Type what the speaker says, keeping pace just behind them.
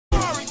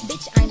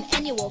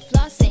Annual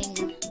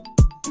flossing.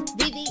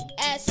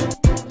 VVS.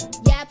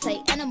 Yeah, I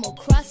play Animal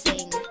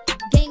Crossing.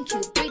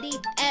 GameCube,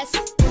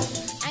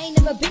 3DS. I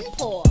ain't never been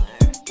poor.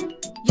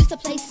 Used to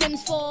play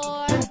Sims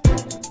 4.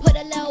 Put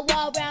a little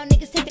wall around,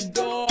 niggas take the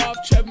door off,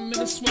 trap 'em in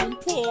a swimming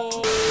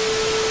pool.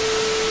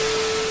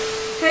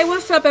 Hey,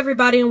 what's up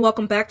everybody, and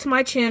welcome back to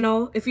my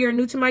channel. If you're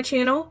new to my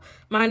channel,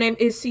 my name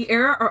is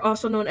Sierra, or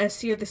also known as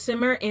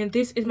sierrathesimmer, and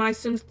this is my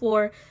Sims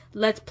 4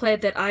 Let's Play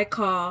that I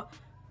call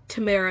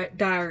Tamara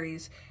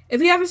Diaries.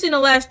 If you haven't seen the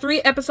last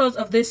 3 episodes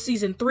of this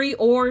season 3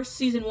 or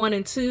season 1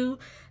 and 2,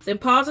 then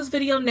pause this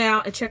video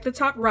now and check the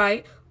top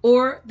right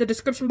or the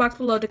description box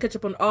below to catch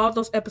up on all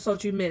those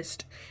episodes you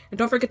missed. And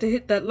don't forget to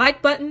hit that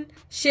like button,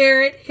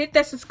 share it, hit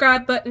that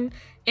subscribe button,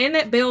 and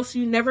that bell so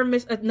you never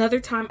miss another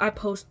time I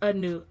post a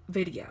new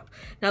video.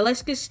 Now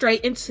let's get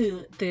straight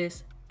into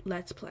this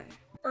Let's Play.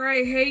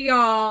 Alright, hey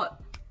y'all.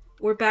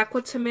 We're back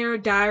with Tamara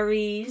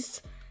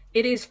Diaries.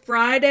 It is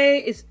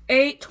Friday. It's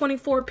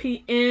 8:24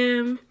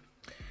 p.m.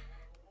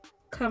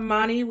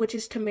 Kamoni, which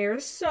is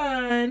Tamara's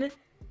son,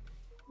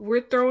 we're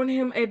throwing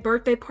him a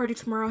birthday party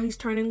tomorrow. He's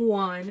turning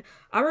 1.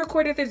 I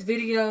recorded this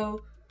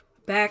video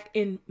back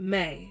in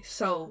May.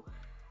 So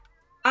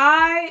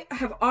I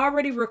have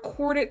already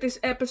recorded this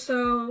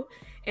episode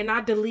and I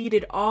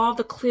deleted all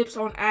the clips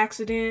on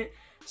accident.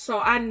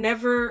 So I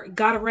never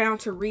got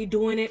around to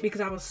redoing it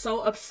because I was so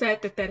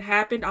upset that that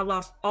happened. I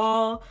lost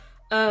all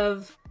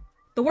of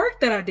the work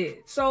that I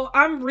did. So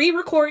I'm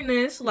re-recording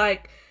this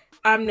like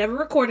I've never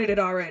recorded it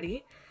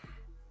already.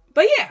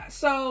 But yeah,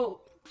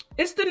 so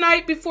it's the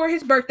night before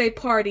his birthday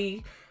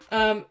party.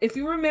 If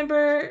you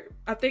remember,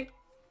 I think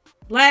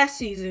last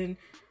season,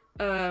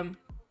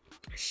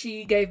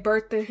 she gave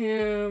birth to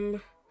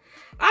him.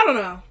 I don't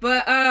know,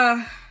 but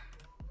yeah,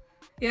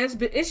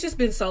 it's just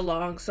been so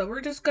long. So we're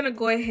just gonna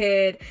go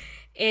ahead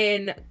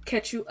and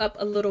catch you up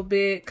a little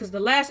bit because the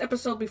last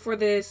episode before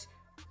this,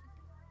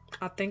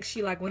 I think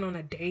she like went on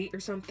a date or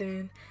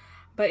something.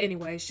 But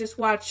anyways, just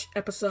watch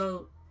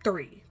episode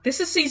 3. This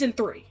is season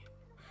 3.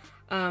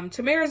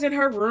 Tamara's in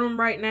her room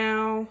right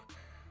now.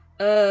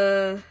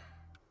 Kamoni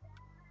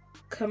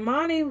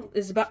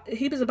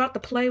he was about to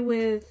play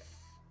with,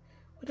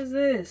 what is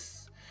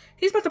this?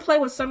 He's about to play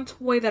with some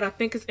toy that I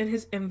think is in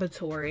his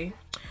inventory.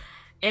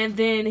 And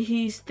then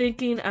he's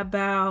thinking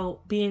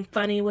about being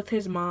funny with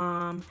his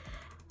mom.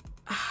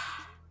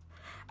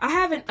 I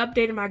haven't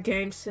updated my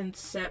game since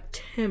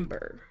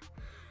September.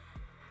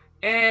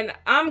 And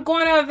I'm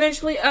going to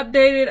eventually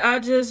update it. I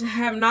just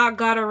have not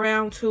got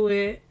around to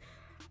it.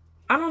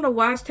 I don't know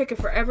why it's taking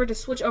forever to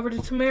switch over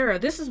to Tamara.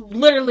 This is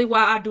literally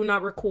why I do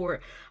not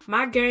record.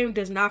 My game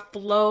does not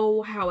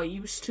flow how it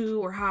used to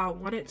or how I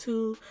want it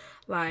to.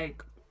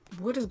 Like,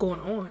 what is going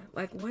on?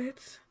 Like,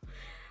 what?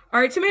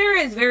 Alright, Tamara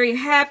is very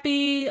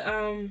happy.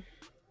 Come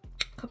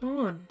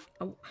on.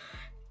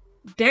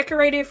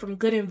 Decorated from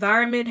good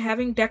environment.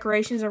 Having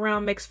decorations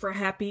around makes for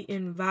happy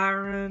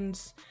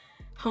environs.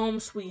 Home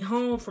sweet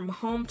home from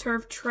home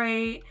turf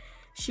trade.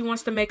 She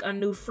wants to make a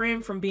new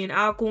friend from being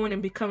outgoing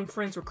and becoming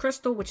friends with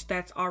Crystal, which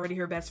that's already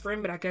her best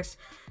friend. But I guess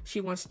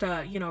she wants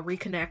to, you know,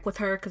 reconnect with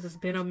her because it's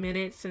been a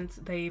minute since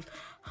they've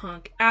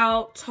hung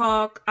out,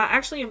 talk. I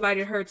actually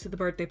invited her to the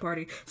birthday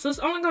party. So it's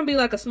only going to be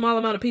like a small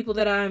amount of people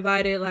that I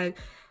invited. Like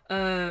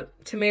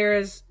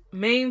Tamara's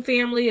main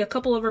family, a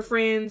couple of her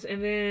friends,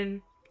 and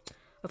then,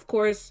 of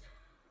course,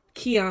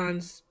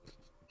 Kion's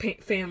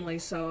family.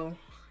 So,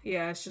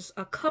 yeah, it's just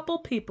a couple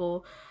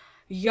people.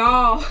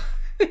 Y'all...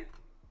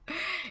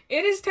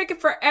 It is taking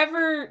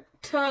forever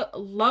to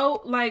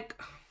load, like...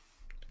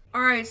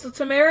 Alright, so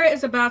Tamara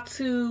is about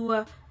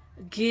to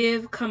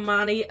give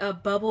Kamoni a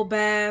bubble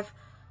bath,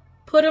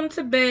 put him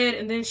to bed,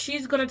 and then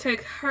she's going to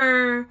take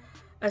her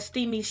a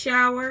steamy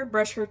shower,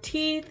 brush her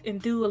teeth,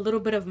 and do a little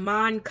bit of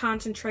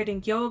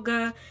mind-concentrating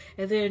yoga,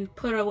 and then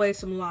put away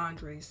some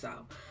laundry.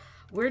 So,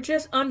 we're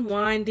just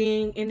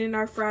unwinding, ending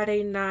our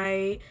Friday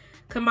night.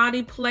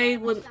 Kamoni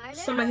played with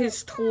some of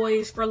his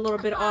toys for a little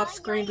bit off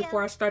screen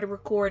before I started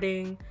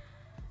recording.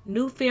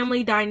 New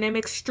family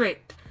dynamic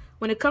strict.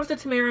 When it comes to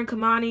Tamara and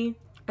Kamoni,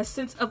 a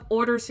sense of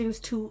order seems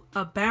to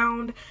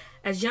abound,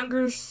 as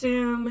younger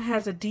Sim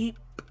has a deep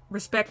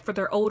respect for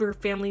their older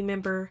family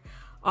member,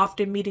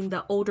 often meeting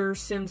the older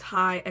Sim's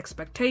high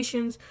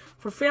expectations.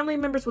 For family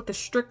members with a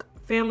strict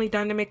family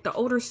dynamic, the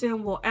older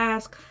Sim will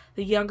ask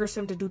the younger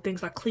Sim to do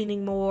things like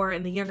cleaning more,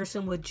 and the younger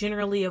Sim would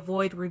generally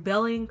avoid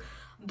rebelling,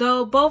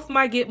 though both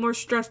might get more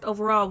stressed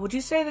overall. Would you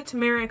say that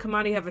Tamara and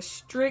Kamoni have a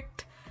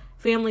strict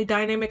family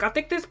dynamic? I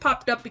think this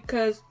popped up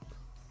because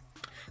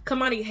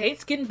Kamoni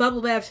hates getting bubble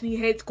baths and he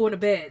hates going to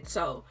bed.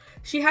 So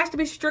she has to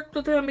be strict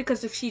with him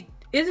because if she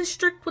isn't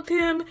strict with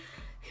him,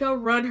 he'll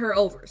run her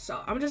over.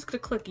 So I'm just going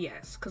to click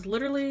yes because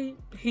literally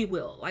he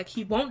will. Like,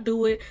 he won't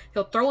do it.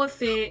 He'll throw a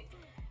fit.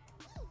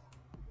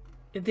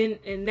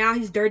 And now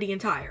he's dirty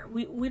and tired.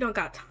 We don't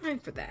got time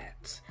for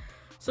that.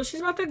 So she's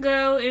about to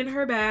go in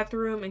her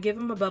bathroom and give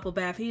him a bubble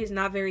bath. He is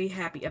not very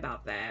happy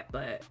about that,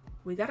 but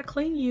we got to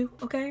clean you,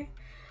 okay?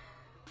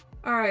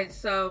 Alright,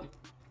 so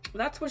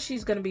that's what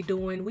she's gonna be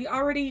doing. We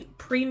already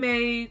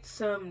pre-made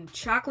some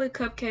chocolate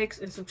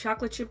cupcakes and some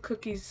chocolate chip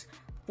cookies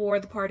for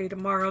the party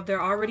tomorrow.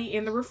 They're already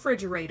in the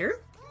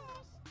refrigerator.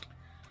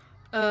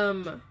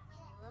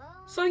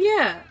 So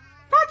yeah,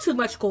 not too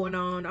much going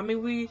on. I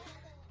mean, we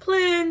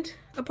planned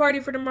a party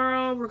for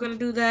tomorrow. We're gonna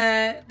do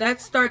that.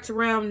 That starts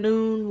around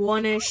noon,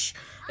 1-ish.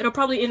 It'll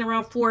probably end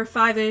around 4 or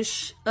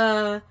 5-ish.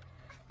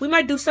 We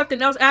might do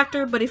something else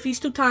after, but if he's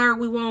too tired,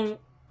 we won't.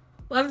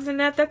 Well, other than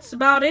that, that's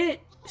about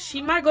it.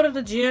 She might go to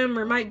the gym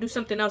or might do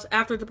something else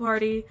after the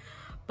party.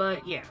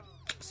 But yeah,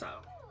 so.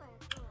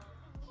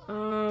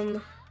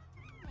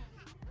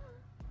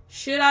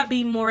 Should I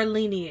be more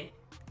lenient?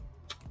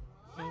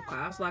 Okay,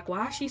 I was like,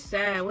 why is she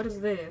sad? What is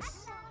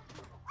this?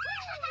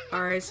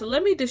 Alright, so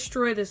let me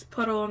destroy this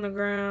puddle on the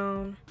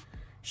ground.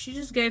 She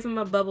just gave him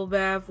a bubble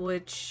bath,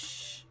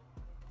 which...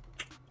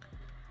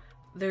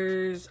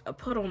 There's a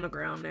puddle on the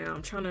ground now.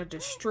 I'm trying to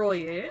destroy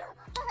it.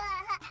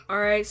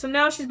 Alright, so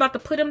now she's about to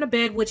put him to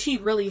bed, which he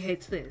really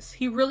hates this.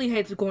 He really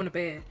hates going to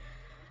bed.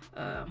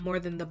 More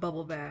than the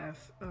bubble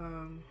bath.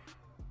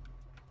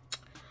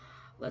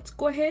 Let's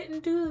go ahead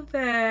and do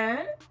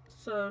that.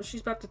 So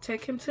she's about to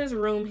take him to his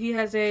room. He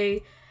has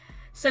a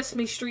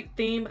Sesame Street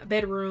theme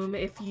bedroom,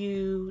 if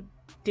you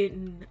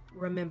didn't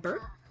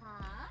remember.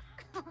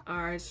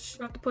 Alright, so she's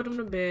about to put him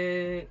to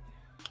bed.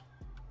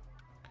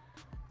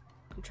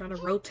 I'm trying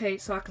to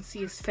rotate so I can see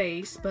his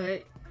face,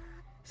 but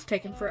it's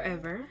taking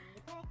forever.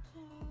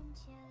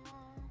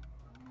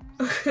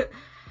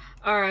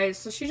 Alright,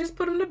 so she just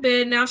put him to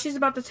bed. Now she's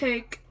about to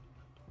take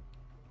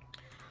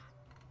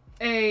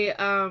a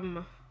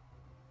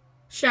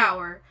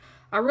shower.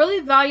 I really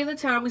value the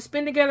time we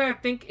spend together. I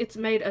think it's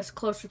made us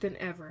closer than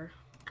ever.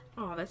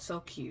 Oh, that's so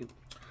cute.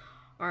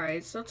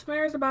 Alright, so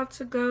Tamara's about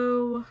to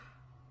go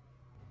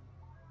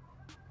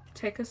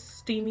take a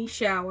steamy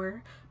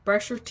shower,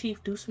 brush her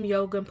teeth, do some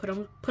yoga,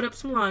 and put up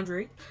some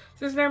laundry.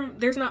 There's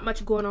not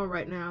much going on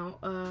right now.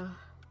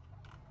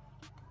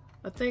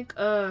 I think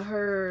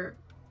her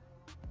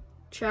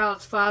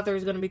child's father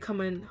is going to be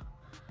coming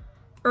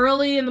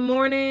early in the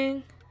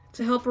morning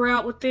to help her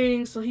out with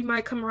things, so he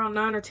might come around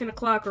 9 or 10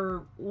 o'clock,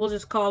 or we'll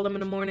just call him in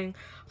the morning.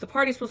 The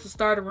party's supposed to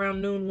start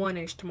around noon,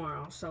 1-ish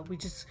tomorrow, so we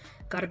just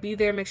gotta be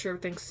there, make sure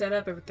everything's set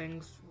up,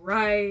 everything's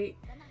right.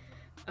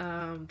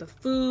 The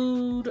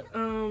food,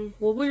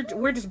 well,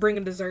 we're just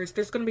bringing desserts.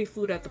 There's gonna be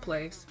food at the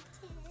place.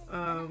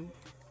 Alright,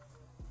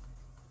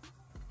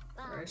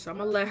 so I'm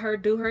gonna let her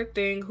do her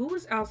thing. Who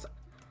is outside?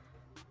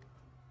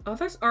 Oh,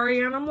 that's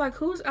Ariane. I'm like,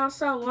 who's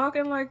outside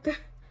walking like that?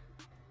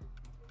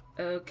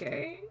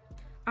 Okay.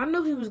 I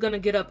knew he was gonna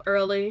get up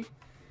early.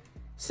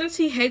 Since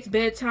he hates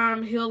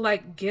bedtime, he'll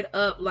like get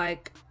up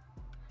like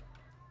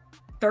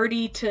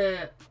 30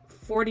 to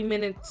 40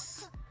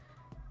 minutes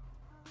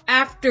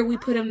after we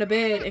put him to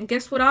bed. And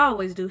guess what I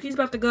always do? He's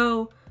about to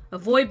go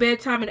avoid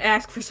bedtime and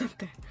ask for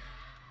something.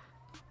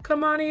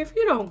 Kamoni, if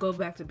you don't go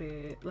back to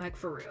bed, like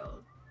for real,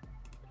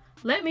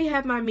 let me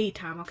have my me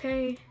time,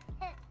 okay?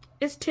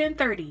 It's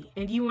 10:30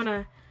 and you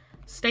wanna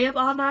stay up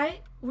all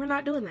night? We're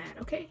not doing that,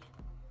 okay?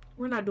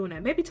 We're not doing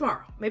that. Maybe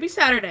tomorrow. Maybe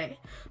Saturday.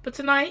 But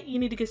tonight, you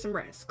need to get some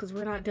rest because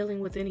we're not dealing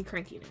with any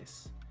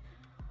crankiness.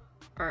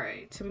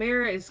 Alright.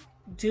 Tamara is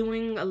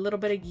doing a little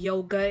bit of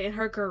yoga in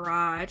her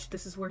garage.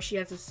 This is where she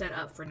has it set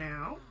up for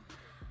now.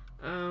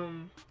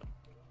 Then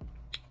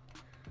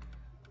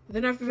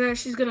after that,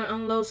 she's going to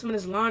unload some of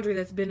this laundry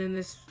that's been in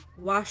this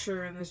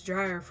washer and this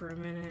dryer for a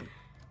minute.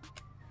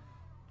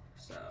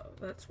 So,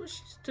 that's what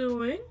she's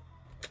doing.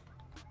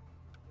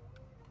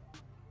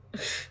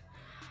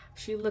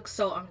 She looks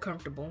so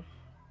uncomfortable.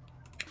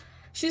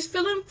 She's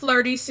feeling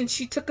flirty since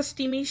she took a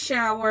steamy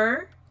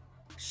shower.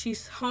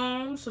 She's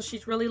home, so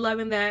she's really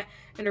loving that.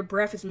 And her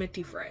breath is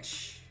minty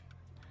fresh.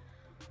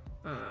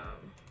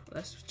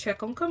 Let's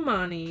check on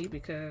Kamoni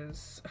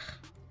because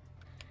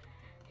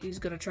he's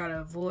going to try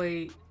to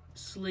avoid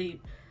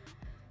sleep.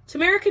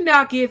 Tamara can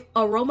now give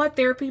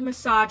aromatherapy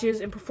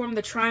massages and perform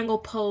the triangle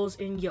pose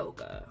in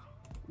yoga.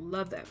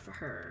 Love that for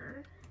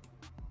her.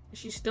 Is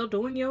she still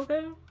doing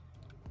yoga?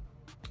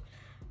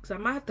 Because I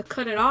might have to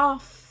cut it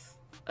off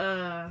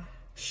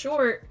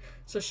short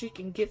so she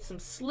can get some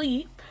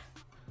sleep.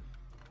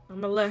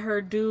 I'm going to let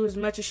her do as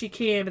much as she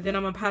can, but then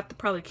I'm going to have to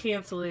probably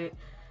cancel it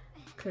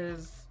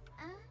because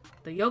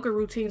the yoga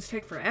routines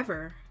take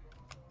forever.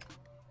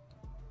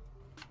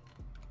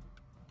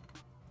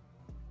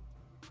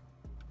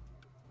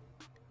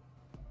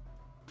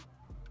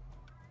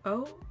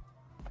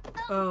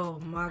 Oh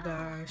my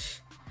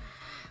gosh.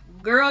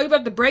 Girl, you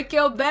about to break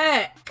your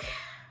back.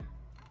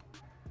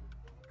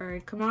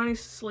 Alright, Kamoni's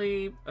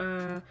asleep.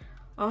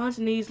 All his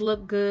needs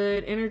look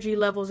good. Energy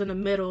levels in the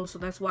middle, so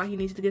that's why he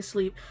needs to get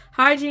sleep.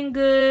 Hygiene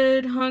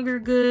good. Hunger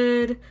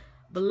good.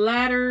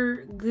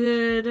 Bladder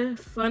good.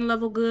 Fun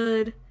level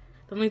good.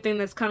 The only thing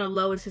that's kind of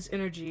low is his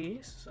energy,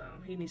 so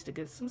he needs to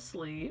get some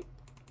sleep.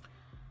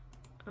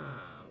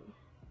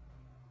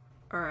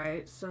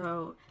 Alright,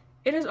 so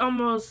it is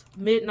almost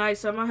midnight,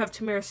 so I'm gonna have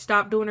Tamara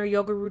stop doing her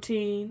yoga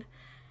routine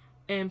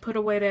and put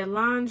away that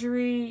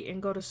laundry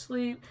and go to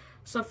sleep.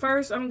 So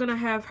first, I'm gonna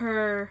have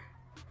her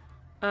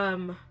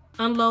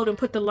unload and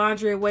put the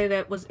laundry away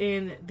that was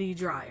in the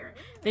dryer.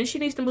 Then she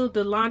needs to move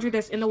the laundry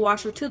that's in the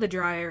washer to the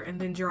dryer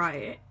and then dry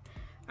it.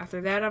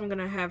 After that, I'm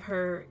gonna have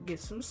her get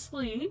some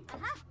sleep.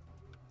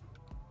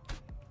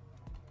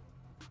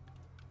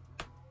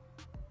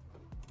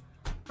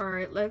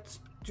 Alright, let's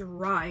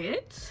dry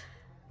it.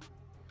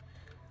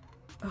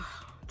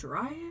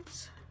 Dry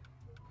it?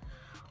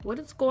 What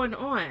is going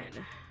on?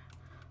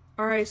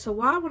 Alright, so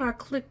why when I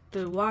click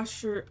the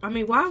washer,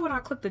 why would I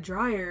click the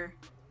dryer?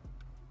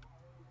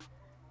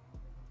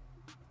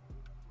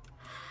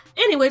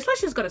 Anyways,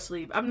 let's just go to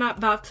sleep. I'm not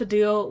about to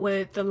deal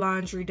with the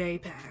laundry day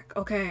pack,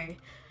 okay?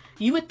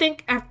 You would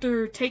think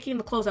after taking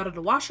the clothes out of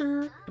the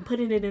washer and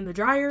putting it in the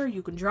dryer,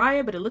 you can dry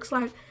it, but it looks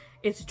like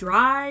it's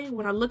dry.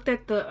 When I looked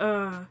at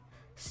the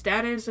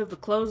status of the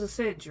clothes, it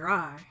said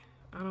dry.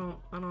 I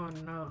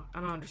don't know.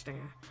 I don't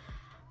understand.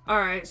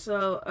 Alright,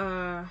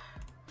 so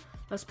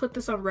let's put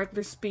this on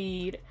regular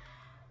speed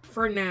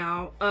for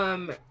now.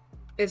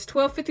 It's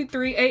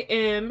 12:53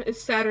 a.m.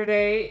 It's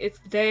Saturday. It's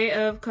the day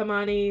of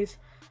Kamoni'S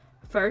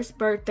first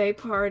birthday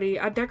party.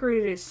 I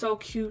decorated it so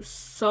cute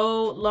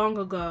so long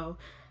ago.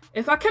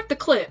 If I kept the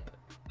clip,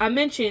 I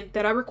mentioned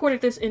that I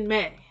recorded this in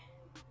May,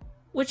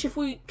 which if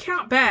we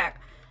count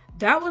back,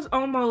 that was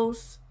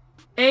almost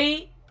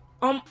 8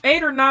 or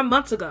 9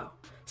 months ago.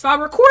 So I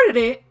recorded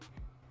it.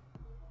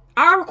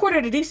 I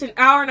recorded a decent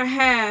hour and a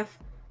half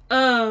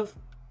of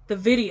the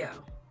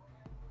video.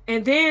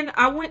 And then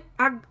I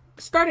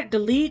started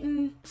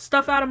deleting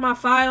stuff out of my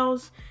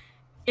files.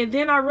 And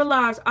then I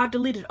realized I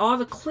deleted all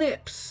the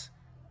clips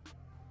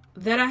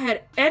that I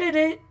had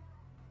edited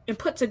and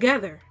put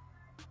together.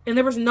 And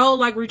there was no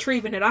like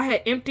retrieving it. I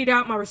had emptied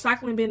out my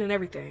recycling bin and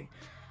everything.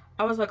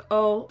 I was like,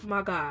 oh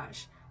my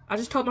gosh. I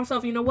just told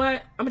myself, you know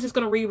what? I'm just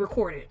going to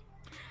re-record it.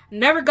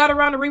 Never got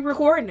around to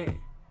re-recording it.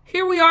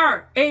 Here we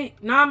are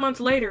 8, 9 months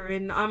later,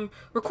 and I'm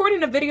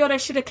recording a video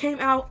that should have came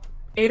out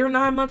 8 or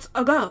 9 months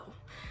ago.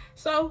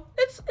 So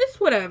it's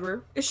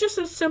whatever. It's just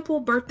a simple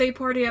birthday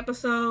party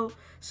episode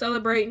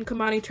celebrating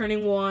Kamoni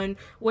turning 1,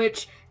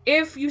 which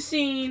if you've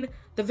seen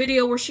the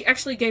video where she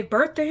actually gave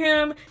birth to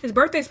him, his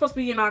birthday is supposed to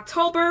be in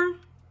October.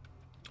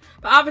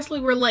 But obviously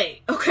we're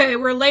late, okay?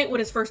 We're late with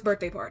his first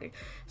birthday party.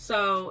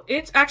 So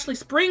it's actually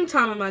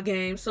springtime in my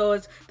game. So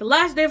it's the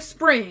last day of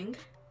spring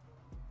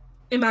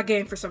in my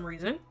game for some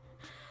reason.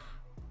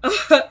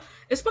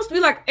 It's supposed to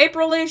be like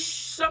April-ish,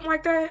 something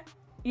like that.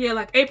 Yeah,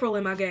 like April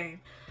in my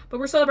game. But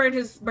we're celebrating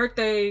his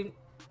birthday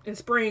in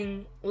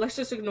spring. Let's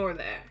just ignore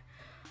that.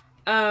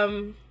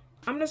 I'm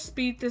gonna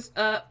speed this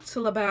up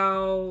till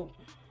about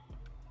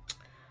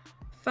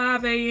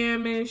 5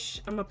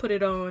 a.m.-ish. I'm gonna put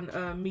it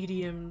on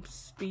medium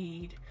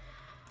speed.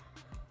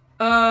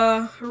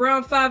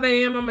 Around 5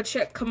 a.m. I'm gonna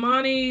check.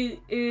 Kamoni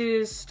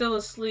is still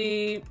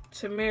asleep.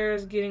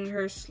 Tamara's getting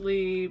her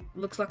sleep.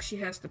 Looks like she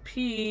has to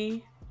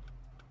pee.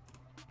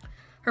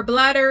 Her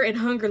bladder and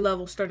hunger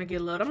level starting to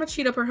get low. I'm gonna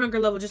cheat up her hunger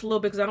level just a little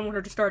bit because I don't want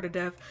her to starve to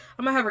death.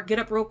 I'm gonna have her get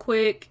up real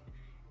quick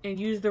and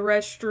use the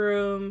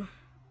restroom.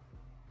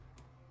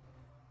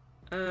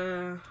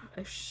 I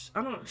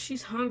don't know.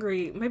 She's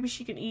hungry. Maybe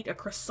she can eat a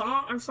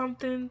croissant or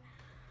something.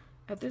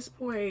 At this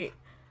point,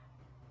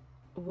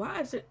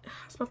 why is it? I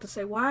was about to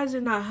say, why is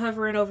it not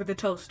hovering over the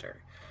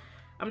toaster?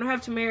 I'm gonna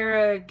have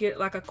Tamara get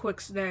like a quick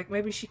snack.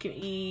 Maybe she can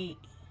eat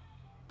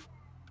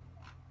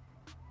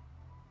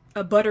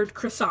a buttered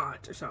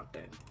croissant or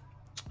something.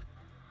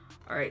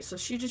 Alright, so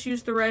she just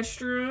used the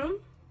restroom.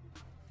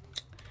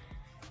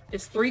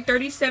 It's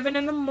 3:37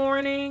 in the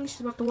morning.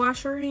 She's about to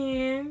wash her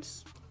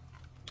hands.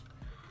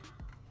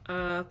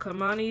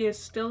 Kamoni is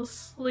still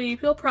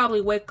asleep. He'll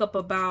probably wake up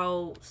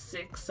about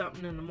 6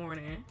 something in the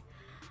morning.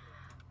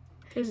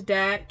 His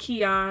dad,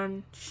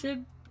 Kion,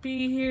 should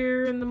be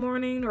here in the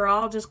morning, or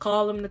I'll just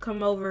call him to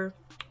come over.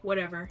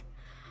 Whatever.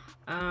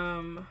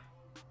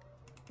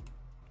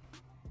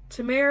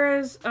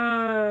 Tamara's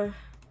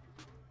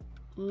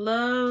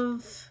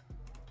love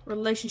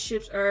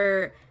relationships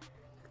are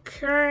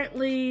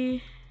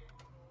currently,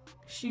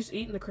 she's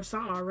eating the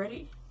croissant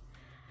already.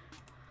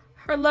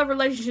 Her love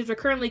relationships are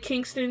currently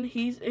Kingston,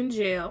 he's in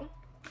jail.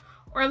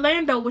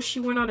 Orlando, which she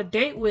went on a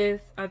date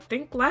with, I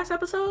think last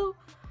episode.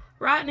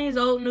 Rodney is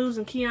old news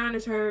and Kion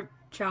is her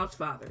child's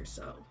father.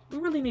 So we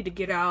really need to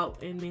get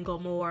out and mingle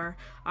more.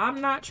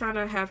 I'm not trying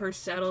to have her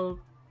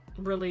settled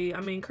really.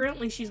 I mean,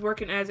 currently she's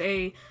working as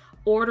a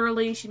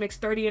orderly. She makes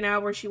 $30 an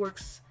hour. She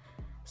works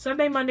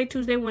Sunday, Monday,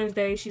 Tuesday,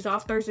 Wednesday. She's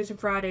off Thursdays and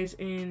Fridays,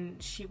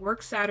 and she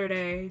works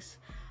Saturdays.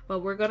 But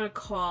we're gonna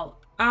call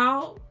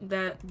out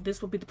that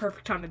this will be the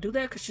perfect time to do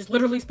that because she's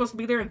literally supposed to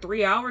be there in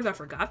 3 hours. I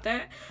forgot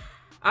that.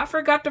 I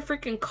forgot to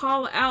freaking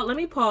call out. Let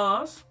me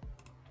pause.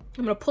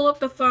 I'm gonna pull up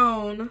the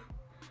phone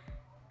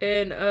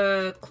and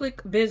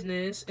click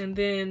business, and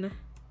then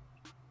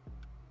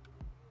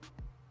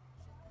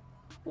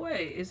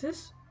wait, is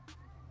this?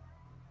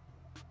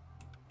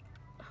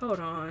 Hold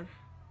on.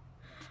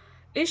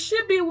 It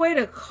should be a way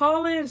to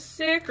call in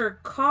sick or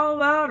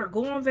call out or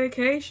go on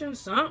vacation,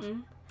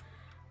 something.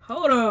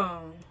 Hold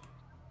on.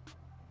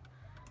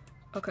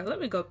 Okay, let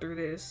me go through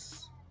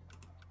this.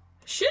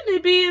 Shouldn't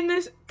it be in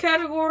this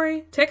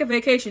category? Take a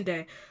vacation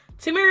day.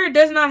 Tamara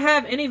does not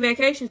have any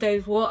vacation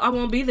days. Well, I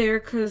won't be there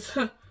because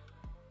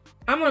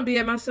I'm going to be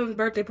at my son's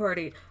birthday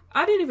party.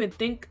 I didn't even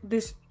think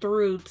this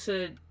through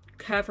to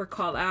have her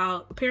call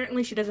out.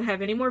 Apparently, she doesn't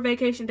have any more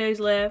vacation days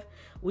left.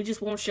 We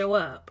just won't show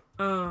up.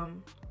 I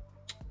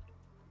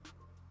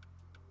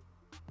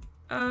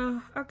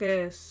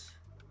guess.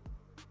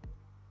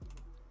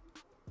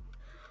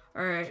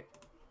 Alright.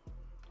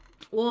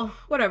 Well,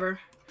 whatever.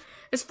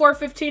 It's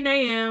 4:15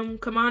 a.m.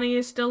 Kamoni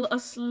is still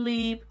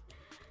asleep.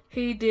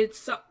 He did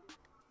so...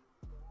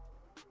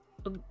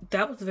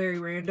 That was very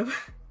random.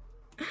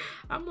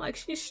 I'm like,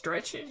 she's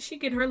stretching. She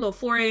getting her little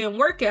 4 a.m.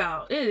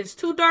 workout. It is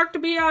too dark to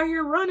be out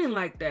here running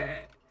like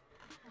that.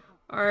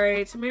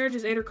 Alright, Tamara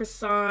just ate her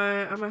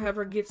croissant. I'm gonna have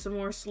her get some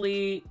more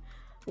sleep.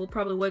 We'll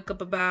probably wake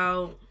up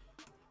about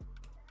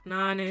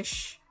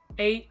 9-ish.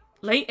 8.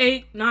 Late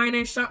 8,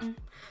 9-ish, something.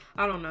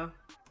 I don't know.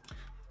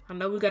 I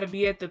know we gotta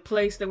be at the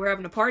place that we're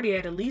having a party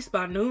at least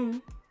by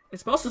noon.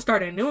 It's supposed to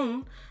start at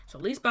noon. So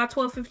at least by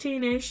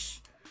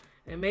 12:15-ish.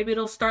 And maybe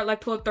it'll start like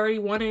 12:30,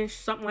 1-ish,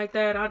 something like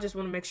that. I just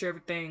want to make sure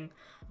everything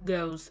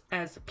goes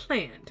as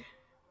planned.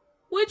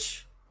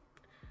 Which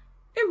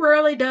it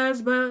rarely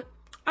does, but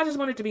I just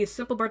want it to be a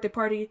simple birthday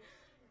party.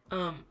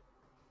 I'm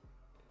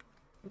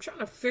trying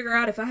to figure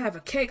out if I have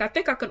a cake. I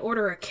think I can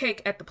order a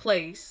cake at the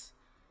place.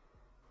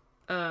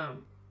 Yeah,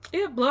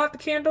 blow out the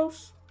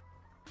candles.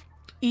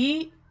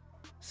 Eat.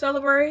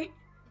 Celebrate.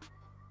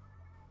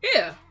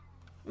 Yeah.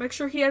 Make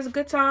sure he has a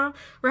good time.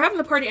 We're having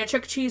the party at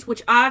Chuck E. Cheese,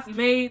 which I've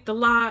made the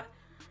lot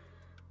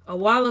a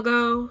while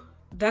ago.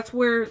 That's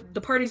where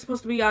the party's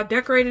supposed to be. I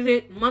decorated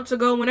it months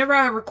ago. Whenever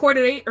I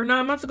recorded 8 or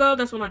 9 months ago,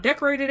 that's when I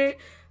decorated it,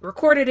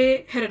 recorded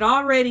it, had it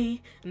all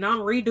ready, and now I'm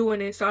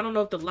redoing it. So I don't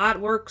know if the lot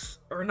works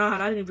or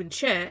not. I didn't even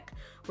check.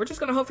 We're just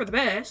gonna hope for the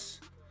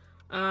best.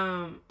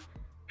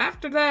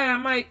 After that, I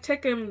might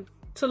take him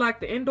to like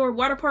the indoor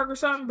water park or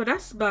something, but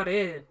that's about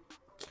it.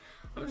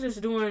 I'm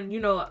just doing, you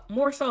know,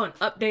 more so an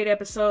update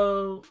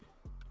episode.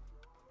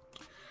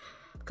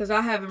 Because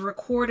I haven't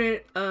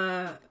recorded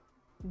a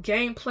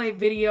gameplay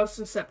video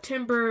since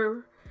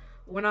September.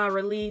 When I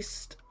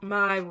released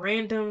my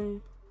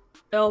random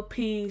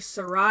LP,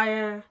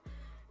 Soraya.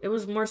 It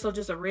was more so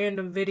just a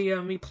random video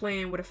of me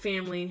playing with a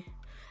family.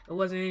 It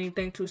wasn't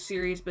anything too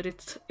serious, but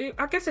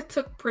I guess it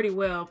took pretty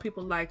well.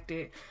 People liked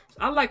it. So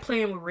I like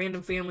playing with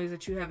random families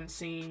that you haven't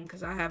seen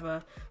because I have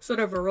a sort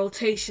of a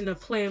rotation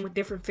of playing with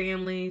different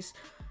families.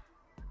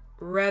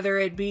 Whether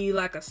it be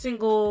like a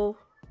single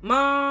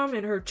mom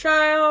and her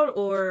child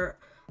or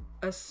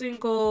a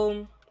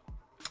single...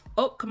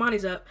 Oh,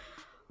 Kamoni'S up.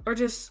 Or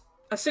just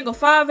a single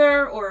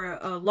father or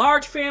a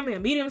large family, a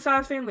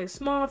medium-sized family, a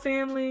small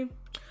family.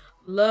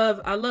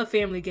 I love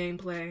family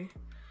gameplay.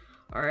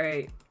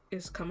 Alright.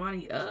 Is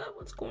Kamoni up?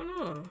 What's going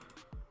on?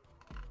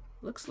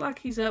 Looks like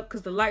he's up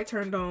because the light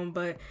turned on,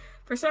 but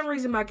for some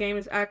reason my game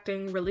is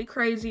acting really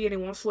crazy and it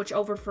won't switch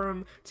over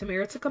from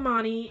Tamara to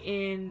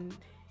Kamoni and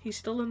he's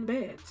still in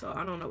bed, so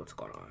I don't know what's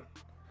going on.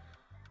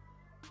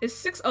 It's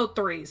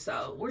 6:03,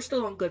 so we're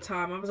still on good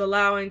time. I was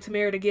allowing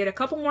Tamara to get a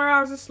couple more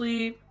hours of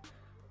sleep.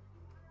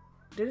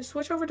 Did it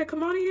switch over to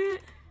Kamoni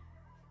yet?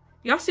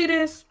 Y'all see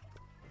this?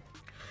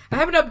 I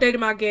haven't updated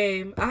my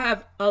game. I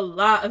have a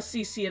lot of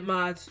CC and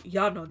mods.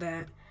 Y'all know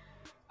that.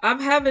 I'm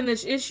having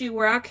this issue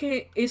where I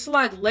can't, it's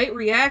like late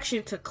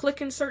reaction to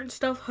clicking certain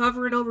stuff,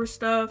 hovering over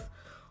stuff,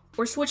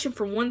 or switching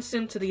from one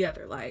sim to the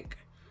other. Like,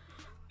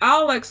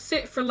 I'll like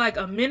sit for like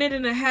a minute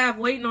and a half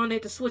waiting on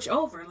it to switch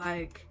over.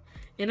 Like,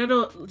 and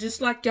it'll,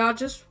 just like y'all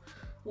just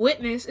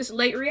witnessed, it's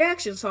late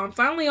reaction. So I'm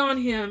finally on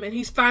him and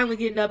he's finally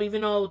getting up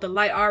even though the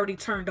light already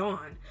turned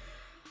on.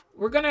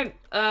 We're gonna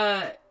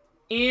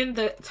end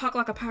the Talk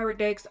Like a Pirate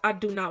day because I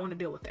do not want to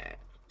deal with that.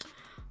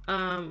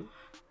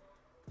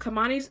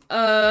 Kamoni'S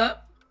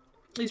up.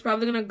 He's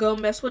probably gonna go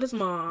mess with his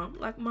mom.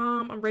 Like,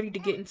 Mom, I'm ready to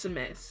get into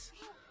mess.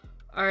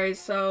 Alright,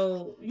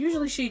 so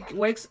usually she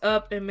wakes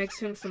up and makes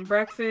him some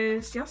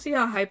breakfast. Y'all see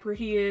how hyper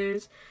he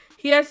is.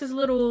 He has his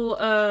little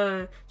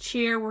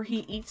chair where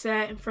he eats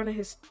at in front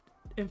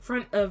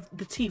of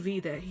the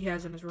TV that he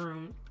has in his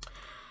room.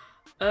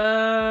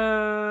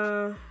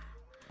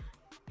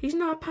 He's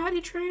not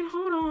potty trained.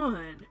 Hold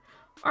on.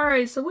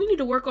 Alright, so we need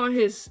to work on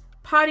his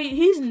potty.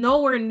 He's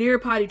nowhere near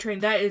potty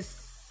trained. That's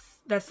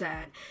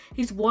sad.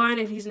 He's 1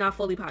 and he's not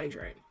fully potty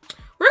trained.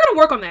 We're gonna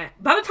work on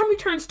that. By the time he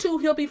turns 2,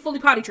 he'll be fully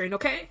potty trained,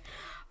 okay?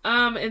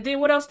 And then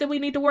what else did we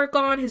need to work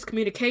on? His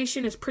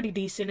communication is pretty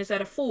decent. It's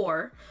at a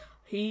 4.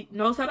 He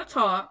knows how to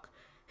talk.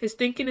 His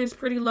thinking is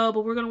pretty low,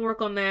 but we're gonna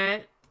work on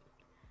that.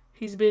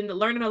 He's been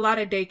learning a lot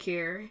at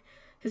daycare.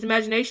 His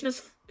imagination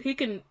is, he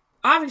can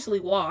obviously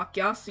walk.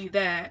 Y'all see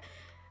that.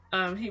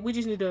 We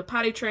just need to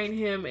potty train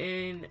him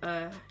and,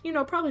 you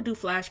know, probably do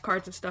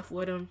flashcards and stuff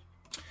with him.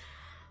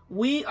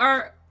 We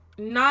are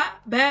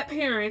not bad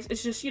parents.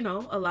 It's just, you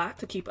know, a lot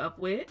to keep up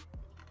with.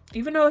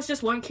 Even though it's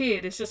just one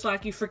kid, it's just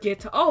like you forget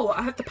to, oh,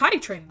 I have to potty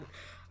train him.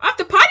 I have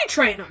to potty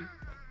train him.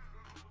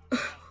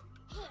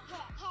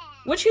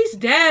 which his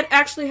dad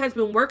actually has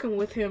been working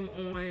with him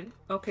on.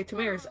 Okay,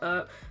 Tamara's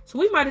up. So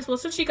we might as well,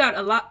 since she got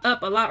a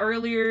lot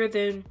earlier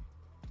than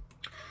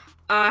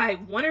I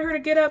wanted her to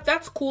get up.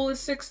 That's cool.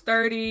 It's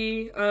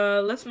 6:30.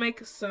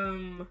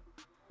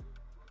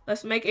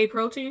 Let's make a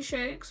protein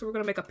shake. So we're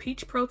gonna make a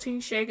peach protein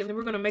shake, and then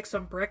we're gonna make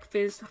some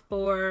breakfast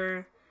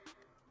for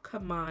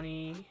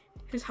Kamoni.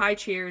 His high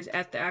chair is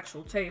at the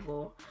actual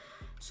table.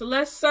 So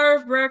let's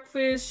serve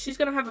breakfast. She's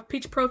gonna have a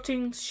peach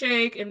protein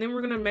shake, and then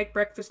we're gonna make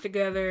breakfast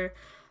together.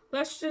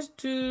 Let's just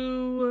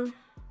do...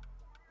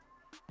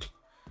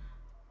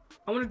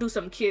 I want to do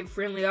something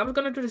kid-friendly. I was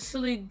gonna do the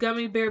silly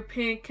gummy bear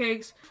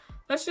pancakes.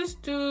 Let's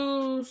just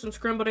do some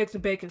scrambled eggs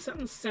and bacon.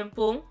 Something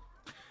simple.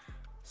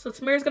 So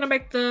Tamara's gonna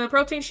make the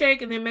protein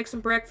shake and then make some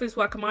breakfast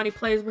while Kamoni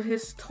plays with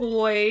his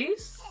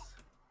toys.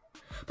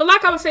 But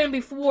like I was saying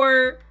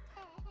before,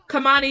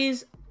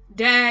 Kamoni's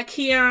dad,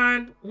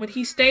 Kion, when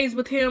he stays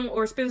with him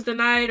or spends the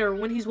night or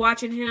when he's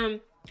watching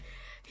him,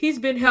 he's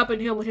been helping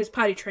him with his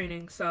potty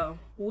training. So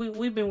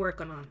we've been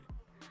working on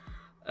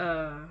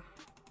it.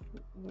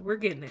 We're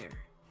getting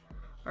there.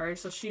 Alright,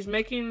 so she's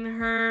making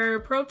her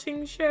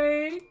protein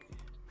shake.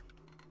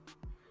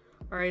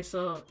 Alright,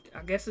 so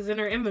I guess it's in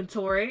her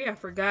inventory. I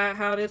forgot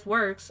how this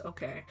works.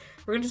 Okay.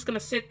 We're just gonna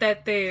sit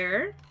that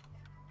there.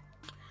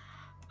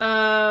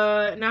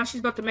 Now she's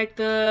about to make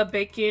the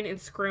bacon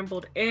and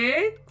scrambled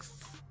eggs.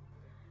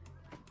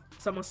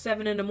 It's almost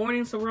 7 in the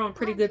morning, so we're on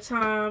pretty good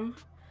time.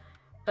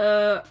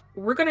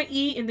 We're gonna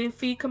eat and then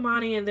feed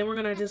Kamoni, and then we're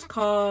gonna just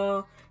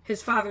call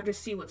his father to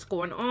see what's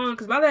going on.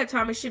 Because by that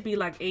time, it should be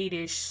like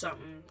 8-ish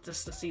something,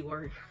 just to see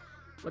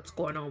what's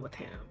going on with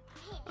him.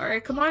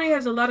 Alright, Kamoni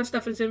has a lot of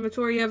stuff in his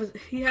inventory.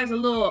 He has a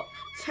little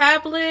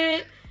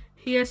tablet.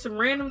 He has some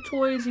random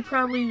toys he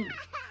probably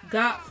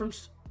got from...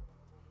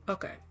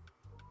 Okay.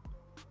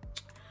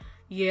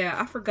 Yeah,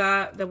 I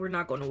forgot that we're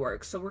not going to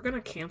work. So we're going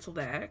to cancel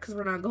that because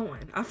we're not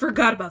going. I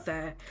forgot about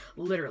that.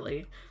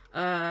 Literally.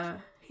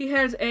 He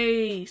has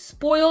a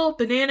spoiled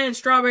banana and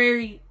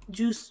strawberry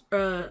juice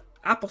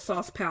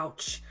applesauce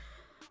pouch.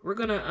 We're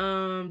going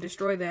to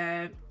destroy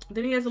that.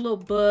 Then he has a little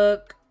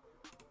book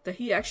that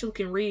he actually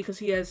can read because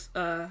he has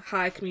a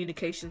high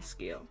communication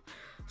skill.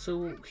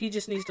 So he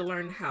just needs to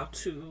learn how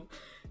to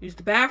use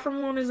the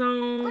bathroom on his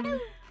own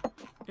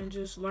and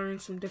just learn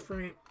some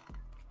different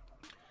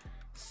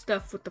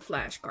stuff with the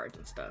flashcards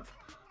and stuff.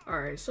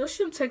 Alright, so it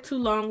shouldn't take too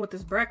long with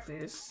this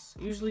breakfast.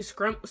 Usually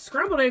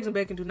scrambled eggs and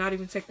bacon do not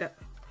even take that.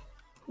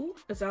 Who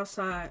is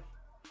outside?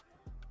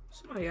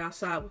 Somebody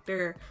outside with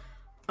their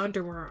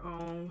underwear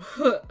on.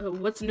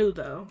 What's new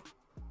though?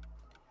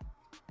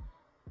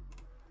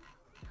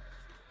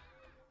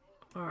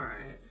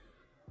 Alright.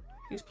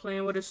 He's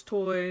playing with his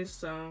toys,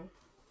 so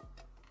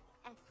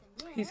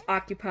he's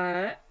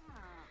occupied.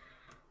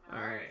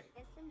 Alright.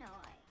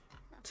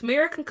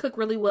 Tamara can cook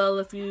really well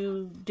if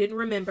you didn't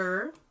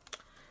remember.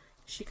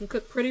 She can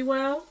cook pretty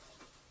well.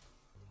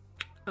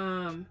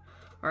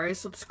 Alright,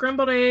 so the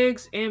scrambled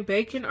eggs and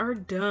bacon are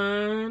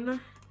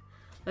done.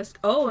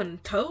 Oh,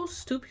 and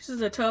toast. 2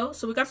 pieces of toast.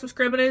 So we got some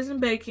scrambled eggs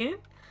and bacon.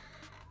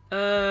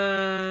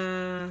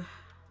 Okay,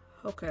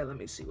 let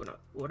me see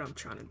what I'm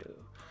trying to do.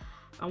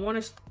 I want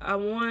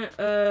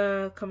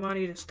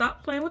Kamoni to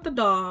stop playing with the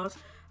dolls.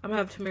 I'm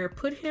gonna have Tamara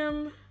put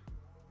him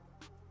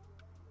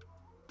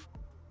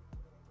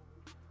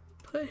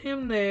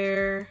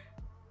there.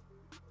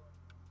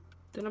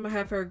 Then I'm gonna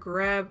have her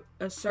grab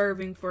a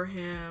serving for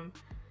him.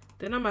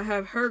 Then I'm gonna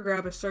have her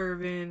grab a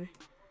serving.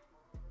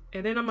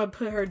 And then I'm gonna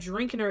put her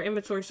drink in her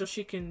inventory so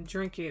she can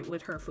drink it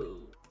with her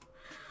food.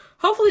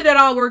 Hopefully that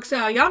all works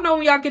out. Y'all know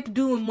when y'all get to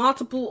doing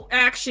multiple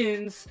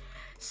actions,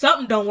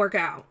 something don't work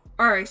out.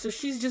 Alright, so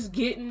she's just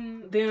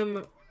getting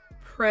them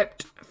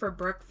prepped for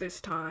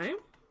breakfast time.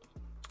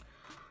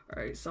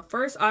 Alright, so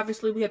first,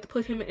 obviously, we have to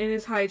put him in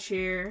his high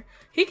chair.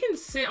 He can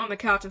sit on the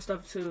couch and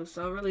stuff, too,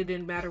 so it really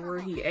didn't matter where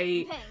he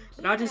ate.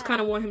 But I just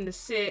kind of want him to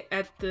sit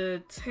at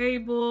the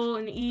table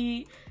and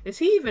eat. Is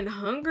he even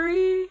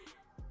hungry?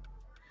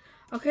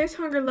 Okay, his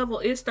hunger level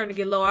is starting to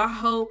get low. I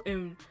hope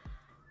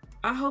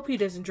he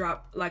doesn't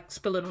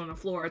spill it on the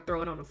floor or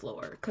throw it on the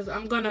floor. Because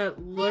I'm going to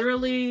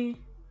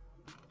literally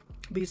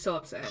be so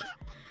upset.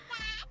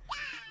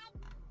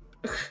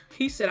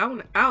 He said, I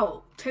want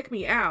out. Take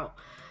me out.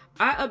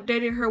 I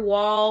updated her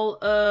wall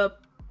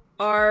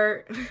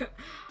art.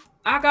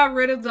 I got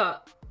rid of the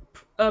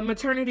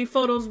maternity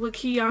photos with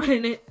Kion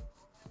in it.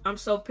 I'm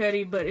so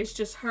petty, but it's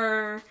just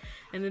her.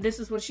 And then this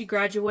is when she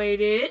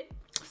graduated.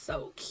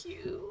 So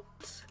cute.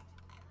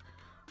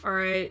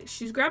 Alright,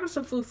 she's grabbing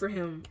some food for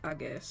him, I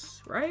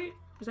guess. Right?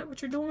 Is that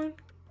what you're doing?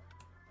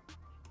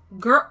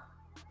 Girl.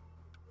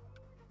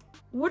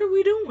 What are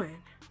we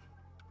doing?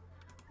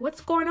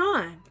 What's going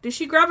on? Did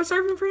she grab a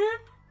serving for him?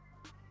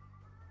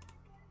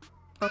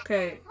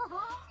 Okay.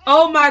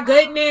 Oh my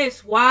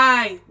goodness.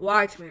 Why?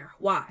 Why, Tamara?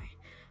 Why?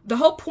 The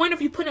whole point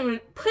of you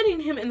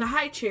putting him in the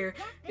high chair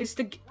is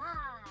to...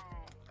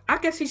 I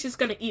guess he's just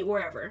gonna eat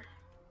wherever.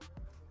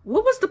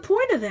 What was the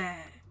point of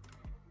that?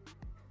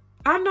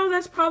 I know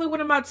that's probably one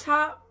of my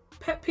top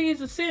pet peeves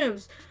with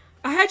Sims.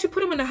 I had you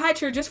put him in the high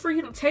chair just for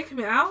you to take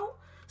him out?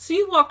 So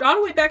you walked all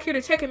the way back here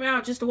to take him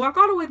out just to walk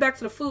all the way back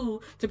to the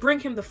food to bring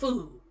him the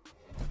food.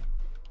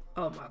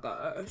 Oh my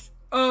gosh.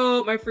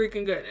 Oh my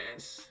freaking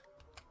goodness.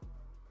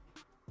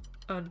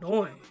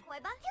 Annoying.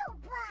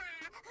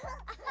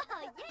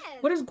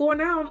 What is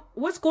going on?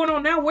 What's going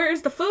on now? Where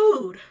is the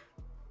food?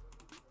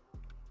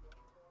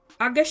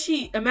 I guess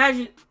she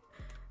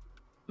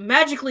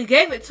magically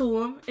gave it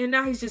to him and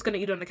now he's just gonna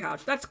eat on the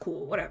couch. That's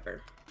cool.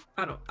 Whatever.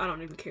 I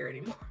don't even care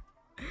anymore.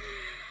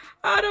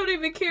 I don't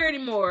even care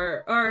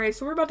anymore. Alright,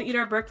 so we're about to eat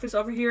our breakfast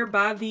over here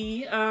by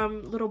the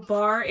little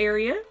bar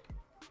area.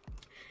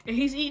 And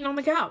he's eating on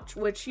the couch,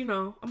 which, you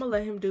know, I'm gonna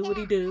let him do what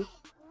he do.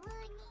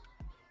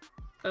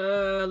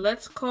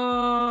 Let's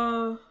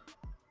call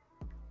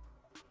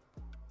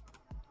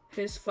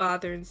his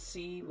father and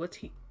see what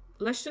he...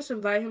 Let's just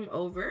invite him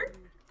over.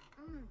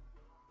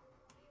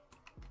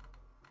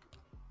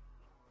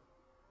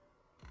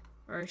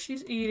 Alright,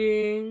 she's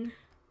eating.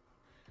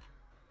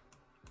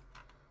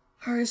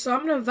 Alright, so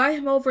I'm gonna invite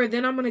him over,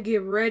 then I'm gonna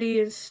get ready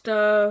and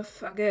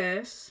stuff, I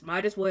guess.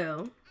 Might as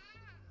well.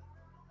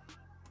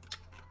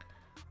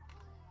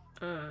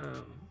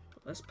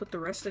 Let's put the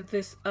rest of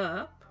this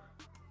up.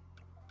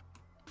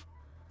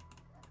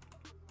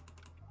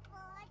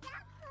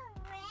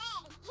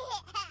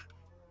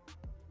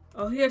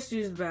 Oh, he has to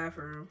use the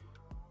bathroom.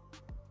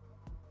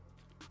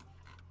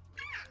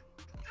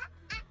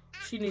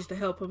 She needs to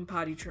help him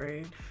potty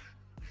train.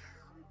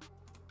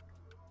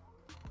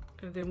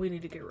 And then we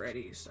need to get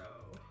ready, so.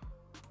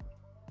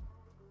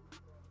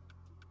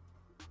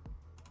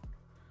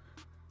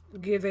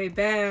 Give a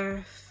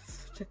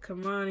bath to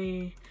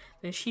Kamoni.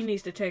 Then she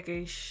needs to take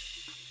a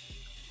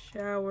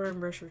shower and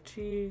brush her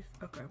teeth.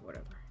 Okay,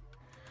 whatever.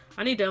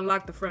 I need to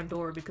unlock the front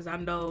door because I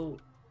know...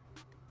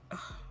 Ugh.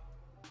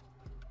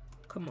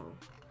 Come on.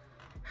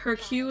 Her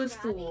queue is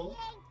full.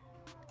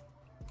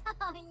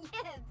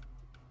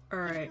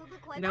 Alright.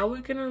 Now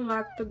we can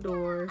unlock the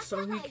door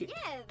so he can...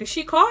 Did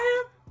she call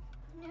him?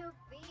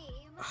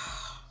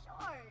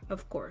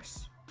 Of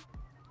course.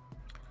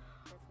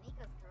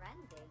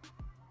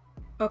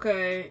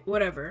 Okay,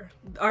 whatever.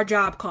 Our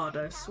job called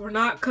us. We're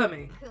not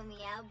coming.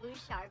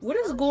 What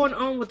is going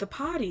on with the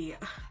potty?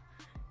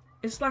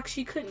 It's like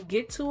she couldn't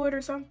get to it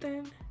or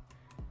something.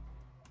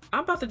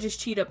 I'm about to just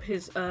cheat up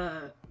his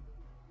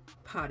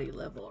potty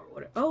level or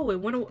whatever. Oh,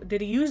 it went.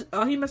 Did he use?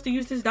 Oh, he must have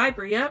used his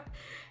diaper. Yep,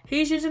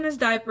 he's using his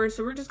diaper.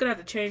 So we're just gonna have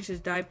to change his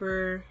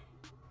diaper.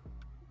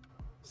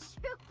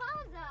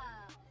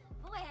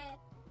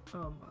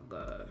 Oh my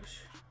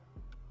gosh,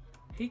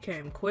 he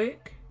came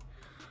quick.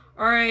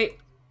 All right,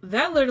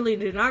 that literally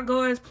did not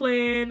go as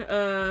planned.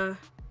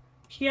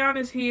 Kion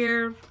is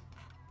here.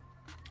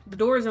 The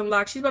door is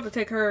unlocked. She's about to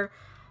take her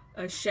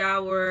a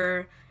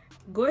shower.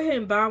 Go ahead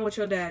and bond with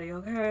your daddy,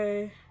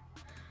 okay?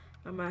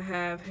 I'm gonna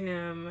have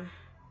him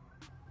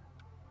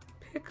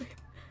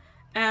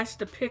ask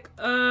to pick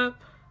up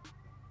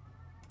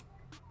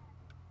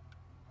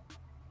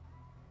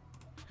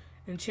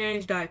and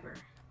change diaper.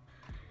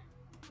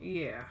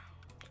 Yeah.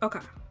 Okay.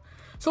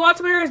 So while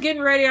Tamara is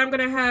getting ready, I'm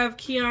gonna have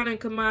Kion and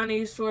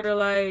Kamoni sort of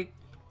like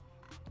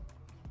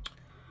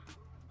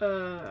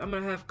I'm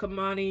gonna have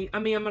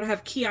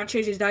Kion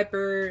change his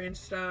diaper and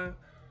stuff.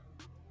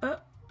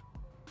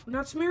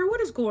 Now Tamara,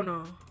 what is going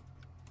on?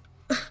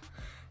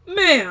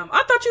 Ma'am,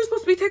 I thought you were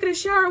supposed to be taking a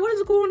shower. What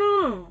is going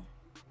on?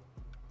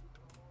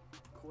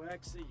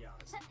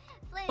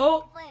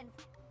 Oh.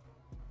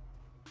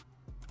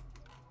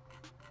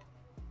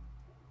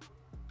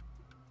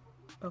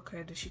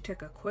 Okay, did she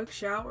take a quick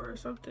shower or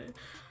something?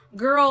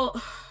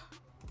 Girl.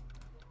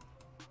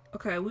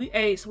 Okay, we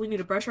ate, so we need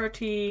to brush our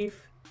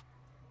teeth.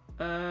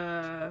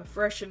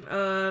 Freshen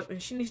up.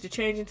 And she needs to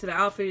change into the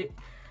outfit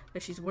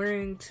that she's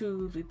wearing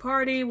to the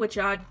party, which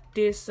I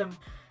did some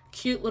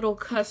cute little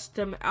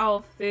custom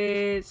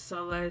outfits.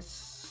 So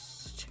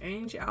let's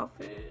change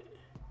outfit.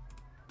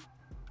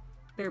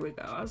 There we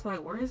go. I was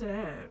like, where is it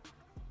at?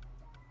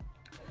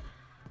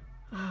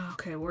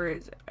 Okay, where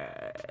is it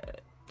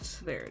at?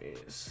 There it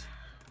is.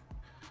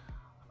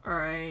 All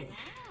right.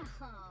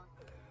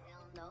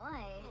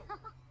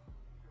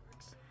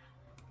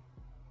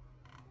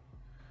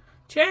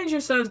 Change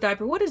your son's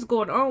diaper. What is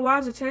going on? Why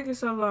is it taking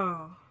so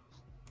long?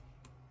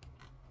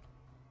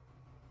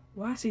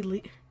 Why is he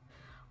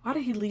Why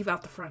did he leave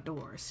out the front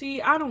door?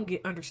 See, I don't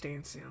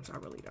understand Sims. I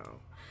really don't.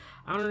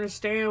 I don't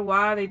understand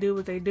why they do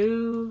what they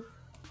do.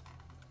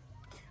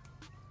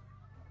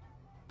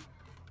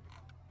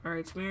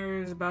 Alright,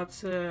 Tamara is about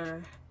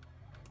to...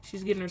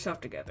 She's getting herself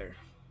together.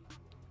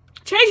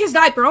 Change his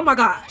diaper! Oh my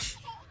gosh!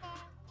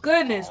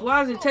 Goodness,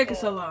 why is it taking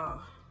so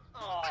long?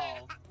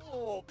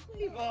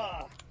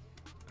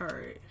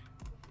 Alright.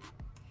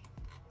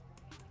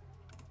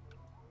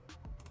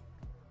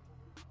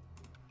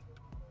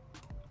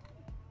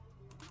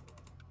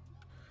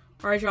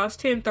 Alright, y'all, it's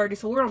 10:30,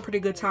 so we're on pretty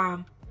good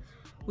time.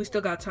 We still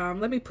got time.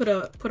 Let me put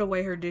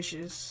away her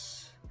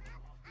dishes.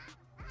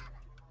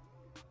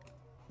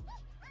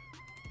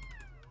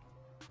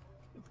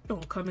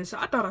 Don't come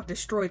inside. I thought I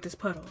destroyed this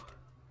puddle.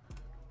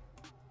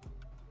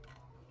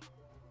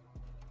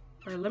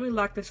 Alright, let me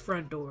lock this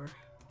front door.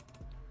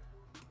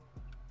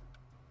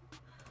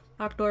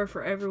 Locked door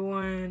for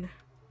everyone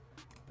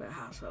but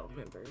household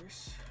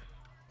members.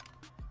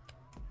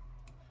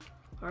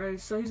 Alright,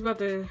 so he's about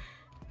to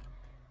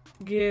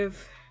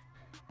give...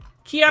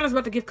 Kion is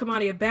about to give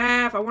Kamoni a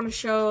bath. I want to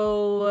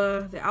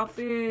show the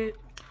outfit.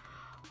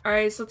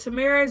 Alright, so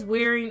Tamara is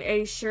wearing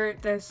a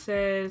shirt that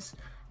says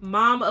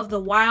Mom of the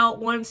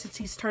Wild One since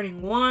he's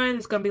turning 1.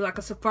 It's going to be like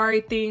a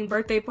safari themed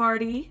birthday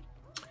party.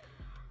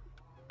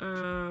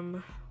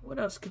 What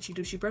else could she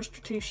do? She brushed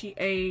her teeth. She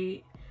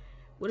ate.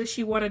 What does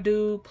she want to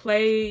do?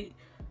 Play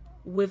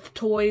with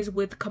toys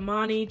with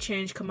Kamoni.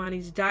 Change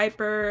Kamoni's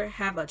diaper.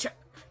 Have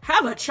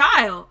a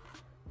child.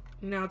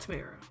 Now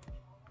Tamara.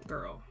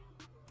 Girl.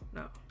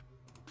 No.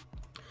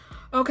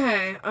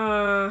 Okay.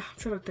 I'm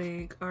trying to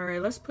think.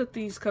 Alright, let's put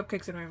these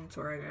cupcakes in our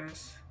inventory, I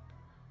guess.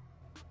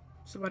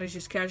 Somebody's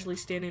just casually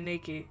standing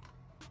naked.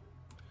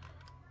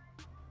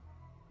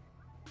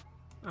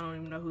 I don't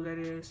even know who that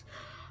is.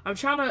 I'm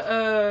trying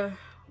to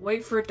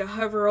wait for it to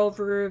hover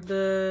over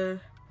the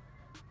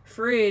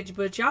fridge,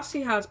 but y'all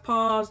see how it's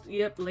paused?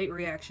 Yep, late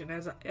reaction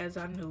as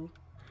I knew.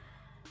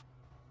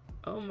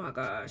 Oh my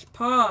gosh,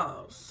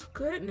 pause.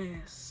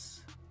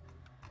 Goodness.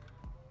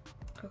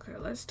 Okay,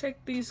 let's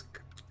take these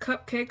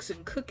cupcakes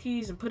and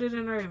cookies and put it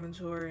in our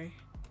inventory.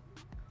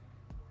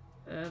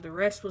 The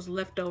rest was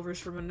leftovers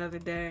from another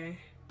day.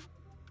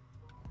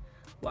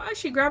 Why is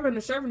she grabbing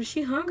the servant? Is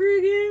she hungry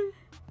again?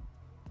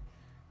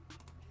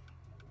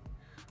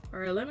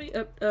 Alright, let me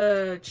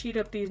cheat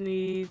up these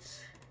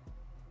needs.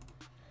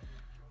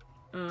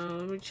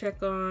 Let me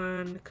check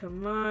on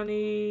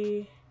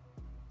Kamoni.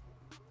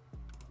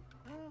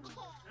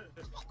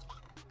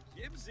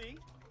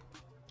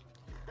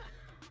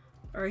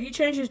 Alright, he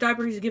changed his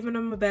diaper. He's giving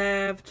him a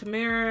bath.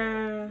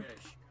 Tamara.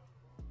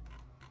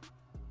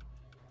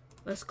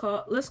 Let's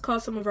call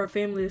some of our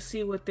family to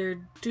see what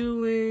they're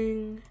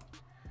doing.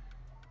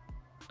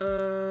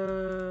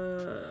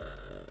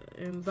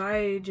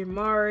 Invite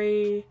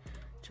Jamari,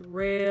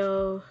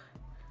 Jarrell,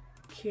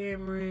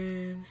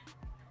 Cameron,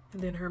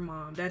 and then her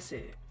mom. That's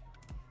it.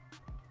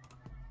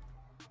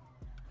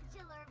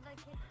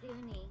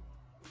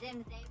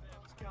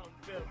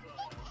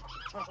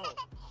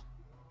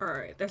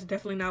 Alright, that's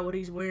definitely not what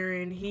he's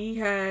wearing. He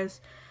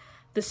has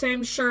the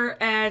same shirt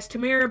as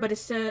Tamara, but it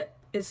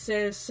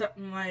says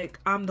something like,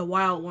 I'm the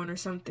wild one or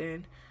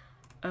something.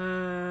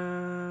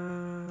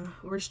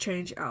 Where's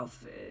change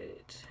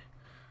outfit?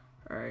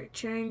 Alright,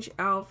 change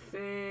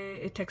outfit.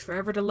 It takes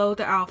forever to load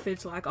the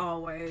outfits like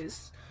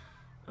always.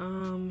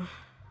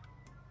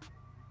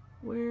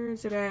 Where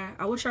is it at?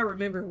 I wish I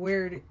remember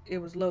where it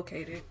was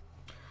located.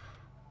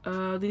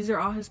 These are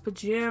all his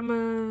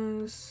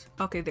pajamas.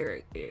 Okay, there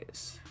it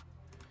is.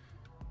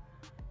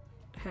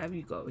 Have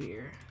you go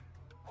here.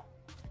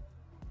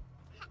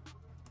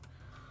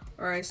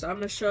 Alright, so I'm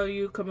gonna show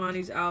you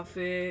Kamoni's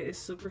outfit. It's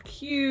super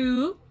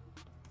cute.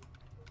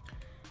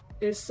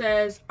 It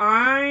says,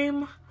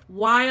 I'm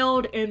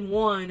wild and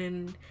one,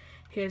 and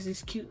he has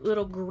these cute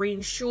little green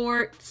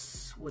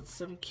shorts with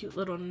some cute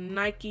little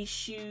Nike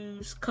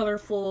shoes,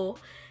 colorful,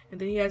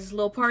 and then he has his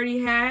little party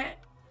hat.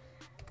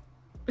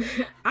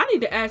 I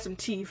need to add some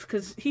teeth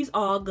because he's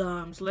all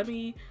gums. Let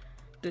me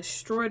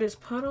destroy this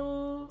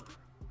puddle.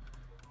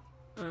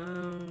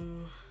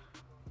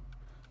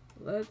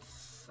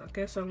 Let's, I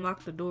guess,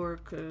 unlock the door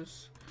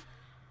because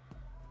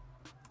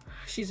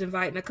she's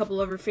inviting a couple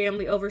of her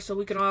family over so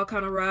we can all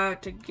kind of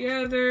ride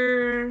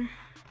together.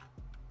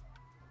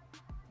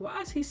 Why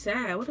is he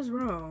sad? What is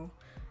wrong?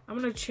 I'm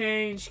gonna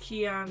change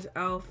Kion's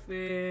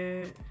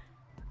outfit.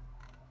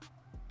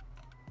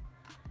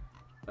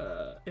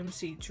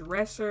 MC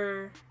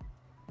dresser.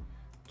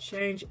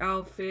 Change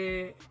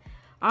outfit.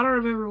 I don't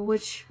remember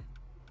which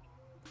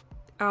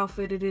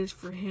outfit it is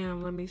for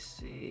him. Let me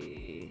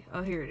see.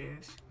 Oh, here it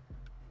is.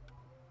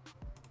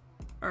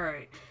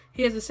 Alright.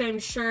 He has the same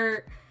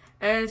shirt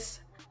as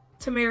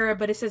Tamara,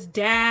 but it says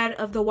Dad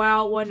of the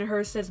Wild One, and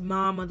hers says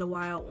Mom of the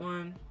Wild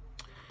One.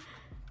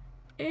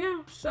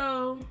 Yeah,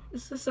 so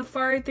it's a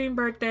safari themed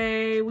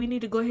birthday. We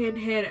need to go ahead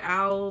and head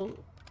out.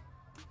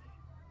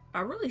 I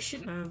really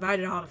shouldn't have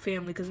invited all the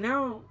family because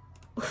now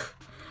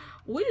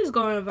we just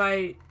gonna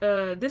invite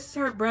this is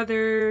her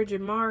brother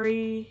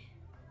Jamari.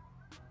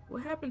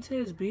 What happened to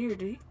his beard?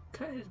 Did he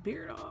cut his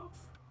beard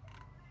off?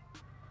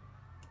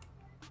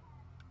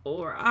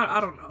 Or I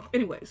don't know.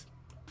 Anyways.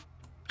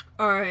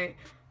 Alright.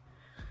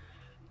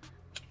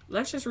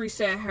 Let's just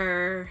reset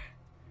her.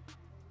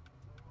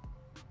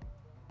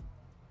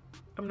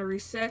 I'm gonna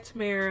reset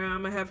Tamara.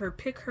 I'm gonna have her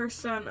pick her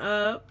son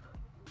up.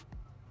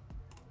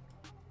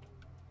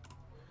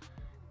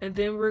 And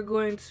then we're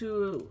going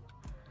to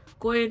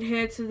go ahead and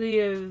head to the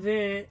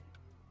event.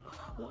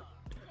 What?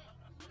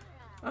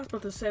 I was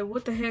about to say,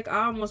 what the heck?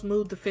 I almost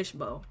moved the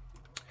fishbowl.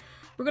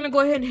 We're gonna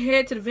go ahead and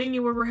head to the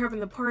venue where we're having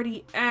the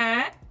party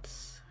at.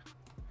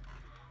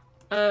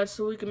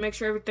 So we can make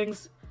sure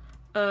everything's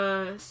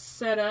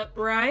set up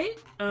right.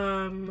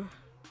 I'm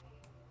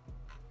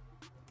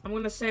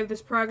gonna save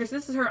this progress.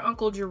 This is her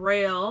uncle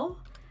Jarrell,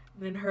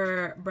 and then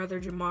her brother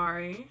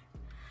Jamari.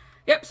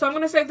 Yep, so I'm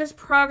gonna save this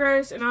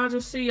progress and I'll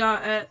just see y'all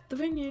at the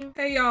venue.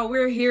 Hey y'all,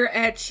 we're here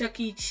at Chuck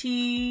E.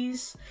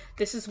 Cheese.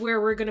 This is where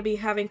we're gonna be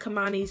having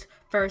Kamoni'S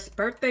first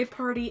birthday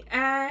party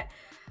at.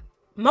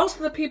 Most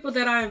of the people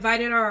that I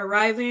invited are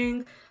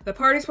arriving. The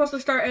party's supposed to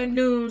start at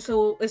noon,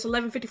 so it's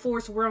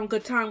 11:54, so we're on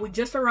good time. We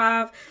just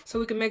arrived, so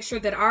we can make sure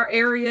that our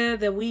area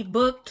that we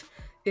booked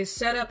is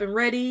set up and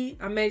ready.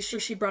 I made sure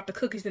she brought the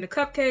cookies and the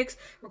cupcakes.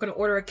 We're gonna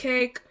order a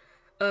cake,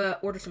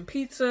 order some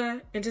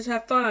pizza, and just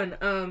have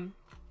fun.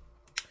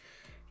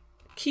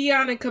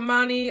 Kion and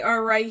Kamoni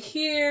are right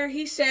here.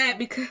 He's sad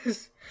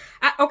because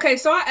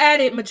so I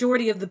added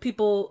majority of the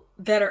people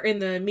that are in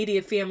the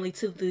immediate family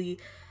to the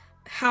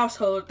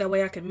household. That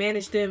way I can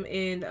manage them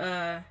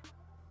and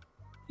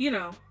you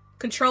know,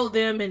 control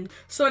them and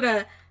sort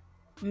of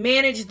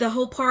manage the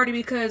whole party,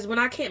 because when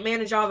I can't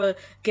manage all the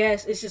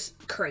guests, it's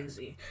just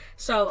crazy.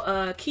 So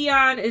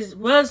Kion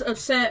was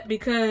upset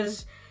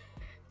because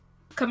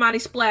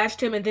Kamoni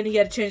splashed him and then he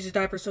had to change his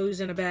diaper, so he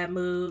was in a bad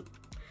mood.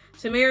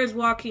 Tamara's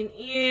walking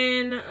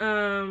in,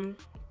 and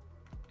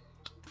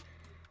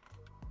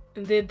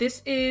then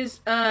this is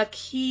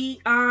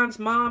Kion's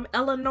mom,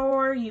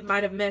 Eleanor. You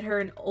might have met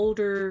her in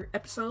older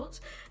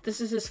episodes.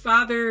 This is his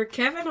father,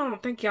 Kevin. I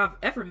don't think y'all have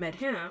ever met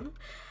him.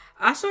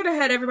 I sort of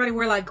had everybody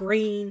wear like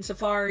green,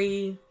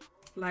 safari,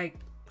 like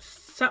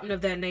something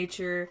of that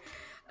nature.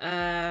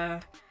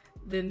 Then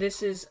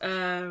this is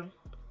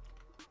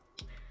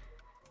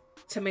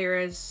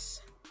Tamara's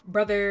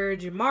brother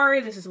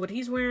Jamari. This is what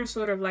he's wearing,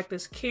 sort of like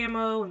this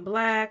camo and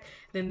black.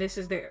 Then this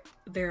is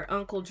their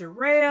uncle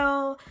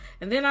Jarrell.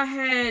 And then I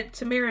had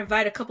Tamara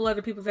invite a couple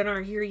other people that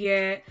aren't here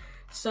yet.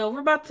 So we're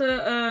about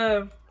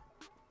to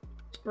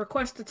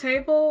request a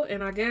table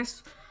and I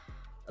guess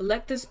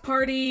let this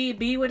party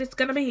be what it's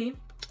gonna be.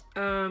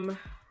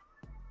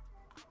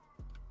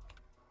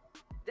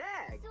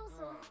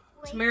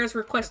 Tamara's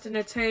requesting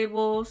a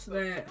table so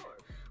that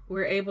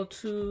we're able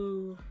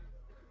to.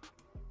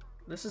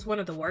 This is one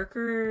of the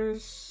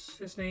workers.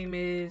 His name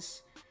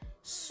is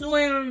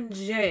Swim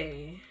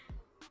J.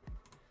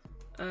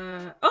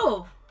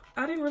 Oh,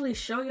 I didn't really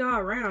show y'all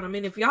around. I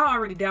mean, if y'all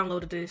already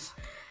downloaded this,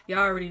 y'all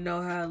already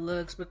know how it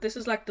looks. But this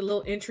is like the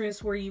little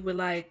entrance where you would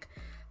like,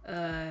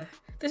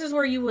 this is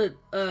where you would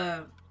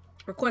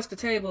request a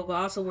table, but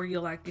also where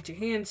you'll like get your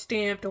hand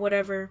stamped or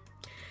whatever.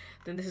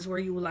 Then this is where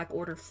you would like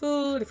order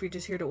food if you're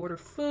just here to order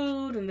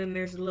food. And then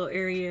there's a little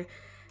area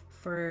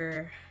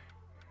for,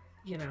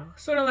 you know,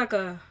 sort of like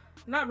a,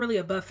 not really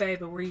a buffet,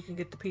 but where you can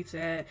get the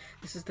pizza at.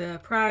 This is the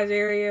prize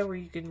area where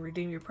you can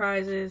redeem your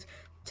prizes.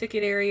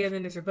 Ticket area.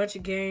 Then there's a bunch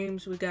of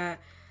games. We got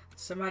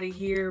somebody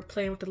here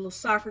playing with the little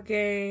soccer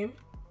game.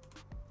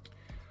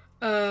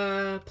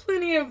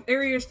 Plenty of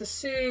areas to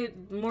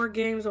sit. More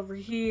games over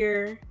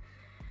here.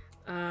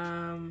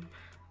 The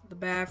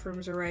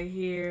bathrooms are right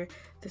here.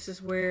 This is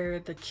where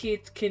the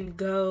kids can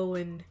go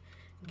and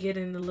get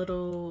in the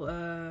little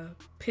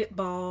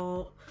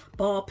ball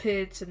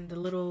pits and the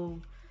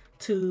little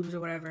tubes or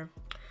whatever.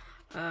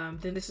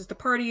 Then this is the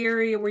party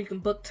area where you can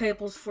book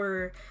tables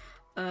for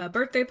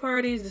birthday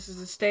parties. This is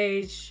the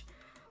stage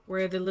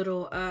where the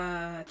little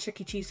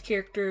Chuck E. Cheese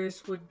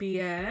characters would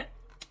be at.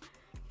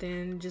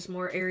 Then just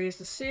more areas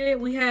to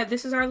sit.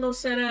 This is our little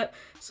setup.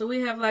 So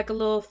we have like a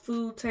little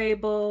food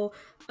table,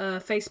 a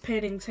face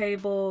painting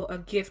table, a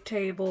gift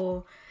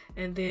table,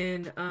 and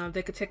then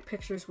they could take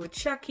pictures with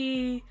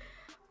Chucky.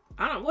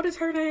 What is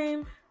her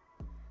name?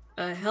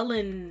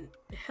 Helen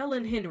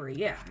Henry.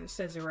 Yeah, it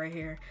says it right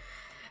here.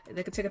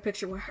 They could take a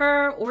picture with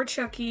her or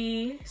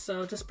Chucky.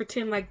 So just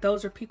pretend like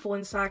those are people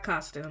inside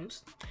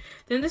costumes.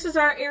 Then this is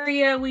our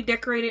area we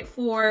decorated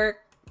for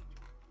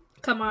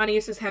Kamoni.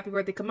 It says happy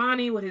birthday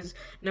Kamoni with his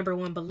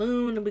 #1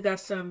 balloon. And we got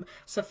some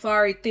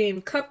safari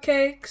themed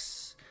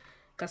cupcakes.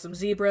 Got some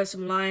zebras,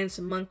 some lions,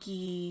 some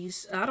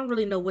monkeys. I don't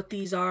really know what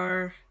these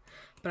are,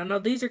 but I know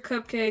these are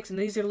cupcakes and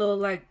these are little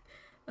like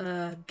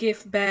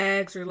gift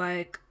bags or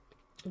like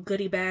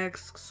goodie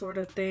bags sort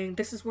of thing.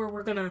 This is where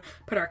we're gonna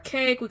put our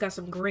cake. We got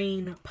some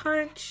green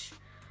punch.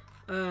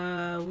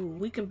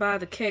 We can buy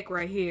the cake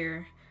right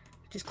here.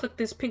 Just click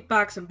this pink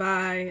box and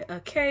buy a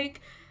cake.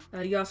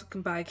 You also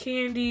can buy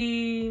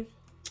candy.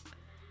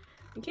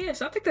 Yeah,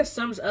 so I think that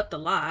sums up the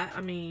lot.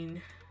 I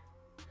mean,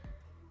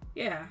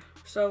 yeah.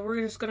 So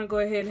we're just gonna go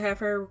ahead and have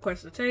her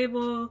request a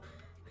table.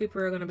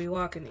 People are gonna be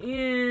walking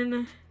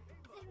in.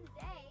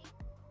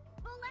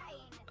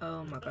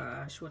 Oh my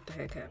gosh, what the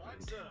heck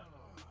happened?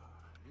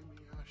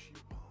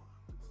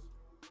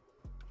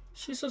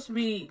 She's supposed to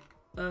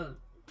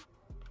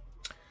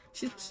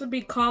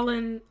be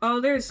calling. Oh,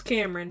 there's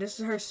Cameron. This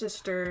is her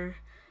sister.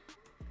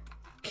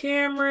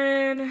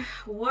 Cameron,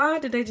 why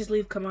did they just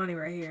leave Kamoni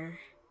right here?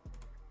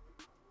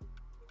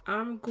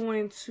 I'm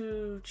going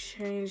to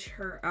change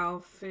her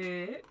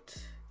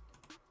outfit.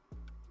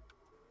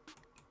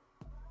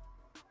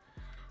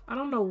 I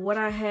don't know what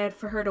I had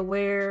for her to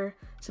wear.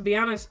 To be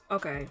honest,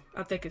 okay,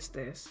 I think it's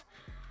this.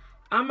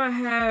 I'm gonna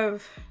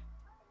have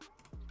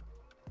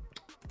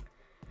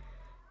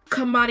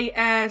Kamoni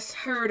ask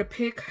her to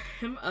pick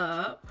him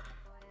up.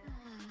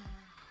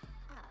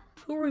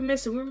 Who are we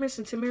missing? We're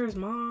missing Tamara's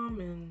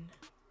mom, and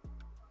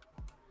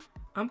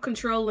I'm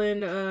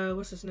controlling,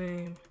 what's his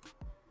name?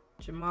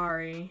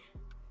 Jamari.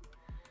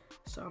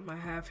 So I'm gonna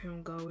have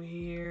him go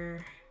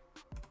here.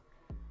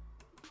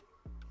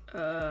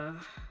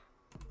 I'm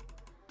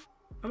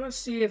gonna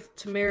see if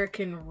Tamara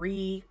can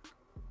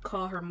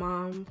recall her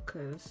mom,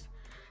 because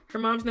her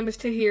mom's name is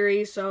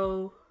Tahiri,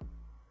 so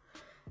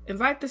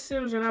invite the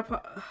Sims or not.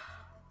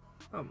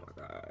 Oh my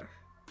god.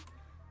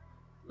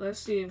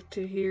 Let's see if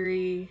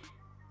Tahiri.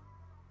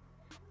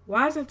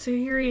 Why isn't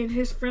Tahiri in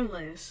his friend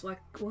list? Like,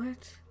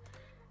 what?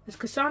 Is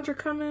Cassandra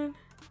coming?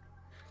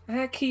 I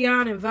had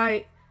Kion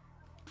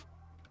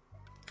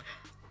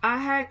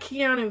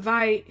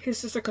invite his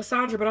sister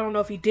Cassandra, but I don't know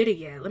if he did it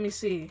yet. Let me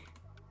see.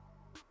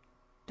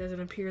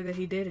 Doesn't appear that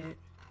he did it.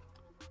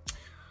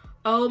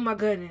 Oh my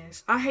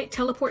goodness. I hate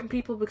teleporting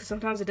people because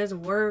sometimes it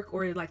doesn't work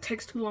or it like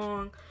takes too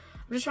long.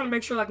 I'm just trying to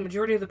make sure like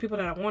majority of the people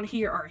that I want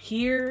here are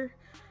here.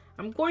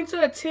 I'm going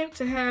to attempt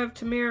to have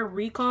Tamara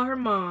recall her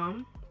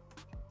mom.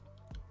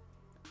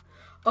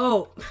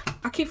 Oh,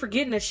 I keep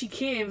forgetting that she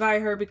can't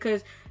invite her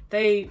because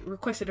they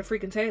requested a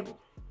freaking table.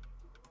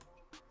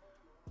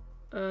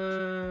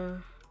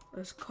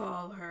 Let's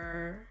call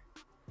her.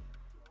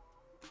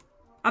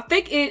 I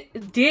think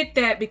it did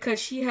that because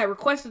she had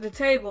requested the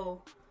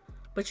table,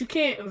 but you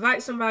can't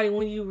invite somebody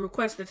when you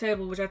request the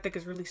table, which I think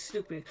is really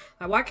stupid.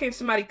 Like, why can't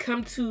somebody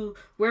come to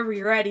wherever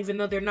you're at even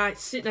though they're not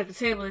sitting at the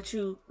table that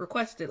you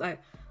requested?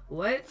 Like,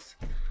 what?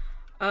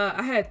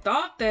 I had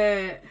thought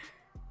that,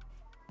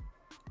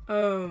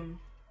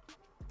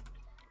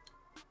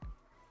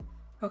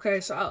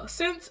 okay, so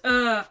since,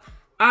 I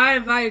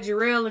invited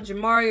Jarrell and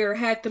Jamari or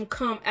had them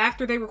come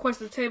after they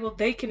requested the table,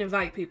 they can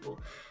invite people.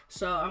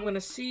 So I'm going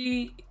to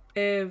see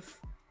if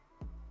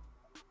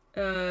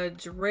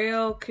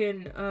Jarrell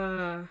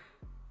can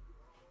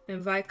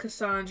invite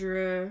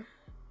Cassandra.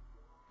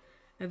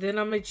 And then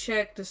I'm going to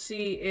check to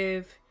see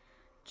if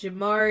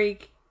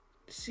Jamari...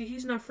 See,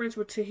 he's not friends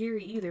with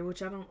Tahiri either,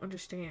 which I don't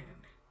understand.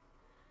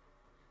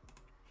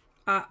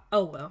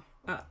 Oh well.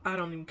 I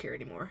don't even care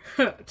anymore,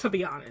 to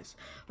be honest.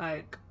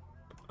 Like,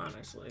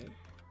 honestly.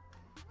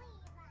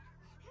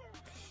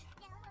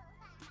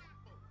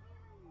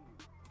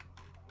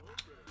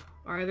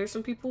 Alright, there's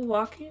some people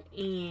walking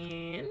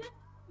in.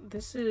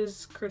 This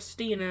is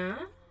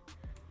Christina.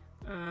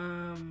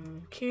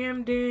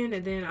 Camden,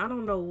 and then I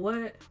don't know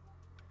what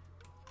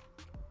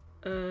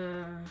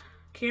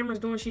Cameron's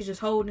doing. She's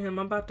just holding him.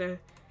 I'm about to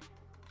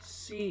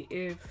see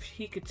if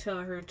he could tell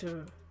her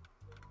to...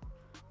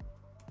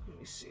 Let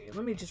me see.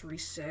 Let me just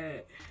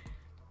reset.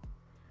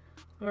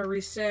 I'm gonna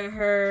reset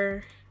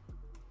her.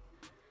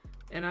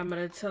 And I'm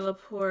gonna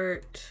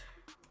teleport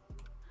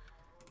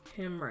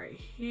him right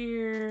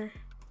here.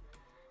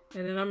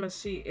 And then I'm gonna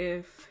see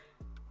if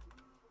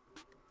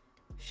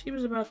she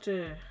was about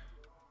to...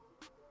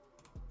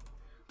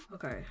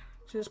 Okay,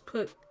 just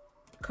put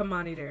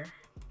Kamoni there.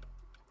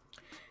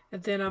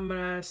 And then I'm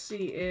gonna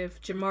see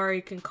if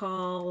Jamari can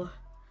call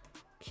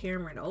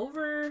Cameron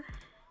over,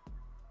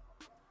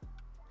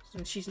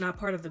 since she's not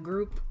part of the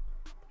group.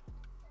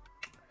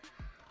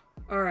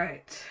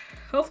 Alright,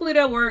 hopefully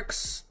that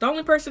works. The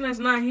only person that's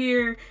not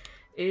here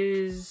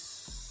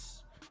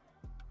is...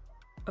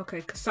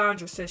 Okay,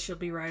 Cassandra says she'll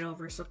be right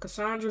over, so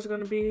Cassandra's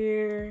gonna be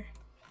here.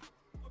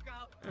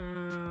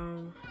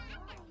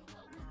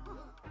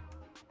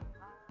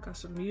 Got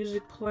some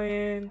music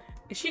playing.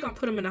 Is she gonna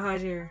put him in a high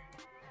chair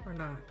or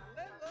not?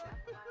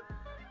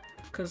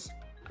 Cause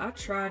I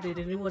tried it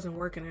and it wasn't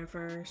working at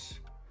first.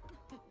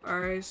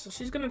 Alright, so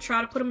she's gonna try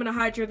to put him in a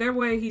high chair. That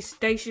way he's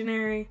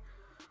stationary.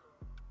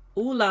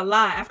 Ooh la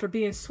la. After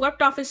being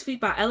swept off his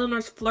feet by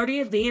Eleanor's flirty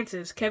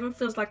advances, Kevin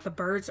feels like the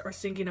birds are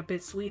singing a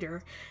bit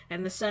sweeter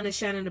and the sun is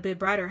shining a bit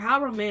brighter.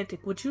 How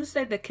romantic. Would you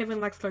say that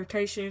Kevin likes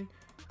flirtation?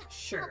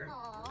 Sure.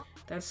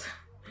 That's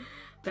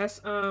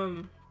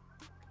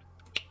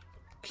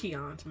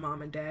Kion's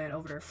mom and dad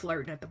over there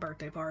flirting at the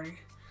birthday party.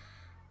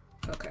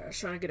 Okay, I was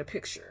trying to get a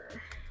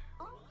picture.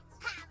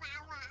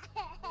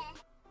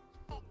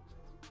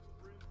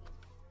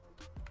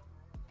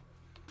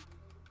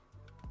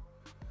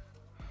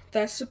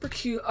 That's super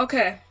cute.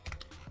 Okay,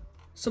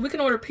 so we can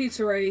order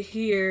pizza right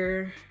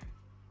here.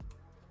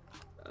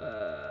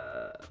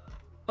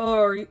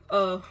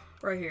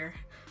 Right here.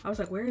 I was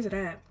like, where is it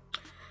at?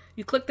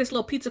 You click this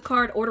little pizza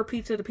card, order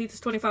pizza. The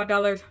pizza's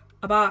 $25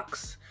 a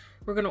box.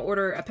 We're gonna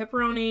order a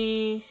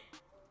pepperoni.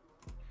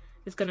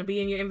 It's gonna be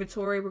in your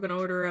inventory. We're gonna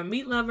order a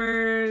meat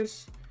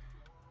lovers,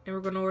 and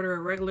we're gonna order a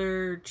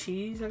regular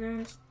cheese, I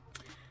guess.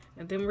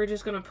 And then we're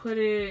just gonna put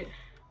it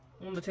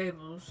on the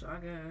tables, I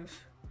guess.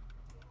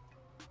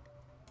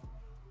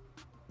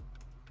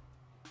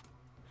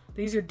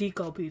 These are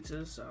deco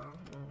pizzas, so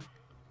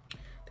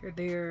they're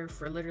there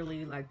for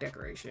literally like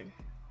decoration,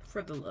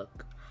 for the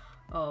look.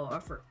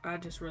 Oh, I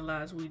just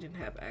realized we didn't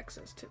have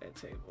access to that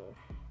table.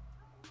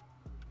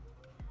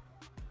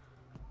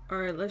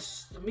 Alright,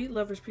 the meat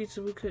lovers pizza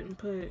we couldn't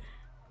put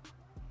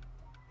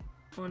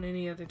on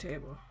any other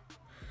table.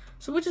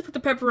 So we just put the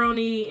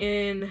pepperoni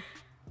in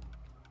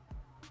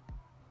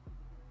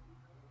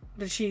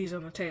the cheese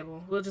on the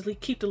table. We'll just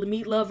keep the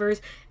meat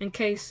lovers in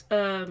case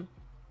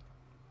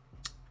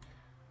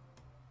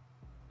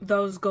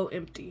those go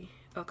empty.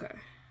 Okay.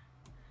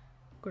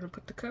 We're gonna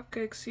put the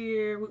cupcakes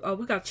here. Oh,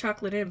 we got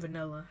chocolate and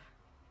vanilla.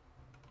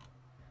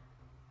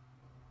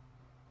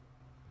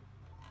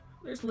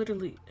 There's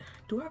literally...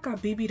 Do I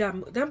got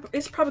BB.move?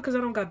 It's probably because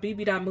I don't got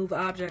BB.move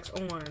objects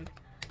on.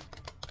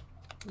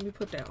 Let me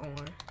put that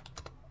on.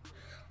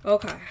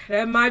 Okay,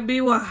 that might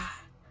be why.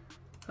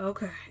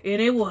 Okay,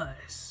 and it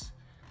was.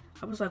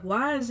 I was like,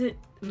 why is it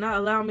not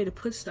allowing me to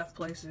put stuff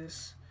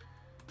places?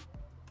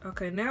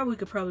 Okay, now we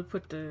could probably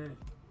put the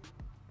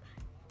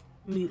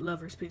meat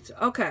lovers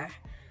pizza. Okay.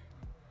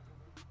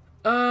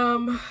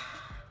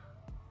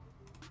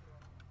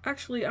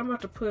 Actually, I'm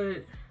about to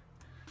put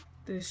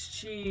this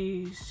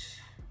cheese.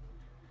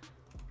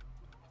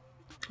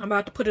 I'm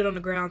about to put it on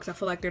the ground because I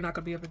feel like they're not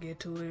gonna be able to get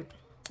to it.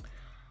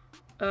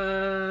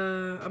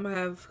 I'm gonna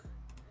have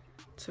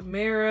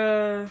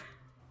Tamara.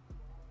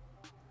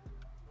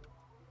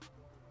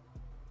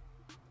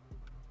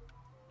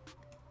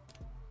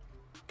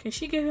 Can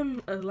she give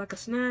him like a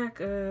snack?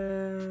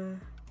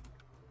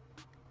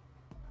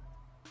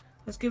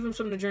 Let's give him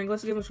something to drink.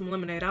 Let's give him some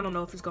lemonade. I don't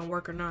know if it's gonna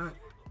work or not.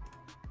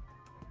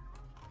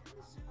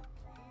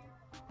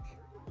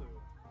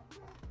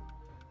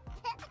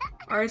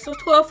 Alright, so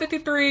it's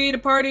 12:53. The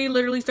party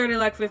literally started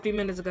like 50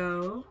 minutes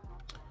ago.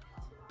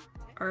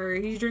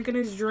 Alright, he's drinking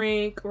his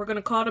drink. We're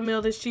gonna call the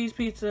meal this cheese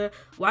pizza.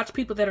 Watch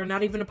people that are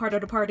not even a part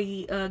of the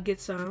party get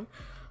some.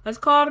 Let's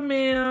call the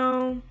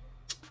meal.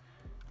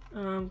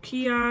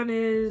 Kion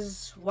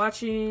is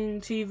watching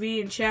TV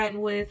and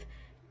chatting with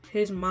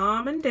his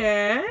mom and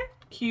dad.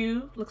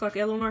 Cute. Looks like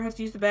Eleanor has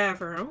to use the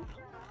bathroom.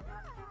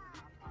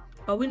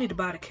 Oh, we need to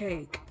buy the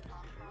cake.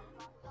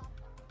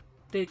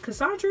 Did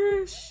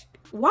Cassandra...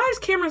 Why is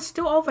Cameron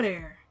still over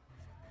there?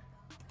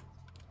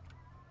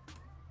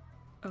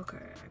 Okay,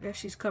 I guess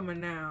she's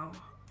coming now.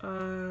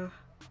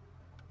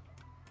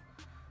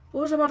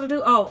 What was I about to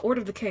do? Oh,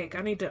 order the cake.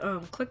 I need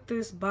to click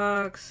this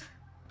box.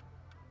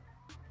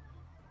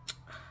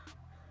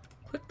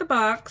 Click the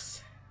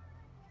box.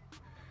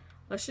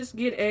 Let's just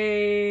get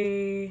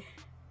a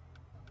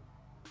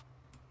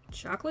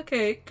chocolate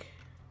cake.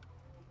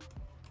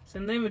 It's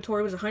in the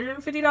inventory. It was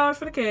 $150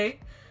 for the cake.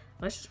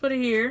 Let's just put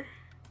it here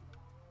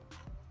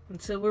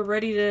until we're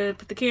ready to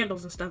put the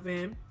candles and stuff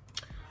in.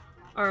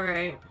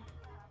 Alright.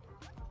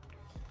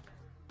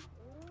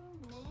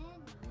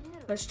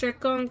 Let's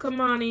check on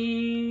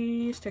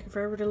Kamoni. It's taking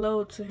forever to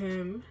load to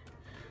him.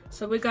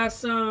 So we got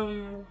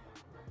some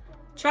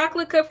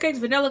chocolate cupcakes,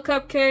 vanilla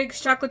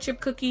cupcakes, chocolate chip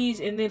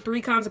cookies, and then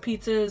 3 kinds of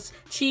pizzas.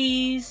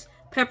 Cheese,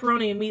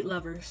 pepperoni, and meat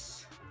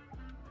lovers.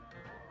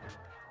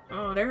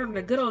 Oh, they're having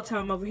a good old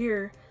time over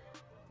here.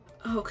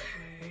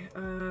 Okay,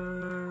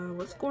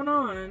 what's going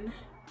on?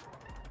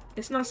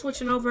 It's not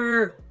switching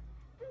over.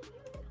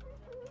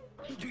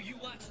 Do you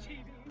watch TV?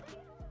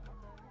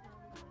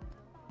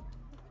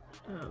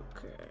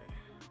 Okay.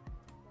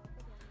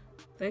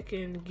 They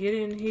can get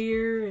in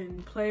here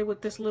and play with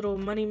this little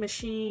money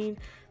machine.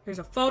 There's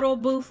a photo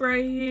booth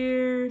right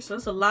here. So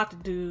it's a lot to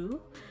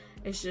do.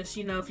 It's just,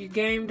 you know, if your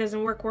game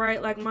doesn't work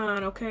right like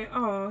mine, okay?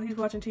 Oh, he's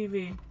watching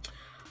TV.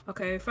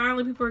 Okay,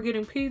 finally people are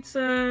getting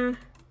pizza.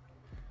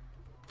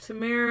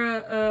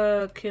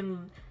 Tamara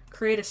can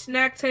create a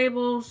snack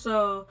table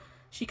so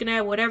she can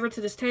add whatever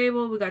to this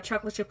table. We got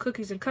chocolate chip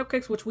cookies and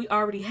cupcakes, which we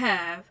already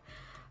have.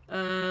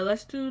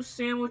 Let's do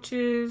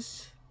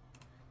sandwiches,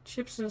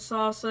 chips and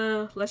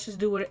salsa. Let's just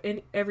do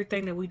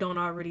everything that we don't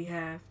already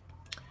have.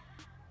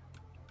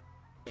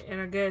 And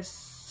I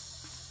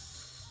guess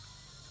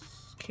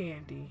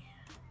candy.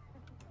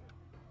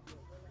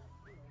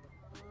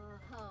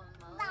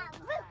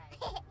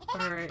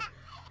 Alright.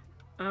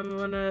 I'm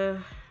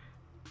gonna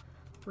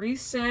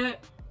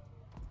reset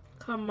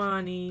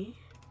Kamoni.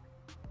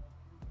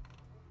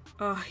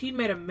 Oh, he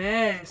made a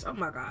mess. Oh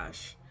my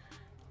gosh.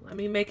 Let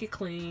me make it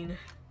clean.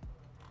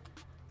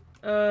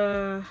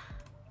 I'm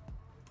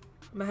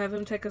gonna have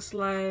him take a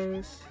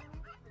slice.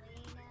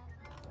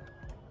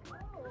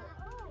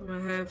 I'm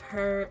gonna have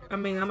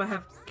I'm gonna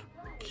have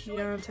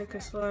Kion take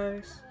a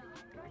slice.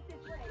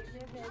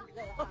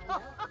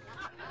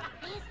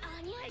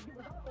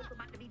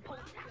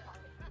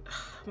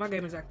 My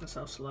game is acting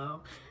so slow.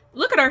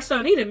 Look at our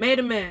son. He done made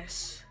a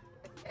mess.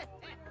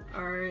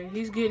 Alright,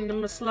 he's getting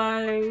them a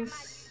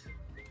slice.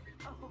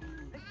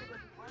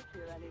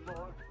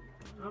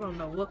 I don't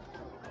know what.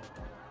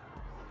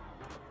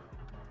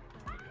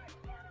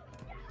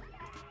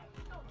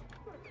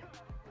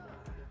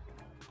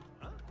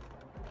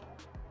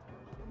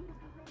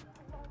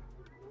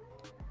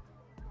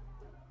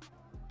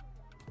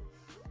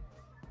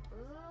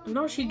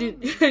 No, she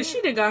did.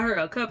 She done got her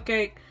a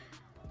cupcake.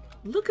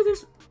 Look at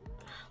this.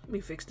 Let me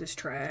fix this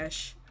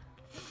trash.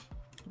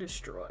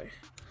 Destroy.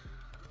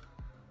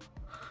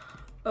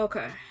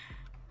 Okay.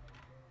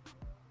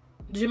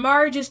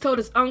 Jamari just told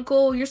his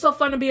uncle, "You're so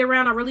fun to be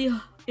around. I really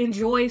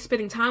enjoy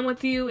spending time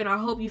with you, and I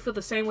hope you feel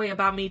the same way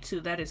about me too."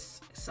 That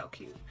is so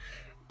cute.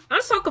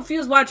 I'm so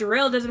confused why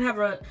Jarrell doesn't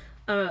have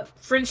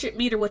friendship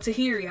meter with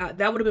Tahiri.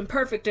 That would have been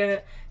perfect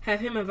to have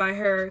him invite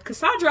her.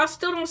 Cassandra, I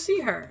still don't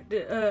see her.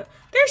 There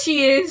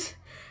she is.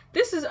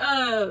 This is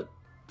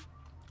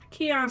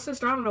Kion's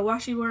sister. I don't know why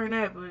she wearing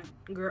that,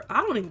 but girl,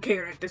 I don't even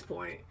care at this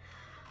point.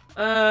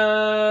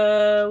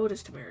 What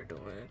is Tamara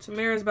doing?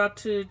 Tamara's about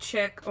to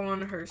check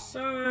on her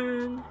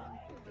son.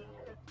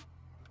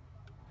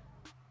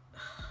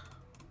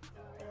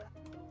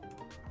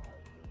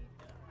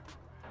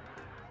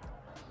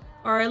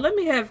 Alright, let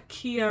me have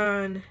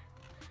Kion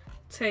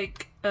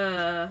take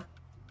Kamani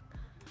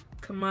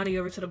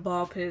over to the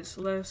ball pit.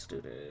 So let's do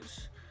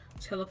this.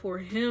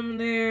 Teleport him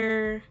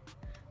there.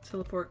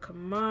 Teleport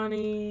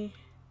Kamani.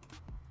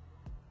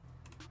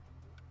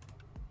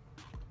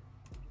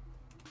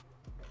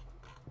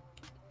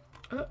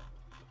 Oh,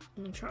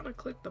 I'm trying to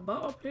click the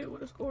ball pit.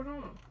 What is going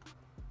on?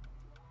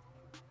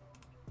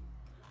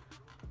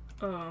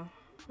 Oh,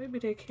 maybe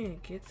they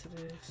can't get to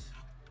this.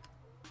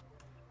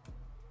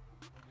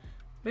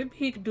 Maybe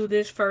he could do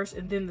this first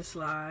and then the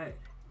slide.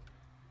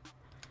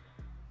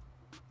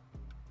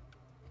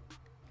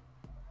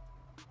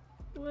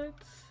 What?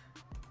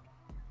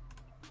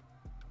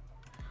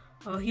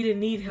 Oh, he didn't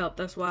need help.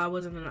 That's why I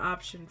wasn't an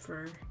option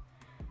for...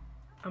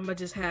 I'm gonna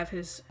just have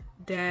his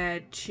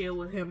dad chill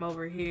with him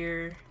over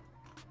here.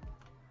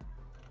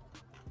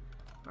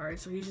 Alright,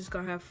 so he's just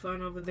gonna have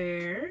fun over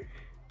there.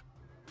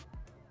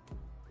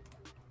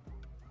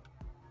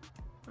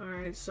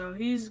 Alright, so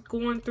he's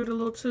going through the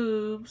little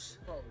tubes.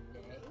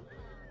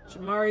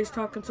 Jamari's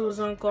talking to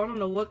his uncle. I don't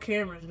know what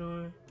Cameron's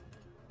doing.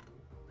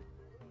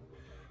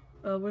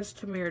 What's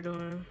Tamara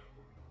doing?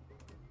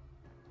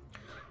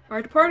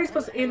 Alright, the party's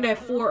supposed to end at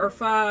 4 or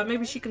 5.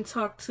 Maybe she can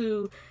talk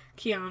to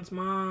Kion's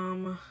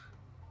mom.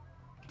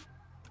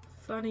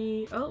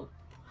 Funny. Oh.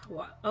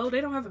 What? Oh,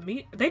 they don't have a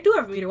meter. They do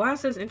have a meter. Why it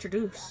says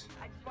introduce?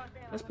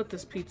 Let's put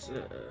this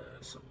pizza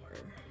somewhere.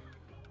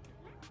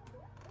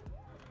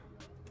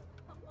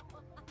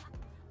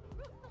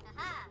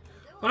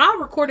 When I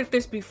recorded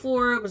this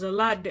before, it was a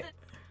lot.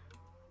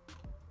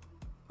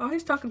 Oh,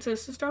 he's talking to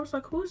his sister. I was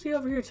like, who is he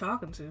over here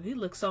talking to? He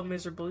looks so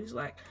miserable. He's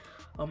like,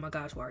 oh my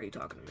gosh, why are you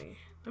talking to me?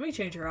 Let me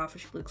change her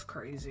outfit. She looks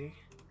crazy.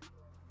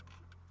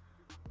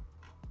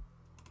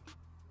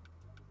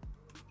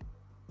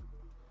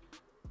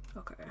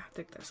 Okay, I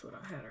think that's what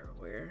I had her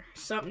wear.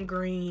 Something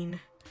green.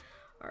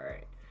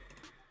 Alright.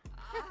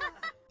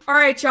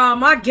 Alright, y'all.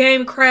 My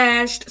game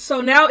crashed. So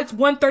now it's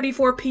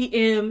 1:34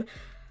 p.m.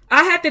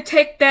 I had to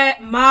take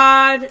that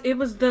mod. It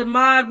was the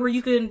mod where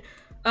you can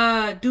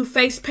do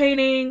face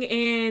painting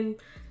and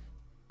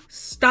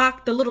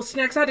stock the little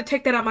snacks. I had to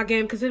take that out of my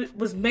game because it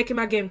was making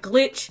my game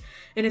glitch.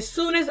 And as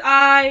soon as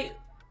I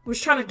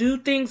was trying to do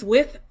things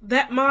with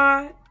that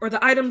mod, or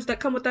the items that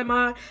come with that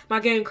mod,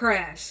 my game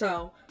crashed.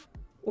 So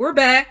we're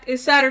back.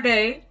 It's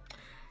Saturday.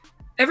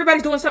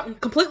 Everybody's doing something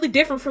completely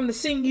different from the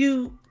scene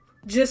you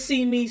just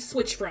see me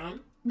switch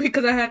from,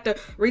 because I had to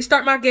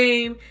restart my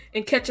game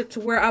and catch up to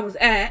where I was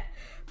at.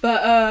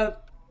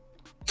 But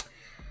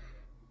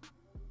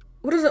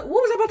what was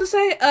I about to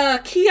say?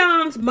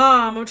 Kion's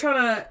mom. I'm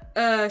trying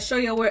to show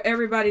you where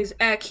everybody's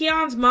at.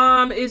 Kion's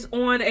mom is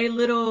on a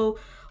little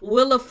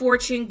Wheel of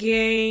Fortune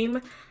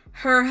game.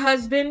 Her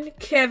husband,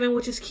 Kevin,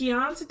 which is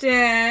Kion's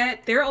dad,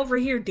 they're over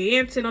here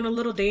dancing on a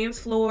little dance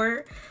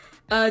floor.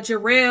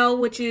 Jarrell,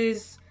 which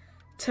is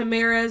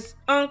Tamara's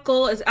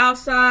uncle, is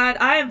outside.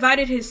 I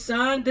invited his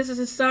son. This is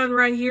his son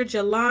right here,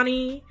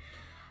 Jelani.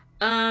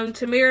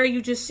 Tamara,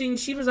 you just seen,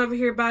 she was over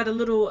here by the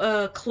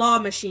little claw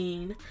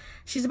machine.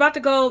 She's about to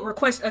go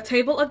request a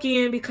table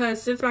again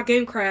because since my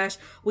game crashed,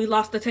 we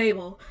lost the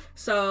table.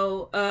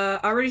 So, I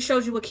already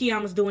showed you what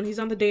Kion was doing. He's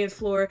on the dance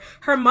floor.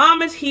 Her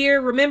mom is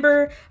here.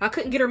 Remember, I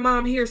couldn't get her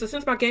mom here. So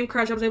since my game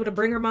crashed, I was able to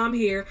bring her mom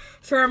here.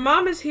 So her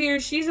mom is here.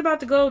 She's about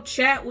to go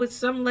chat with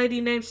some lady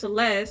named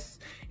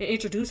Celeste and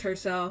introduce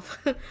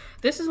herself.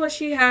 This is what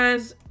she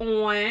has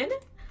on.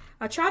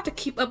 I tried to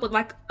keep up with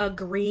like a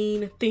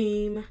green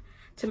theme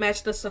to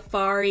match the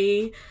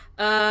safari.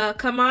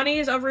 Kamoni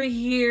is over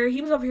here.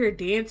 He was over here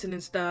dancing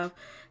and stuff.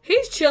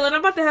 He's chilling. I'm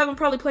about to have him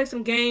probably play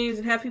some games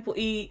and have people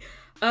eat.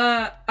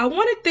 I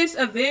wanted this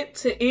event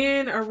to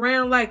end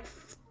around like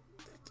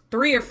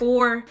 3 or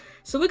 4.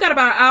 So we got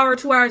about an hour,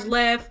 2 hours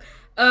left.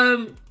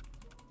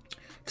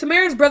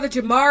 Tamara's brother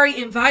Jamari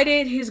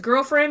invited his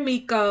girlfriend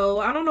Miko.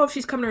 I don't know if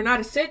she's coming or not.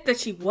 It said that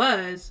she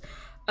was.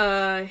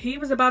 He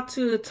was about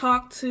to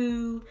talk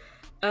to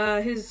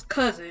his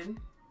cousin,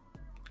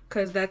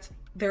 because that's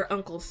their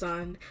uncle's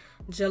son,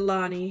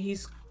 Jelani.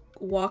 He's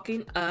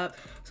walking up.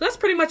 So that's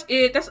pretty much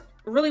it. That's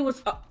really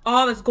what's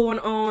all that's going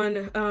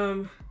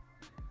on.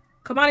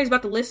 Kamoni's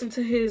about to listen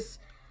to his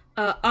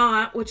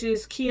aunt, which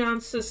is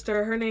Kion's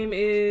sister. Her name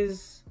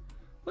is...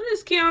 What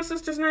is Kion's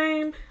sister's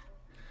name?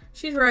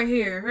 She's right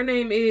here. Her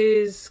name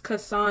is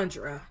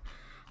Cassandra.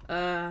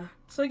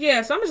 So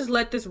yeah, so I'm gonna just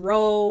let this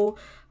roll.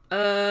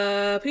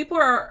 People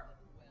are...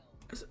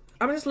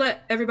 I'm gonna just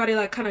let everybody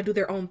like kind of do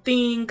their own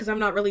thing, because I'm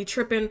not really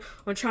tripping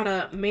on trying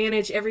to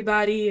manage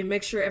everybody and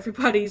make sure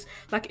everybody's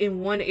like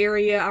in one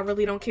area. I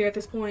really don't care at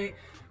this point.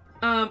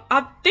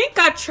 I think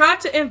I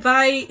tried to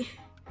invite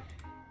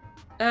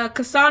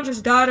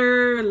Cassandra's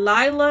daughter,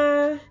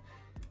 Lila.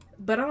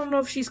 But I don't know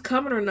if she's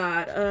coming or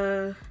not.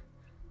 I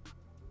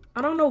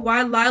don't know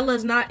why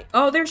Lila's not.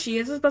 Oh, there she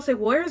is. I was about to say,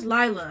 where's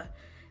Lila?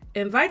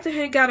 Invite to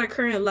hang out at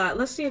current lot.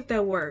 Let's see if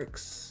that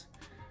works.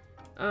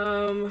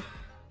 Then.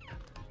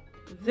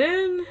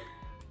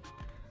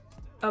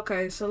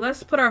 Okay, so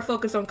let's put our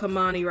focus on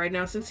Kamani right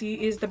now since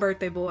he is the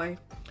birthday boy.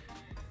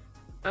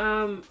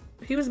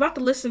 He was about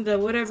to listen to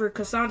whatever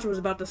Cassandra was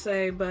about to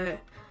say, but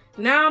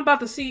now I'm about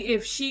to see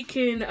if she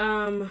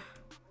can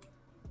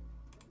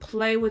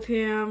play with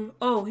him.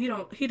 Oh,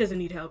 he doesn't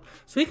need help.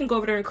 So he can go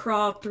over there and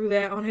crawl through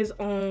that on his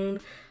own.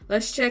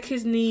 Let's check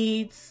his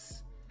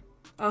needs.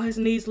 All his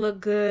needs look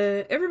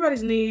good.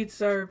 Everybody's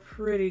needs are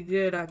pretty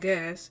good, I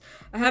guess.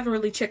 I haven't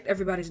really checked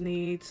everybody's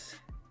needs.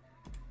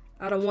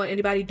 I don't want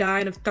anybody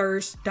dying of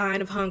thirst,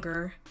 dying of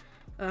hunger.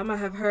 I'm gonna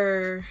have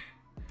her.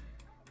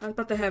 I was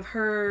about to have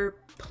her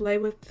play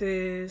with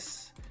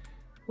this.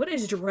 What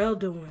is Jarrell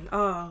doing?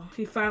 Oh,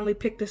 he finally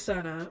picked his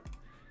son up.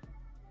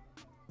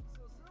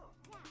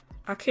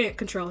 I can't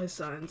control his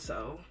son,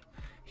 so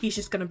he's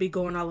just gonna be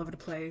going all over the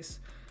place.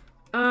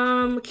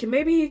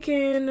 Maybe he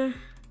can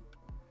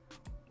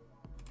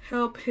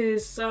help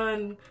his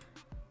son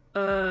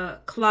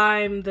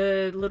climb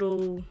the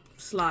little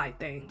slide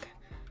thing.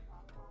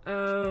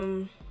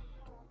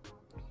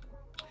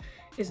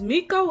 Is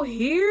Miko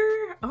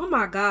here? Oh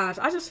my gosh,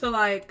 I just feel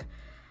like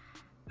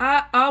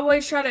I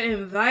always try to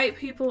invite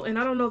people and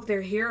I don't know if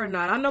they're here or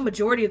not. I know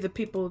majority of the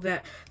people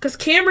that, because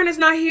Cameron is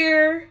not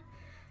here.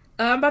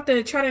 I'm about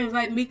to try to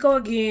invite Miko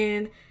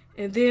again,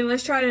 and then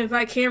let's try to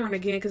invite Cameron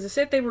again because it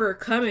said they were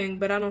coming,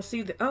 but I don't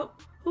see the. Oh,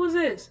 who is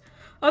this?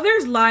 Oh,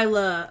 there's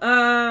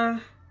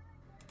Lila.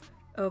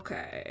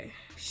 Okay,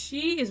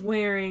 she is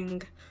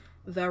wearing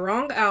the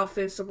wrong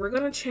outfit, so we're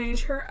gonna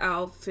change her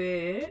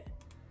outfit.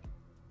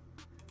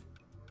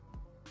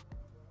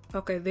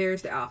 Okay,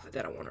 there's the outfit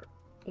that I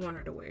want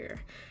her to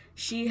wear.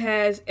 She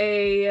has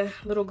a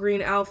little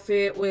green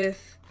outfit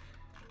with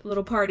a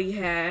little party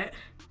hat.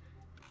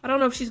 I don't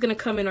know if she's gonna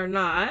come in or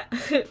not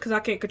because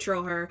I can't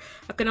control her.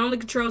 I can only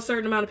control a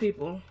certain amount of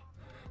people.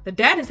 The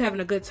dad is having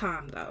a good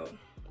time though.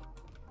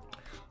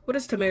 What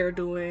is Tamara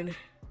doing?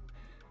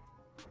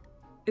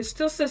 It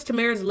still says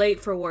Tamara's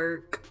late for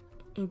work,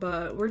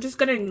 but we're just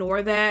gonna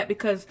ignore that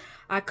because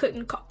I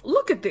couldn't call.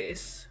 Look at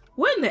this.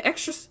 What in the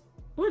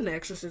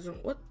exorcism?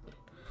 What?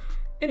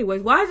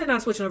 Anyways, why is it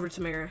not switching over to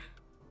Tamara?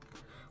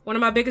 One of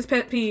my biggest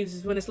pet peeves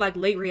is when it's like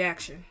late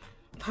reaction.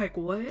 Like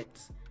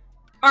what?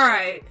 All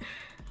right.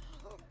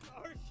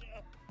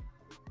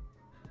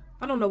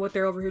 I don't know what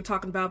they're over here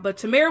talking about, but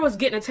Tamara was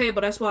getting a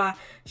table. That's why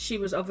she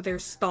was over there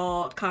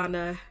stalled,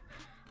 kinda.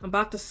 I'm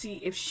about to see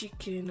if she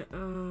can,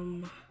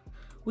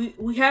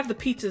 we have the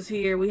pizzas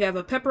here. We have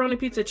a pepperoni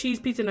pizza,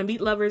 cheese pizza, and a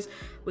meat lovers.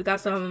 We got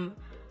some,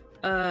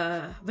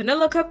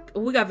 vanilla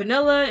we got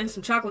vanilla and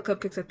some chocolate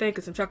cupcakes, I think,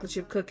 and some chocolate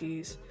chip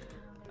cookies.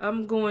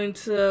 I'm going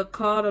to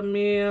call the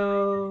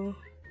meal.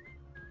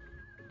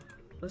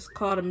 Let's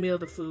call the meal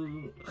the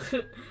food.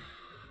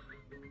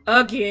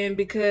 Again,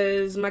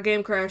 because my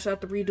game crashed, I have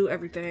to redo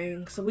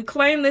everything. So we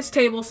claim this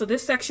table, so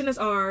this section is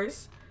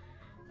ours.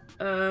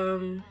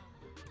 What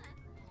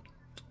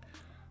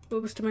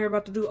was Tamara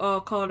about to do?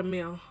 Oh, call the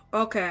meal.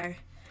 Okay.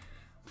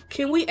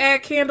 Can we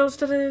add candles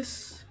to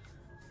this?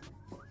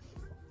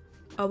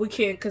 Oh, we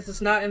can't because it's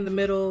not in the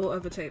middle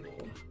of the table.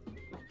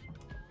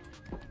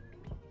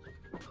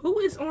 Who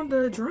is on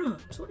the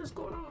drums? What is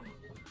going on?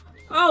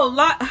 Oh,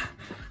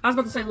 I was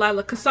about to say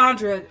Lila.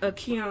 Cassandra,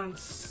 Kion's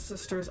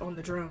sister, is on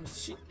the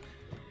drums.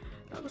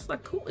 I was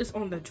like, who is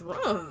on the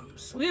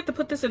drums? We have to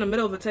put this in the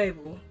middle of the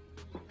table.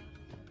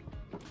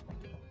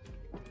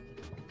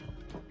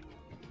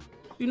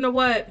 You know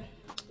what?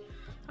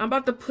 I'm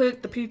about to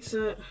put the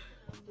pizza.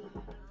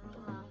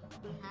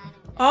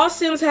 All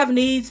Sims have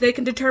needs. They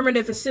can determine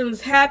if a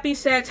Sim's happy,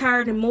 sad,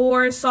 tired, and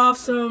more. Solve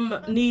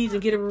some needs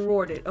and get it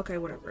rewarded. Okay,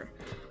 whatever.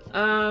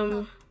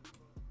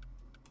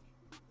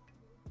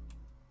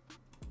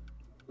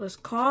 Let's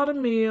call the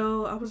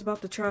meal. I was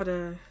about to try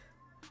to.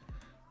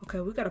 Okay,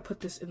 we gotta put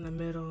this in the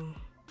middle.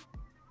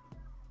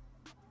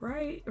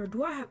 Right? Or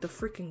do I have to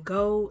freaking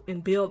go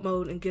in build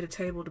mode and get a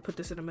table to put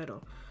this in the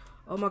middle?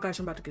 Oh my gosh,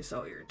 I'm about to get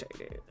so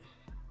irritated.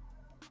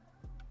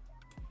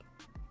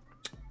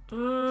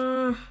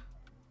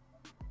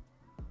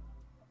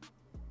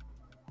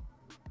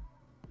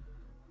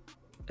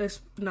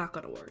 It's not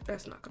gonna work.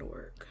 That's not gonna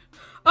work.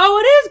 Oh,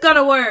 it is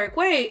gonna work.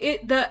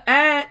 Wait, the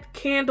add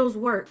candles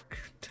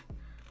worked.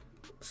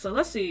 So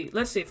let's see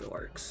if it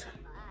works.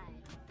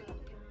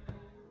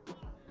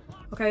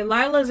 Okay,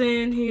 Lila's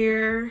in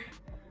here.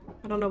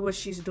 I don't know what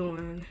she's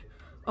doing.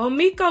 Oh,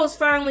 Miko's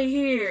finally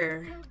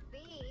here.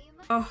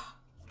 Oh.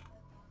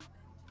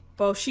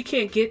 Oh, she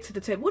can't get to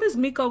the table. What does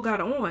Miko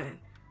got on?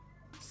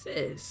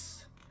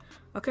 Sis.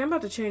 Okay, I'm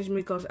about to change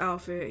Miko's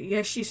outfit.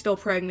 Yes, she's still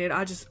pregnant.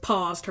 I just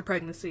paused her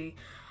pregnancy.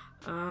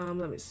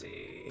 Let me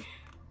see.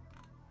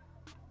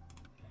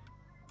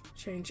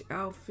 Change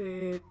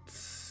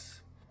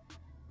outfits.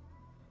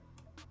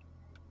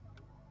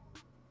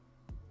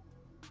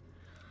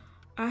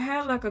 I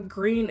had like a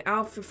green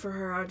outfit for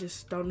her. I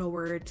just don't know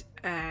where it's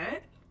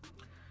at.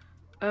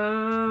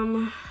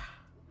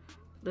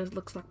 This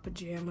looks like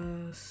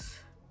pajamas.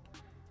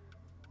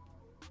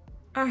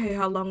 I hate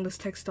how long this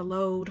takes to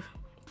load.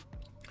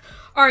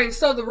 Alright,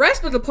 so the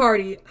rest of the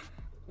party,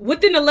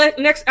 within the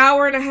next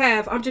hour and a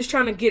half, I'm just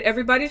trying to get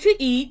everybody to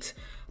eat,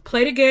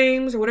 play the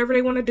games or whatever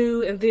they want to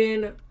do, and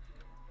then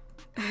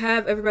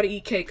have everybody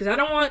eat cake. Because I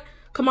don't want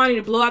Kamoni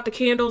to blow out the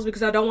candles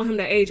because I don't want him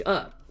to age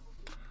up.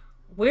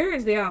 Where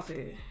is the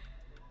outfit?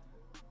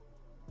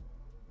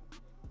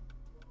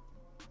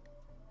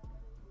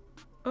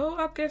 Oh,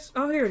 I guess,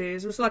 oh, here it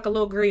is. It's like a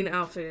little green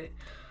outfit.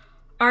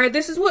 Alright,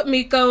 this is what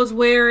Miko's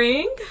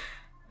wearing.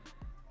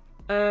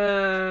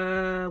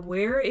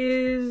 Where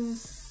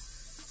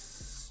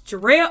is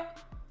Jarrell?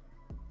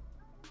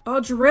 Oh,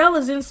 Jarrell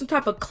is in some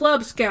type of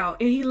club scout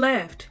and he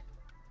left.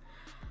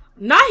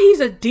 Now he's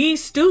a D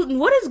student.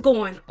 What is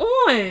going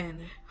on?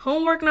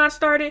 Homework not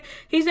started.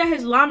 He's at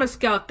his llama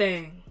scout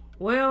thing.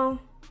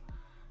 Well,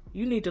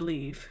 you need to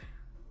leave.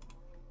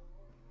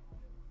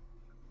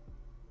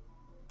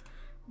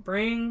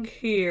 Bring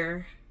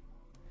here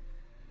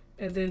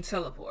and then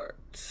teleport.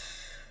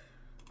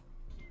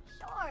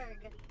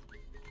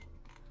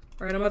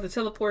 Alright, I'm about to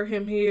teleport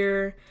him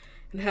here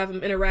and have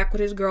him interact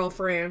with his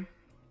girlfriend.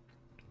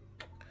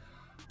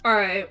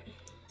 Alright.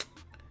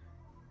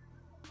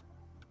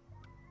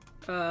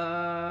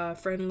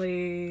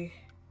 Friendly.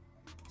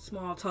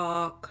 Small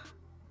talk.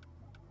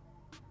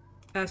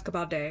 Ask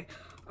about day.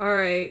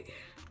 Alright.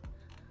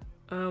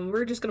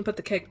 We're just gonna put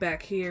the cake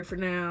back here for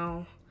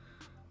now.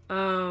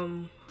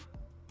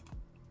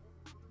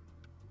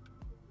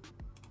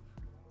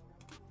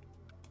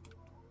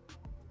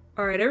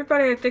 Alright,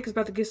 everybody I think is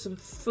about to get some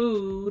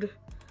food.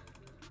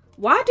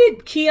 Why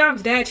did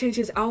Kion's dad change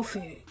his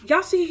outfit?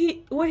 Y'all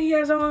see what he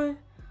has on?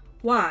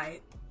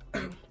 Why?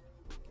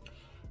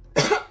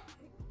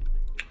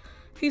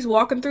 He's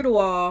walking through the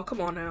wall.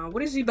 Come on now.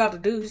 What is he about to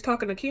do? He's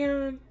talking to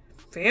Kion?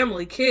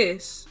 Family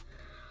kiss.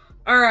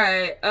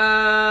 Alright,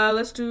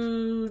 let's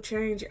do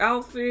change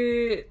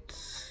outfit.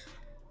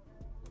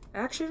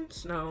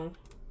 Actions? No.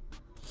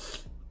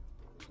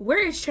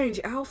 Where is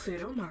change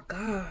outfit? Oh my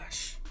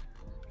gosh.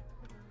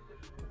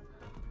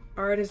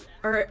 Alright,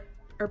 oh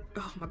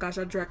my gosh,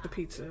 I dragged the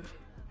pizza.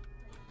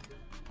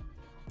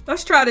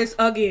 Let's try this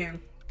again.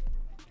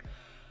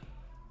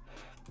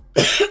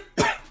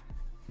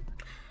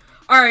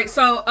 Alright,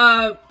 so,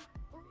 a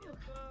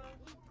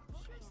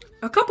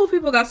couple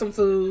people got some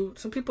food.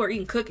 Some people are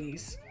eating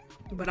cookies,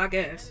 but I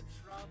guess.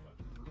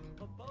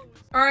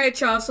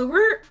 Alright, y'all, so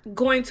we're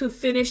going to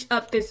finish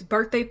up this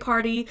birthday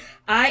party.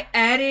 I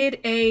added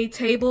a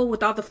table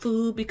with all the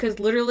food because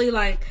literally,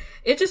 like,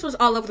 it just was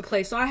all over the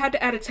place. So I had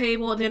to add a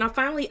table, and then I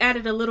finally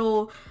added a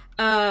little,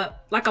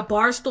 like a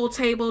bar stool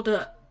table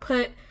to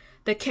put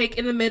the cake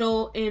in the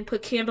middle and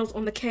put candles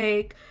on the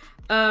cake.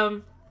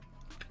 Right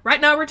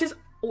now,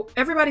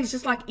 everybody's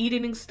just, like,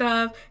 eating and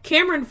stuff.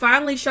 Cameron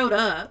finally showed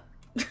up.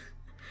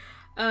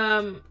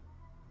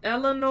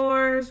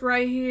 Eleanor's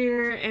right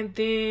here, and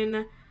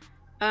then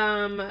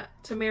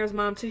Tamara's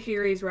mom,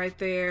 Tahiri's right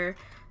there.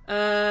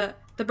 The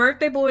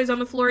birthday boy is on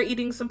the floor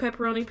eating some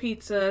pepperoni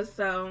pizza,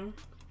 so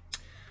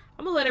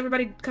I'm gonna let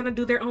everybody kind of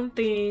do their own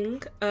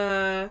thing.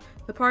 The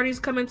party's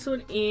coming to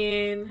an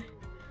end.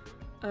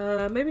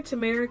 Maybe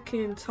Tamara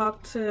can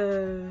talk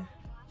to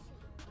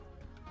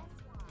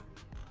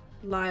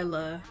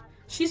Lila.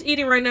 She's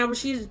eating right now, but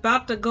she's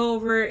about to go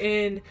over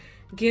and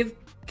give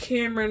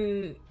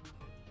Cameron...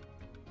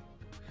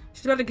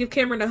 She's about to give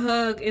Cameron a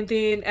hug and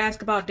then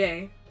ask about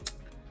Day.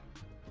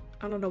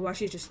 I don't know why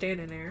she's just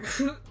standing there.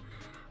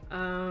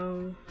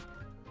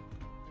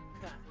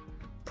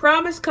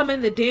 Prom is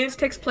coming. The dance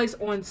takes place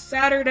on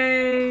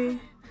Saturday.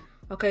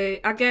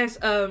 Okay, I guess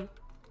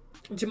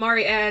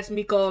Jamari asked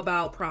Miko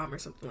about prom or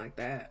something like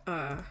that.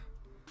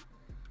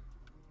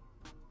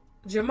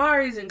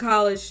 Jamari's in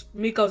college.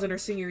 Miko's in her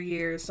senior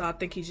year, so I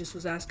think he just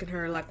was asking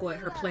her like what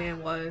her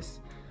plan was.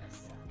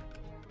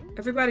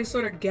 Everybody's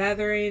sort of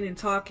gathering and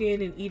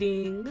talking and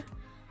eating.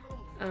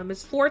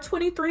 It's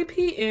 4:23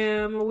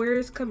 p.m.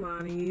 Where's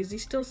Kamoni? Is he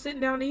still sitting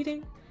down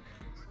eating?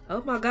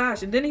 Oh my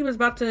gosh. And then he was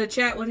about to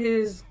chat with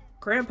his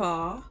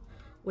grandpa,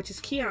 which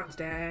is Kion's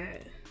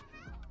dad.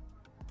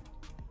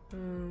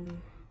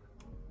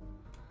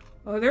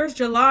 Oh, there's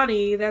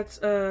Jelani. That's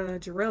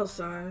Jarrell's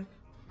son.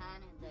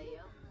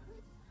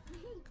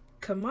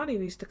 Kamoni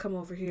needs to come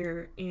over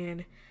here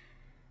and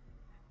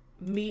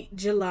meet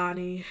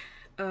Jelani.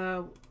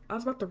 I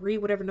was about to read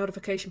whatever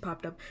notification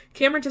popped up.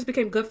 Cameron just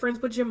became good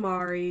friends with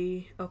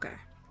Jamari. Okay.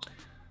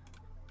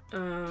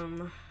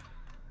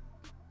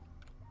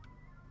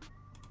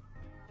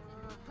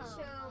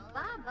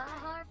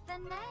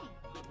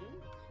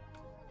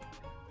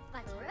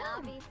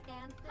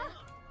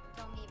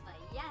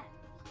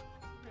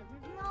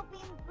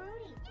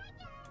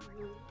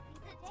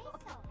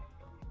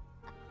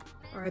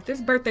 Alright,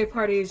 this birthday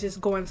party is just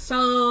going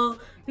so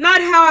not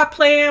how I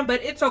planned,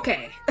 but it's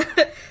okay.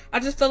 I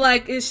just feel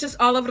like it's just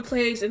all over the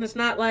place and it's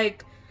not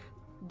like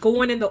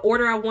going in the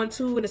order I want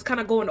to, and it's kind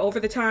of going over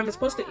the time. It's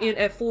supposed to end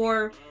at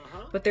 4,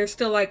 but they're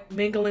still like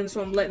mingling,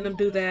 so I'm letting them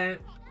do that.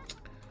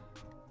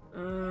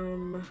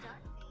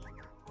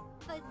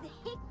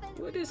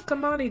 What is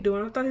Kamoni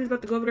doing? I thought he was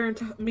about to go over there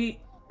and meet.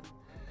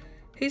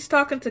 He's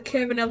talking to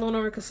Kevin,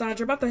 Eleanor, and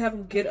Cassandra. About to have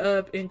him get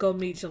up and go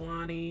meet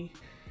Jelani.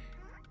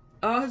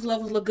 All his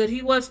levels look good.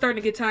 He was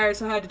starting to get tired,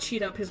 so I had to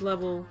cheat up his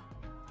level.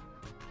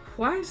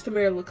 Why does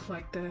Tamara look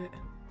like that?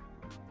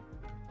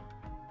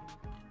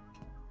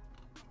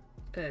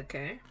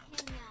 Okay.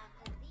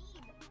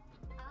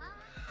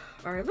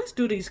 Alright, let's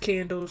do these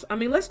candles. I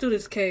mean, let's do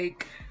this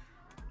cake.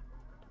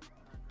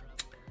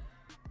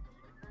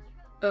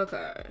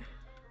 Okay.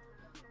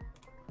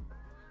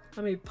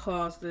 Let me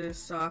pause this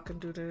so I can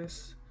do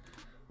this.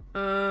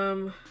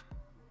 Help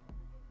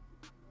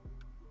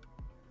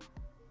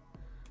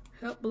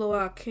blow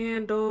out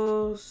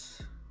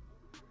candles.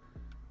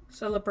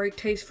 Celebrate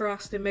taste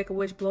frosting. Make a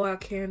wish. Blow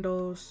out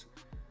candles.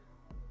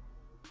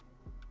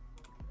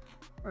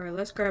 Alright,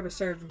 let's grab a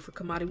serving for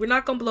Kamoni. We're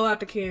not gonna blow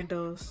out the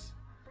candles.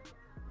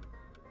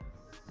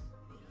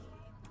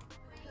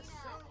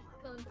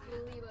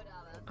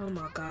 Oh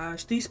my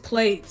gosh, these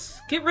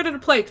plates. Get rid of the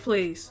plates,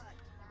 please.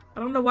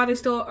 I don't know why they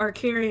still are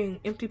carrying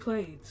empty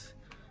plates.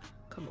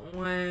 Come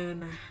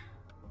on.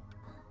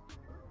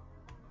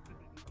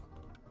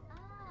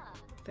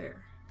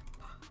 There.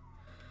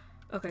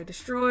 Okay,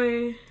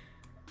 destroy.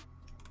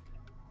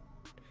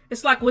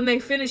 It's like when they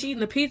finish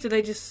eating the pizza,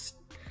 they just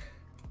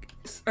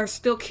are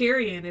still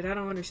carrying it. I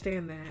don't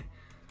understand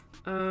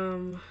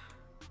that.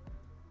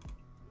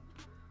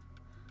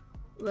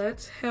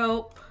 Let's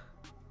help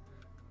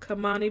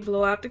Kamoni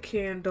blow out the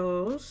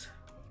candles.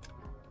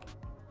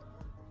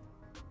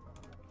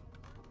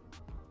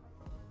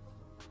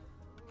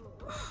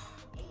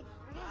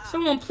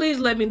 Someone please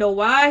let me know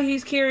why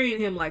he's carrying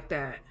him like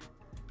that.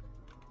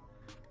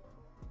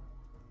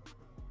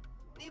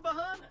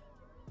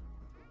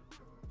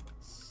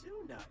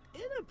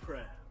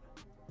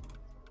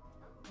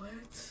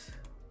 What?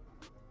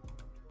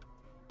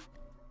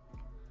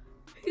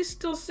 He's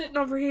still sitting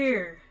over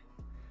here.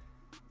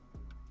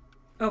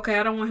 Okay,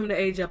 I don't want him to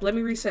age up. Let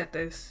me reset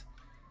this.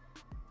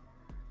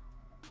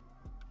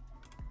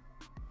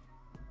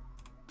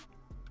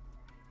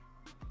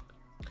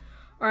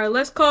 Alright,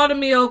 let's call the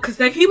meal because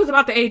he was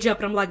about to age up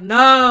and I'm like,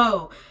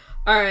 no.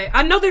 Alright,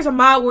 I know there's a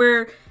mod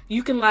where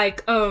you can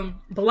like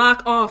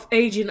block off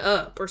aging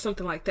up or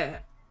something like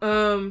that.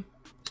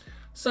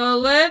 So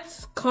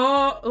let's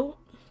call, oh,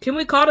 can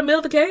we call the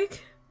meal the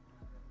cake?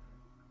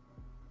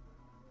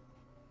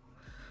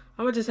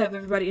 I'm gonna just have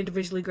everybody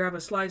individually grab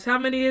a slice. How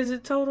many is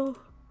it total?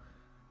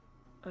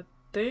 I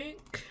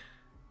think,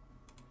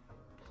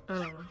 I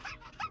don't know.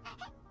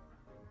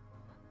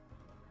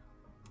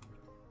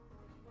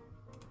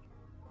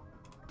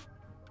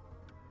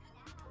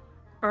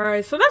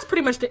 Alright, so that's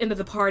pretty much the end of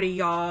the party,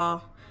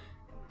 y'all.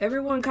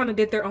 Everyone kind of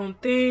did their own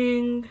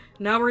thing.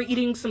 Now we're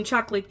eating some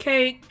chocolate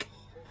cake.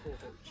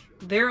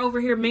 They're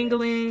over here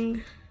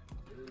mingling.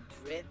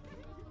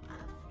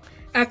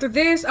 After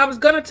this, I was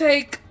gonna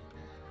take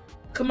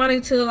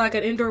Kamoni to like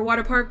an indoor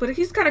water park, but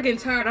he's kind of getting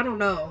tired. I don't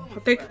know. I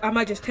think I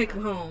might just take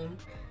him home.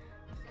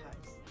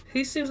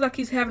 He seems like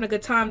he's having a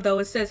good time though.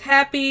 It says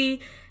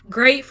happy,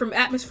 great from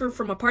atmosphere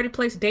from a party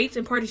place. Dates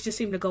and parties just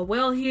seem to go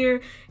well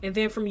here. And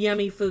then from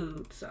yummy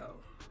food, so.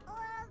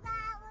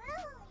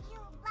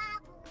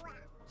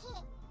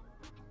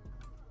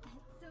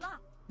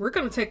 We're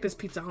gonna take this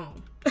pizza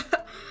home.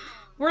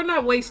 We're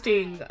not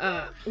wasting,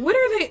 what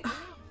are they?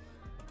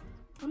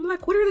 I'm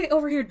like, what are they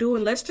over here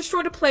doing? Let's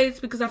destroy the plates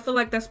because I feel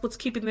like that's what's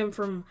keeping them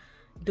from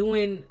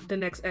doing the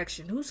next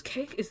action. Whose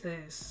cake is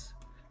this?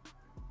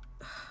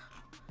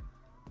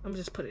 I'm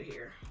just put it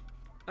here.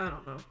 I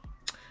don't know.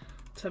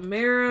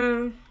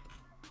 Tamara.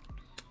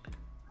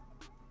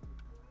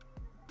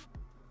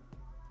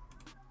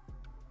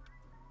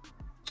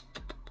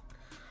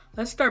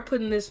 Let's start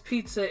putting this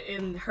pizza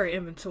in her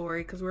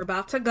inventory because we're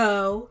about to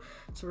go.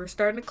 So we're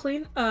starting to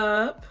clean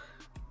up.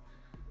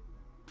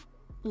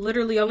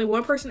 Literally only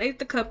one person ate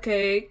the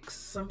cupcakes.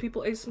 Some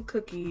people ate some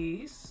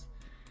cookies.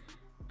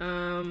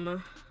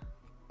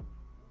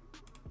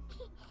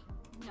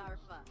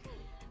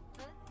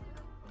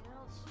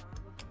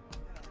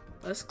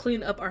 Let's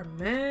clean up our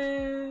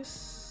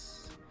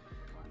mess.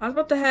 I was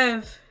about to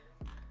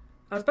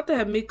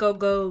have Miko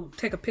go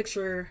take a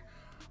picture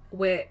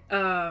with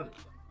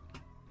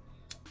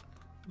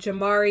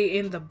Jamari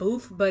in the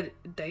booth, but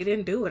they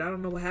didn't do it. I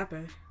don't know what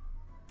happened.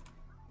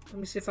 Let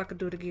me see if I can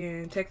do it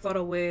again. Take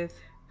photo with.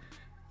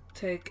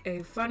 Take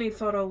a funny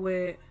photo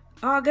with.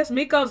 Oh, I guess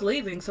Miko's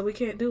leaving, so we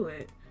can't do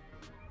it.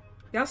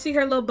 Y'all see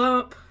her little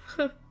bump?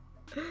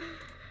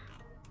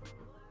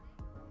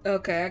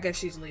 Okay, I guess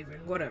she's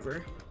leaving.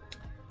 Whatever.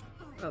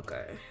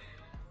 Okay.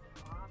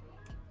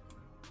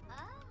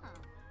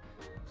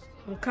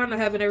 I'm kind of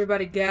having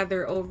everybody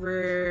gather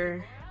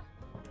over.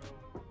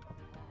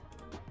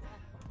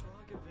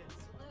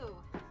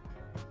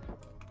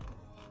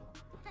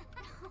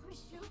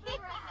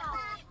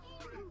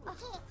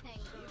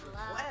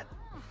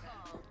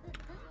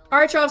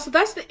 Alright, y'all, so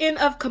that's the end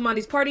of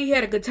Kamoni'S party. He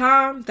had a good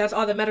time. That's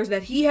all that matters,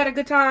 that he had a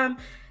good time.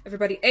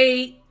 Everybody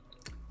ate,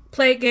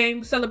 played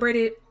games,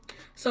 celebrated.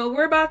 So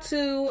we're about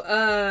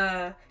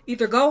to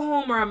either go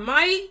home, or I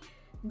might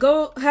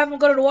have him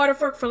go to the water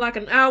park for like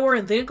an hour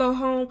and then go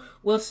home.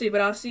 We'll see, but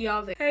I'll see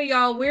y'all there. Hey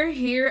y'all, we're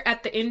here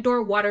at the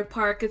indoor water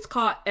park. It's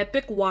called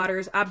Epic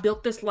Waters. I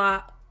built this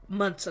lot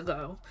months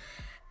ago.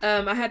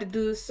 I had to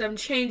do some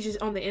changes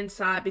on the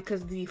inside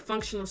because the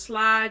functional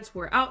slides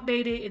were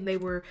outdated and they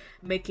were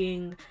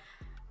making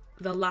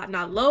the lot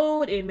not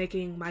load and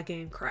making my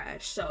game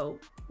crash. So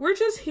we're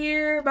just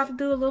here about to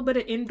do a little bit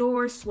of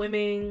indoor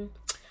swimming.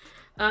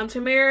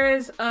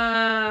 Tamara's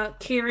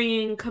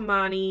carrying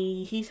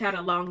Kamoni. He's had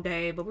a long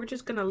day, but we're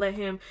just gonna let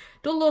him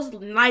do a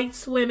little night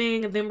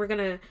swimming, and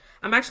then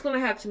I'm actually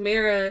gonna have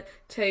Tamara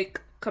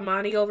take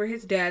Kamoni over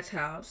his dad's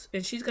house,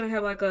 and she's gonna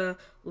have like a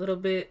little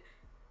bit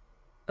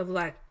of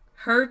like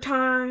her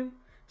time,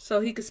 so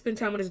he could spend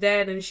time with his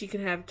dad, and she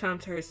can have time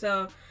to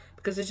herself,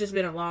 because it's just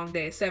been a long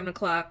day. 7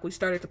 o'clock, we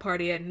started the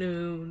party at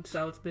noon,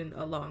 so it's been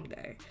a long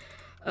day.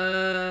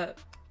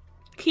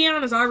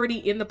 Kion is already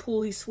in the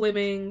pool. He's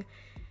swimming.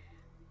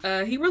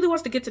 He really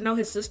wants to get to know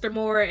his sister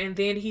more, and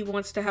then he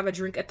wants to have a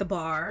drink at the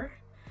bar.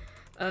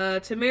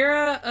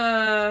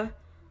 Tamara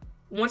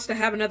wants to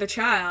have another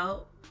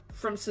child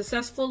from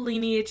successful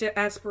lineage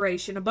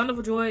aspiration. A bundle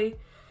of joy.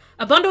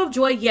 A bundle of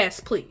joy, yes,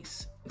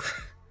 please.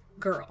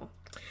 Girl.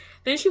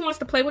 Then she wants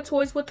to play with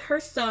toys with her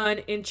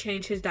son and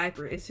change his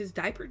diaper. Is his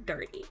diaper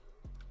dirty?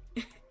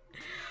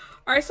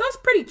 Alright, so it's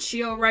pretty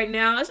chill right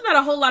now. There's not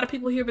a whole lot of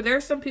people here, but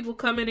there's some people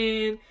coming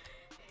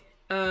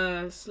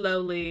in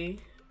slowly.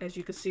 As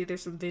you can see,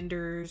 there's some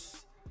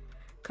vendors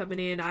coming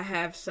in. I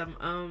have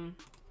some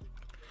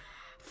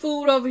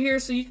food over here,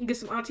 so you can get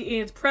some Auntie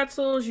Anne's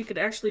pretzels. You could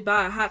actually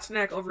buy a hot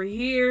snack over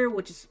here,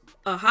 which is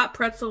a hot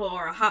pretzel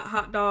or a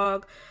hot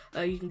dog.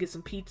 You can get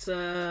some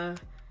pizza.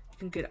 You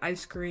can get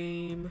ice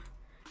cream.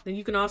 Then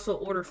you can also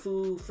order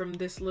food from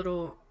this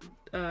little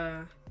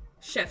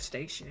chef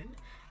station.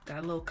 Got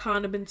a little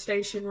condiment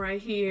station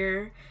right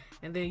here.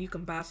 And then you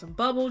can buy some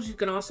bubbles. You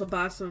can also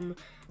buy some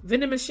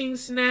vending machine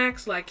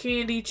snacks like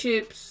candy,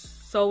 chips,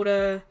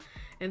 soda.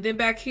 And then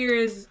back here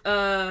is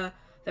the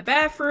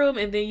bathroom.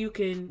 And then you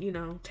can, you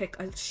know, take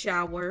a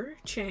shower,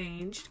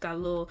 change. Got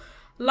little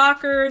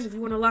lockers if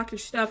you want to lock your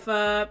stuff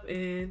up.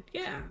 And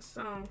yeah,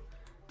 so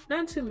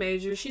nothing too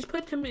major. She's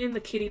put him in the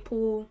kiddie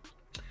pool.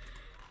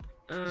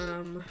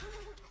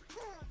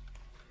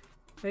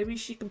 Maybe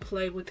she can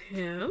play with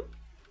him.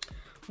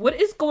 What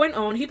is going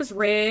on? He was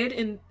red,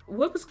 and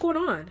what was going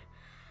on?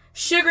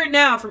 Sugar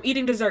now from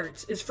eating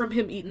desserts is from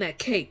him eating that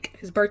cake.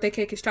 His birthday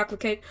cake, his chocolate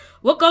cake.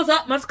 What goes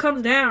up must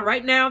come down.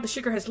 Right now, the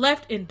sugar has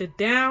left, and the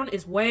down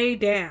is way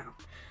down.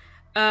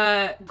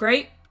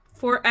 Great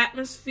for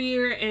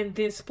atmosphere, and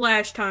then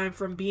splash time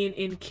from being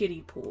in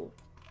kiddie pool.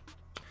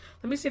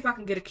 Let me see if I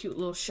can get a cute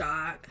little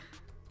shot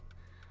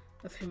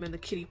of him in the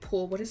kiddie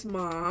pool with his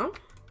mom.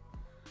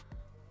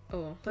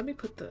 Oh, let me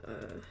put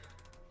the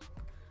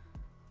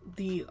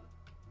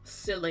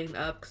ceiling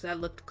up, because that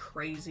looked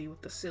crazy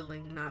with the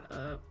ceiling not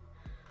up.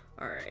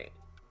 Alright.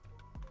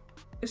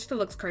 It still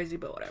looks crazy,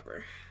 but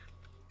whatever.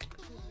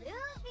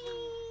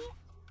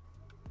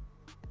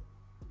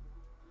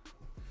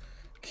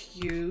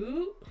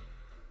 Cute.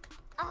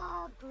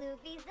 Oh,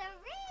 Bluey's a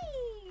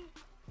ring.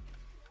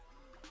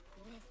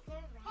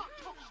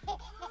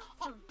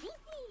 So busy.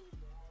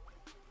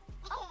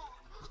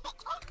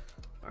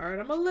 Alright,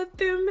 I'm gonna let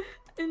them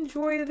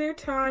enjoy their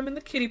time in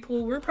the kiddie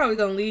pool. We're probably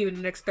gonna leave in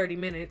the next 30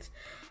 minutes.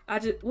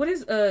 What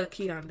is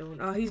Kion doing?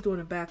 Oh, he's doing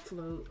a back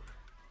float.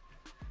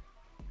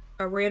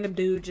 A random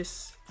dude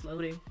just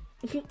floating.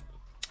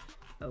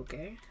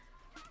 Okay.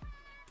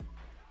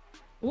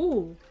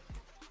 Ooh.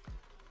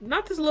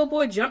 Not this little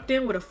boy jumped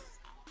in with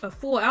a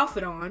full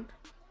outfit on.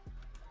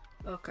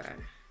 Okay.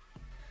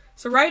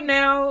 So right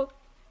now,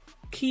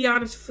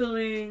 Kion is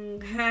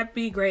feeling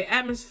happy, great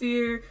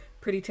atmosphere,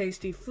 pretty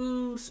tasty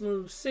food,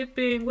 smooth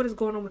sipping. What is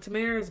going on with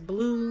Tamara? It's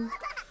blue.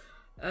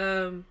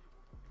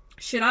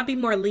 Should I be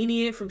more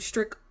lenient from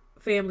strict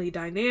family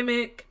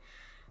dynamic?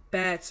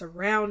 Bad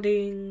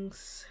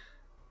surroundings.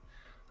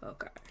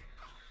 Okay.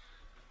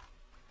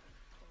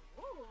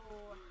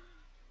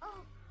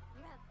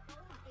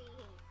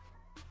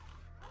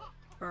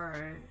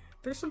 Alright.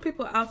 There's some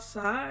people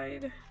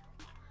outside.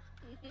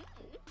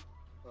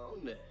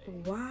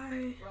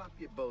 Why?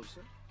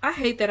 I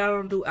hate that I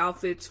don't do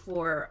outfits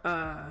for,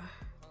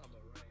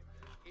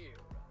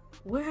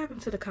 what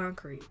happened to the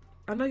concrete?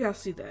 I know y'all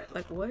see that.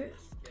 Like, what?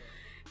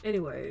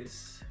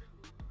 Anyways.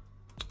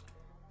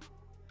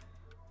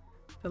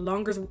 The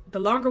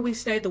longer we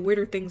stay, the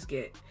weirder things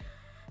get.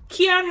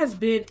 Kion has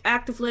been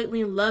active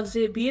lately and loves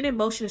it. Being in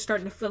motion is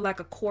starting to feel like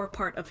a core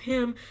part of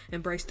him.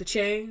 Embrace the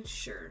change?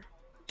 Sure.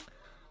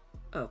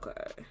 Okay.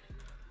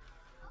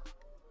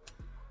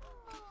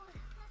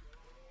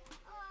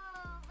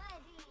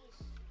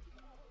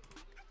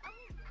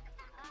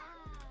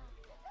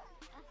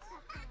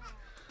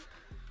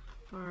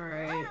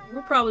 Alright,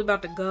 we're probably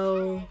about to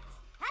go.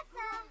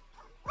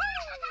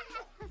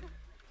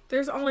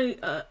 there's only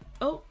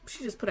oh,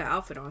 she just put an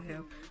outfit on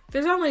him.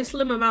 There's only a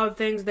slim amount of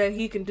things that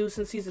he can do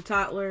since he's a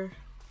toddler.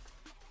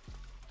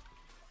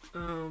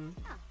 We're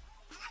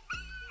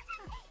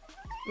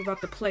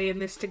about to play in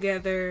this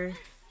together.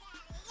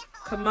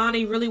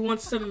 Kamani really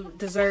wants some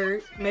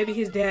dessert. Maybe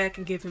his dad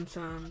can give him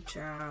some,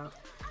 child.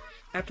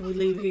 After we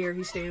leave here,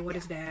 he's staying with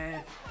his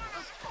dad.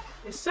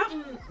 It's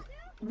something...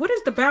 What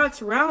is the bad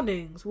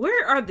surroundings?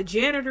 Where are the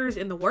janitors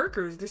and the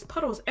workers? There's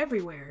puddles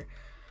everywhere.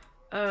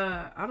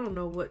 I don't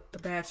know what the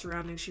bad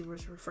surroundings she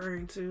was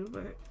referring to,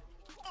 but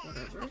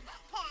whatever.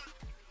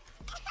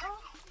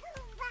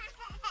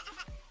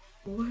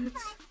 What?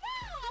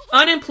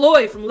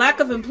 Unemployed from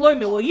lack of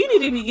employment. Well, you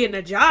need to be getting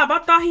a job. I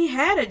thought he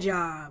had a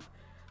job.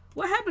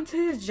 What happened to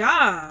his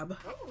job?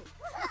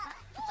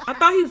 I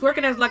thought he was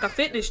working as like a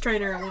fitness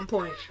trainer at one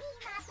point.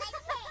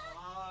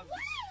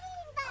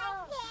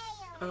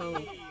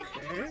 Okay.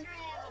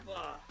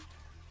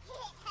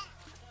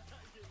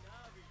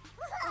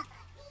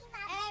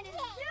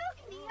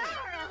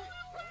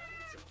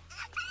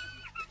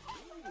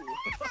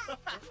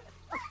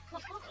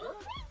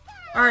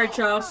 Alright,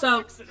 y'all.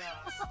 So,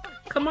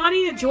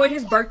 Kamani enjoyed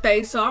his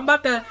birthday, so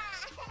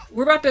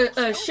we're about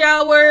to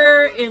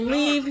shower and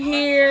leave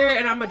here,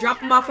 and I'm gonna drop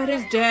him off at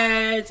his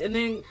dad's, and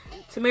then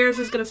Tamara's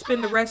just gonna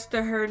spend the rest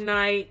of her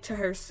night to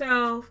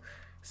herself.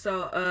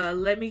 So,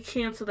 let me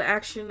cancel the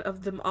action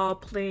of them all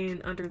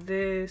playing under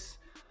this.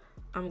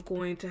 I'm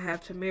going to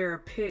have Tamara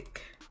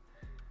pick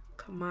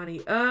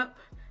Kamani up,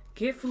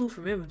 get food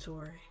from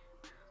inventory.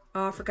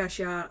 Oh, I forgot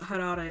she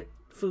had all that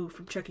food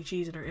from Chuck E.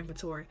 Cheese in her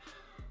inventory.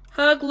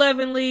 Hug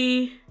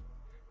lovingly,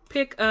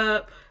 pick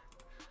up.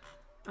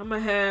 I'm gonna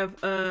have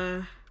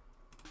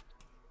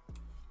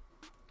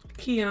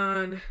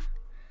Kion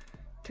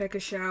take a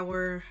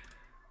shower.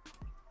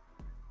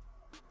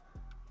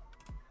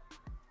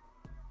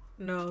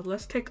 No,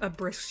 let's take a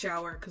brisk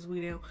shower because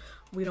we don't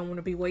want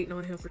to be waiting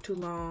on him for too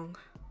long.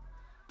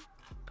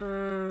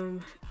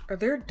 Are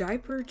there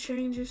diaper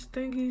changes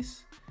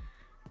thingies?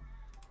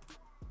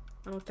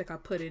 I don't think I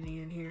put any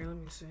in here. Let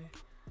me see.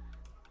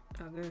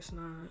 I guess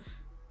not.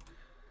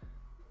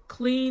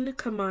 Clean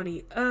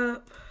Kamani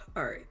up.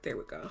 Alright, there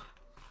we go.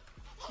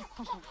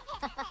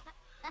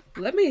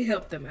 Let me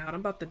help them out.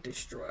 I'm about to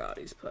destroy all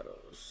these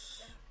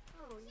puddles.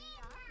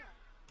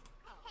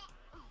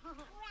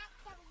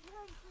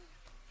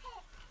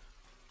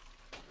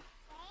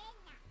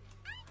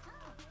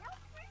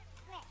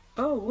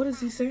 Oh, what is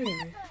he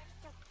saying?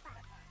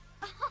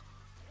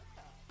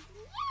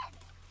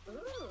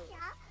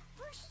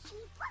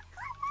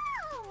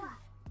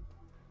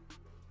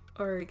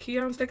 Alright,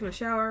 Kion's taking a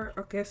shower.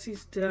 I guess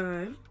he's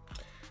done.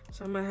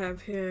 So I'm gonna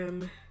have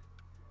him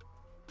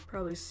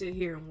probably sit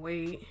here and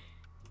wait.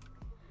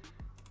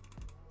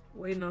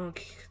 Waiting on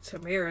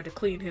Tamara to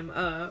clean him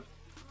up.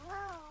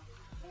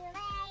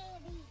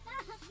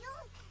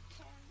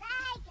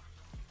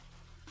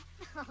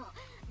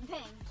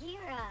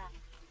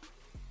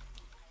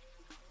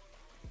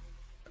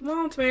 Come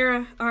on,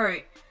 Tamara.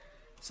 Alright.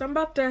 So I'm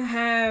about to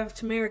have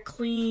Tamara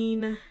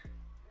clean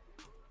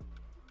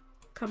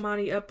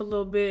Kamani up a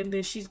little bit, and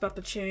then she's about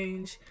to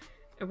change.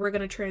 And we're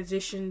going to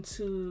transition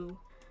to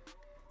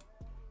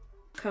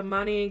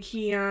Kamani and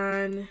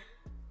Kion.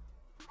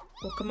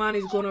 Well,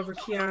 Kamani's going over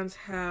Kion's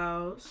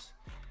house.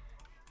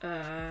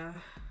 Okay,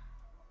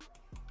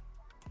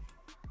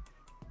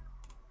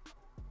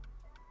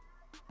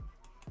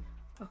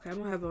 I'm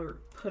going to have her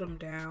put him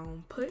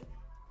down. Put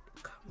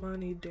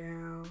Kamani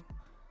down.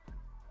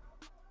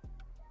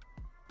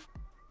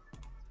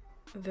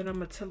 And then I'm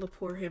going to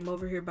teleport him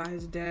over here by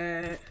his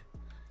dad.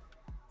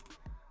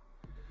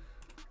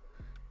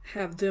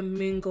 Have them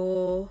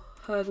mingle,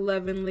 hug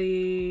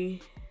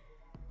lovingly,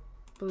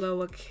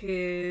 blow a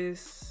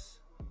kiss,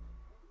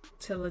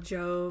 tell a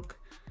joke.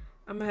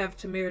 I'm gonna have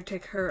Tamara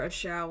take her a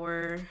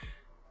shower.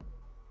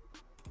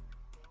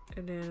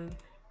 And then,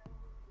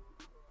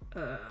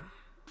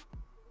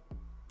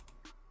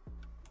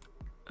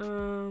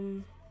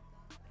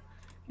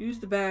 use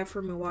the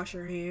bathroom and wash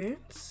her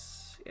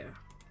hands. Yeah.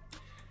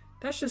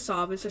 That should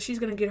solve it. So she's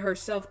gonna get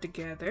herself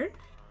together.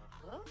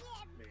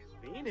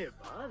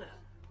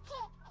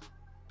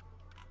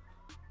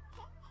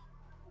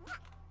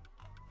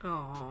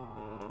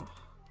 Oh,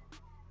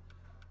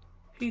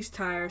 he's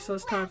tired, so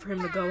it's time for him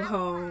to go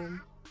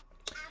home.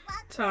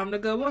 Time to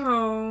go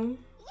home.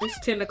 It's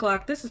 10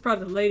 o'clock. This is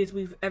probably the latest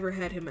we've ever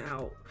had him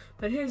out.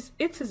 But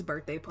it's his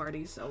birthday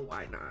party, so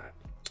why not?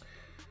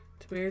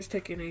 Tamara's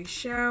taking a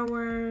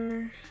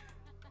shower.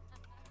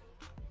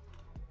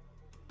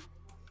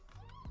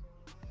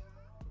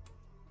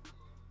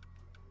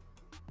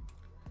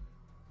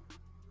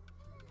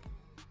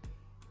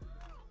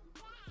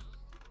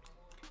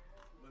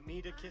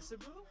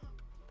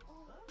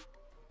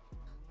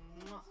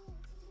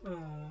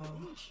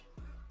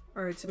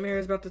 Alright,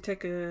 Tamara's about to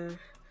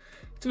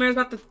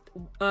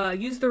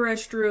use the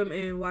restroom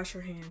and wash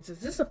her hands. Is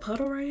this a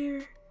puddle right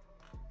here?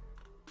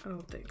 I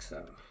don't think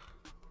so.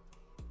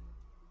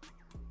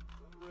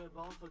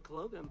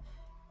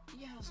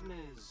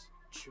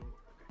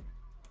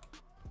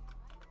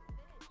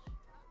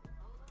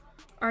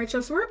 Alright,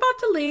 y'all, so we're about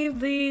to leave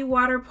the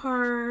water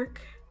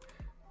park.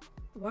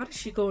 Why did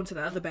she go into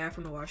the other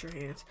bathroom to wash her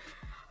hands?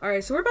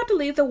 Alright, so we're about to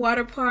leave the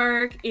water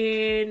park,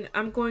 and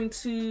I'm going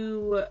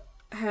to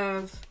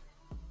have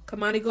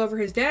Kamani go over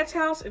his dad's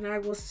house, and I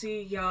will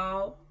see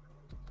y'all.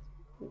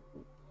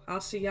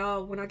 I'll see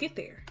y'all when I get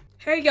there.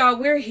 Hey y'all,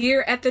 we're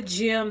here at the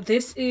gym.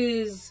 This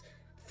is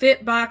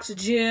FITBOX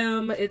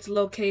gym. It's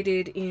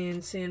located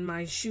in San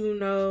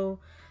Myshuno.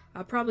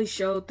 I probably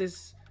showed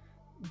this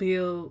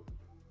build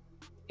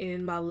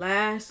in my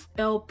last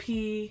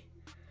LP,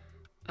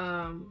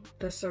 the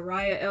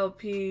Soraya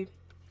LP.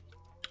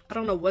 I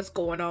don't know what's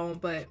going on,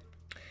 but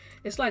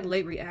it's like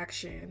late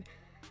reaction.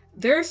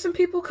 There's some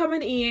people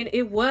coming in.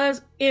 It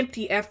was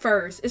empty at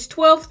first. It's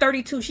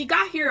 12:32. She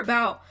got here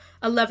about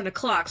 11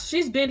 o'clock. So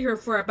she's been here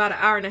for about an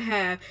hour and a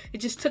half. It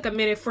just took a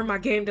minute for my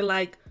game to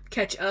like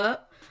catch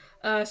up.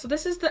 So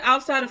this is the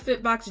outside of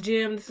FITBOX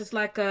gym. This is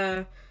like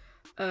a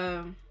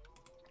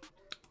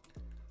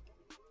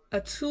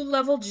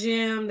 2-level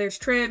gym. There's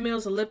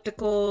treadmills,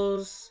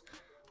 ellipticals,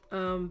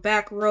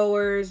 back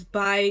rowers,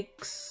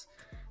 bikes,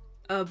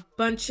 a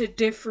bunch of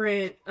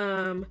different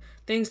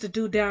things to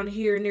do down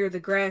here near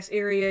the grass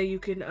area. You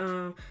can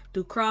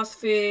do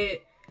CrossFit,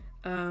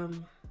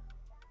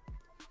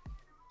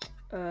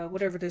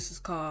 whatever this is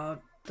called,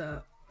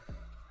 the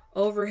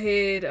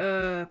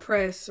overhead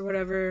press or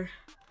whatever.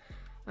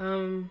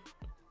 And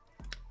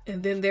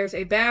then there's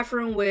a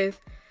bathroom with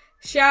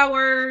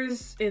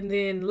showers, and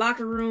then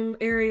locker room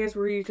areas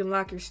where you can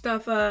lock your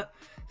stuff up.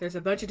 There's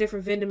a bunch of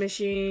different vending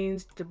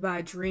machines to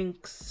buy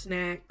drinks,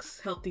 snacks,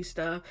 healthy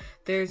stuff.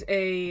 There's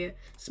a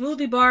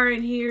smoothie bar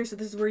in here, so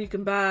this is where you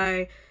can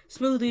buy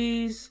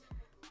smoothies,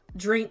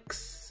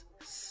 drinks,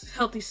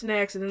 healthy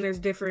snacks, and then there's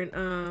different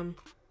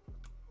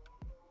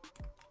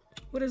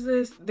what is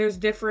this? There's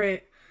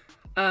different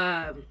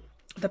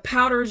the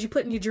powders you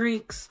put in your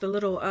drinks, the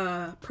little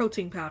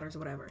protein powders or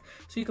whatever.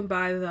 So you can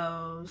buy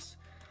those.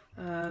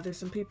 There's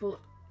some people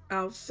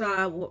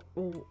outside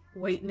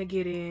waiting to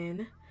get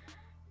in.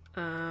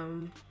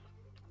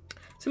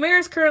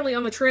 Tamara's currently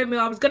on the treadmill.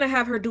 I was gonna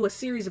have her do a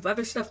series of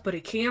other stuff, but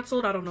it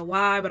canceled. I don't know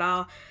why, but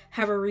I'll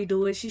have her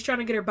redo it. She's trying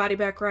to get her body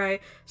back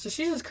right. So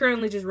she's just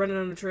currently just running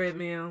on the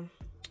treadmill.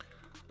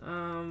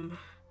 And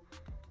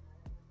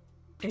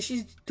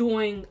she's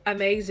doing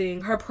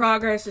amazing. Her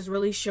progress is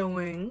really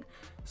showing.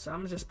 So I'm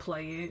gonna just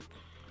play it.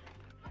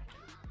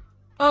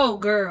 Oh,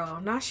 girl.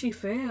 Now she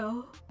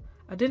fell.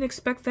 I didn't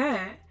expect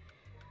that.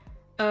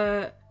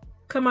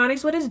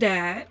 Kamoni'S with his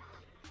dad.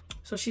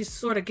 So she's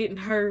sort of getting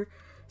her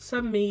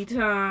some me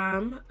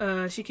time.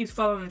 She keeps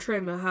falling on the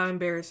treadmill. How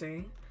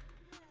embarrassing.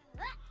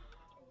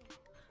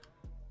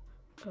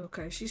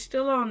 Okay, she's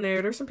still on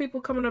there. There's some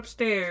people coming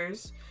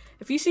upstairs.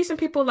 If you see some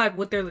people like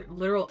with their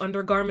literal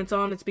undergarments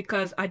on, it's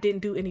because I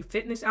didn't do any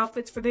fitness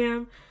outfits for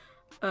them.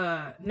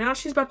 Now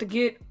she's about to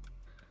get...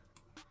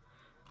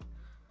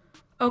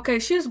 Okay,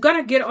 she's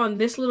gonna get on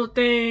this little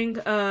thing.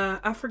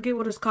 I forget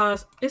what it's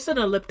called. It's an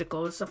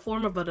elliptical. It's a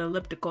form of an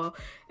elliptical.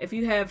 If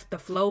you have the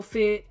Flow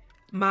Fit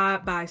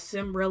mod by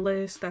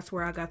Simrillis, that's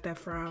where I got that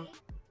from.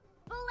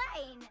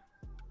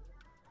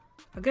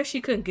 I guess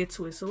she couldn't get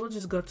to it, so we'll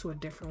just go to a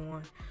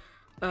different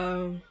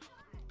one.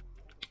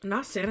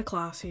 Not Santa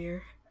Claus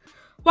here.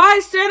 Why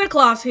is Santa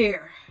Claus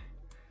here?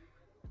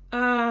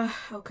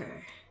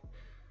 Okay.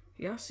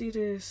 Y'all see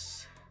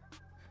this?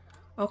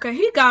 Okay,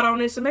 he got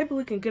on it, so maybe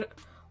we can get...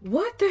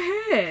 What the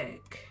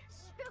heck?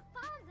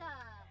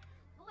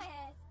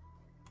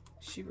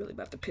 She really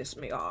about to piss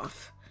me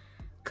off.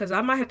 Because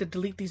I might have to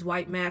delete these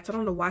white mats. I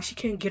don't know why she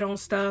can't get on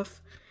stuff.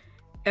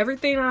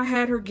 Everything I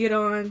had her get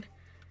on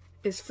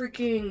is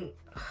freaking...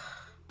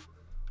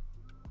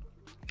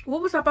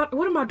 What was I about?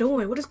 What am I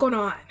doing? What is going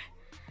on?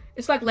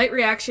 It's like late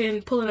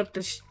reaction, pulling up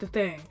the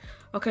thing.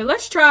 Okay,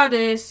 let's try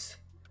this.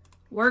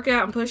 Work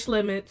out and push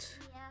limits.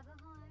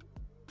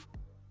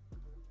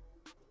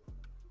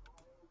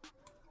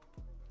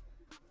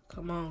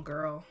 Come on,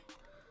 girl.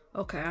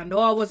 Okay, I know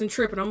I wasn't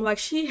tripping. I'm like,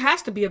 she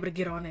has to be able to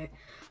get on it.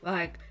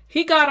 Like,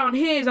 he got on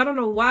his. I don't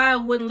know why I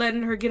wouldn't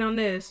letting her get on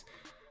this.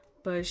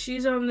 But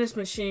she's on this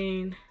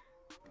machine.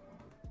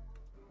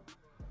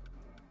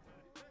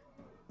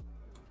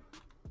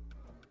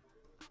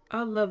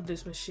 I love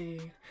this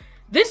machine.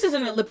 This is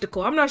an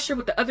elliptical. I'm not sure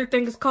what the other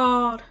thing is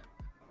called.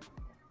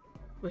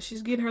 But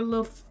she's getting her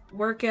little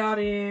workout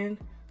in.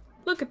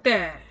 Look at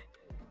that.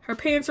 Her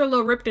pants are a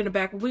little ripped in the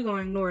back, but we're going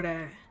to ignore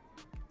that.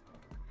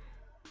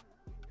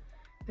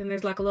 Then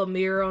there's like a little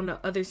mirror on the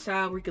other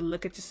side where you can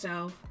look at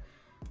yourself.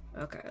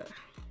 Okay.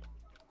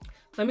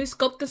 Let me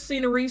scope the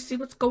scenery, see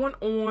what's going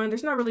on.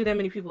 There's not really that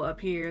many people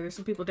up here. There's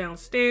some people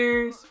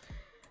downstairs.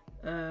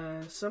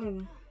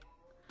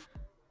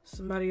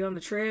 Somebody on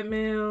the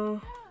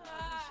treadmill.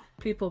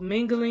 People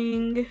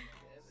mingling.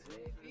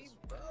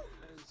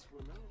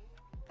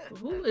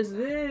 Who is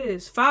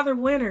this? Father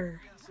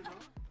Winter.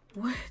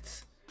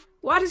 What?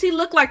 Why does he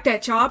look like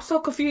that, y'all? I'm so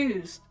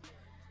confused.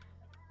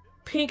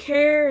 Pink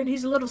hair and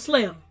he's a little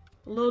slim.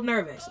 A little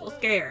nervous. A little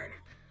scared.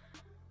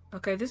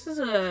 Okay, this is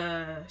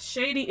a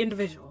shady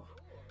individual.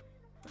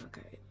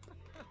 Okay.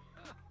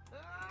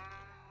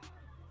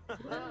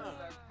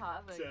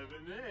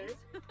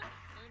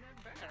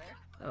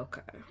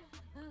 Okay.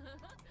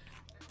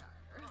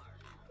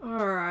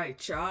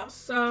 Alright, y'all.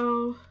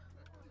 So,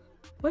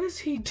 what is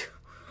he do?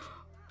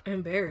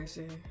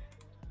 Embarrassing.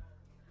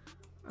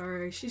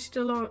 Alright, she's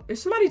still on.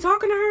 Is somebody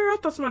talking to her? I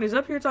thought somebody's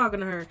up here talking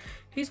to her.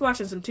 He's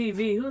watching some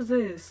TV. Who's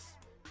this?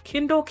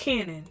 Kendall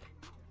Cannon.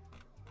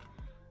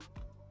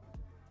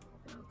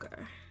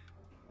 Okay.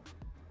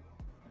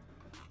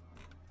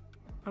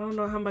 I don't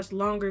know how much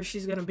longer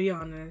she's gonna be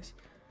on this,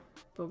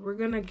 but we're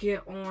gonna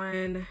get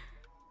on.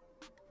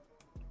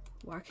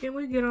 Why can't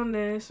we get on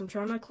this? I'm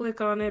trying to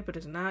click on it, but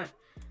it's not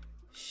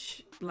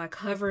like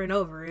hovering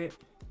over it.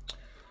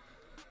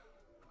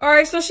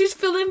 Alright, so she's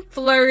feeling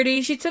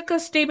flirty. She took a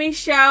steamy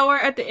shower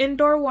at the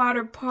indoor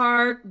water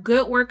park.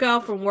 Good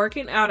workout from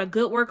working out. A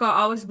good workout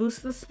always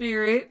boosts the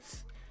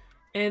spirits.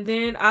 And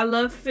then I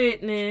love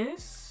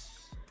fitness.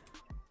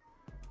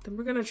 Then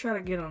we're gonna try to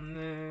get on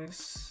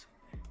this.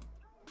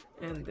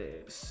 And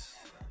this.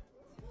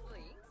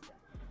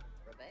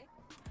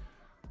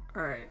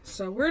 Alright,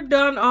 so we're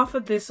done off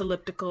of this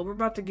elliptical. We're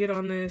about to get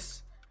on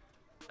this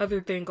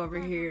other thing over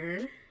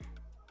here.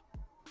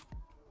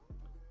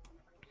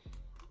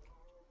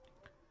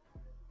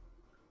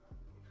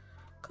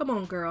 Come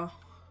on, girl.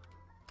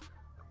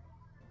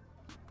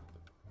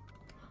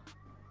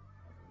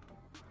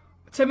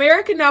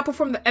 Tamara can now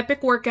perform the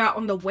epic workout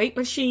on the weight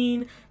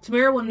machine.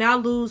 Tamara will now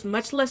lose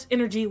much less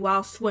energy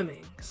while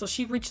swimming. So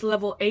she reached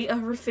level 8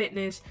 of her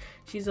fitness.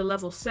 She's a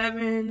level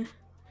 7.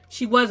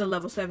 She was a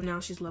level 7,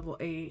 now she's level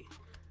 8.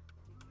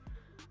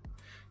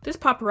 This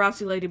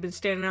paparazzi lady been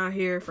standing out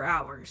here for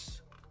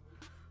hours.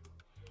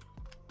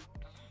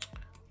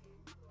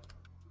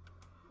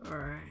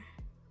 Alright.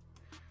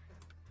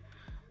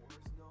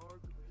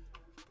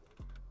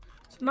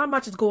 So not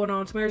much is going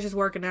on. Tamara's just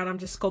working out. I'm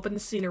just scoping the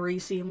scenery,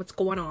 seeing what's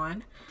going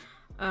on.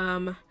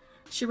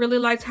 She really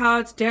likes how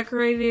it's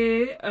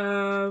decorated.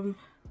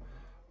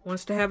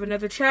 Wants to have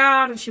another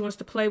child, and she wants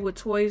to play with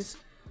toys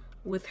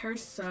with her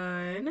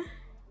son.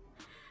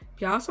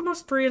 Y'all, it's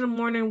almost 3 in the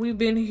morning. We've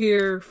been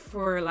here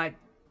for like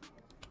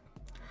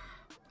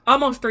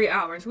almost 3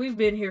 hours. We've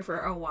been here for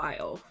a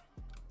while.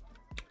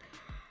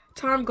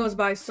 Time goes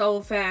by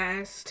so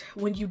fast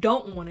when you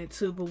don't want it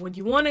to, but when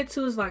you want it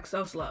to, it's like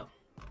so slow.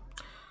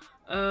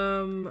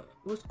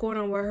 What's going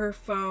on with her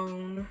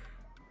phone?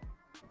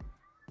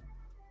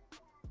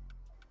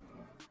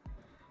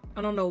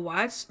 I don't know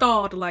why it's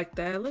stalled like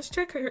that. Let's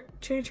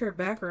change her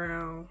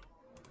background.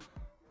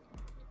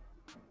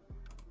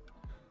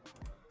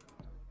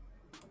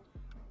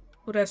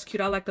 Oh, that's cute.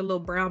 I like the little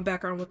brown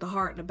background with the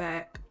heart in the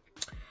back.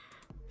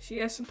 She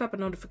has some type of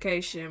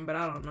notification, but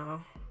I don't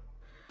know.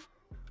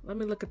 Let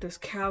me look at this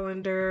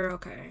calendar.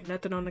 Okay,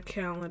 nothing on the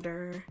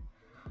calendar.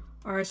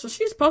 Alright, so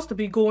she's supposed to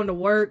be going to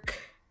work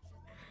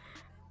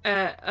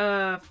at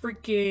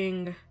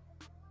freaking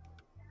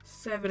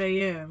 7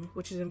 a.m.,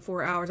 which is in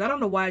 4 hours. I don't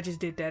know why I just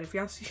did that. If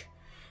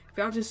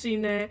y'all just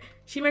seen that.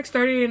 She makes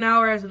 $30 an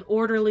hour as an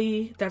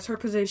orderly. That's her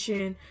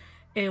position.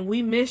 And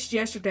we missed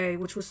yesterday,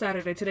 which was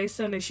Saturday. Today's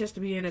Sunday. She has to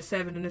be in at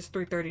 7, and it's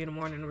 3:30 in the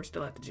morning, and we're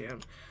still at the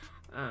gym.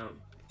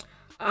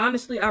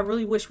 Honestly, I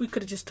really wish we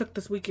could have just took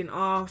this weekend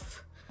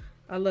off.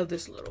 I love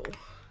this little.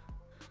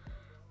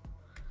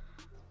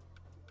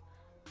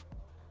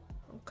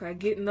 Okay,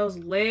 getting those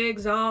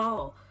legs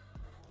all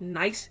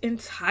nice and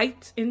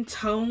tight and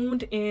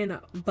toned and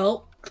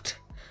bulked.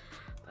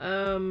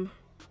 Okay.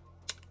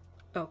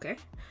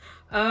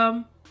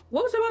 What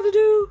was I about to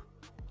do?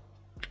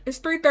 It's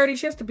 3:30.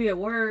 She has to be at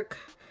work.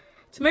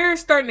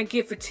 Tamara's starting to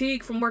get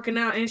fatigued from working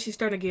out, and she's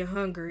starting to get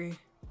hungry.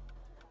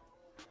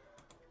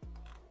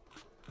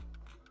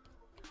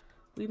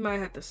 We might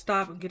have to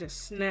stop and get a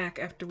snack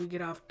after we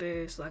get off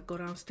this. Like, go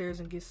downstairs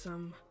and get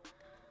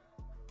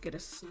a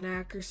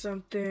snack or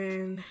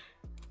something.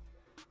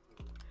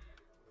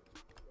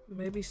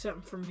 Maybe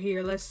something from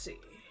here. Let's see.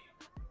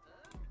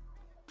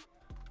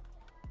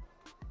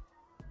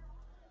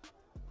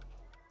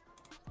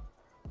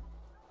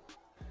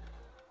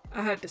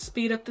 I had to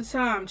speed up the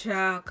time,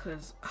 child,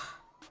 because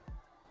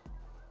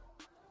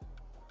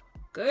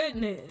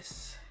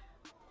goodness.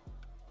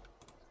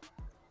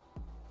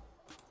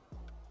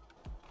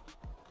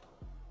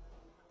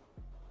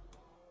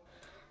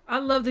 I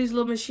love these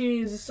little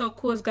machines. It's so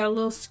cool. It's got a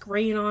little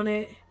screen on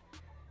it.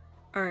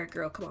 Alright,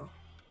 girl, come on.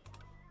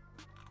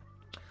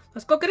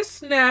 Let's go get a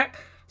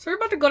snack. So we're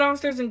about to go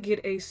downstairs and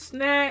get a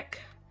snack.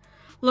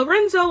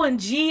 Lorenzo and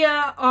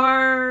Gia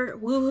are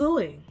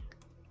woohooing.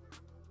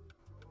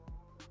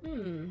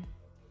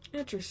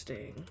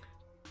 Interesting.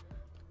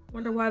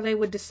 Wonder why they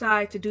would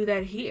decide to do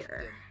that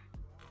here.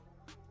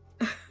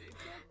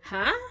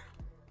 Huh?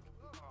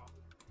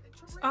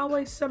 It's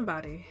always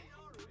somebody.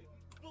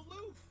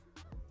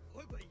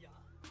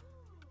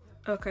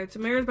 Okay,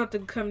 Tamara's about to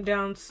come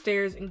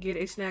downstairs and get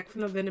a snack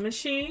from the vending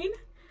machine.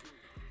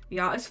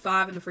 Y'all, it's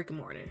 5 in the freaking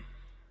morning.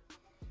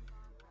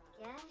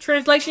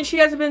 Translation, she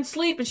hasn't been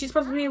sleeping. She's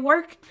supposed to be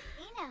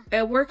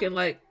at work in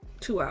like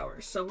 2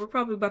 hours. So we're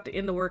probably about to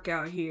end the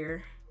workout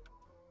here.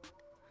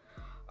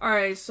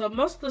 Alright, so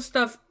most of the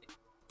stuff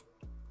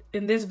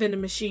in this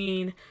vending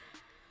machine.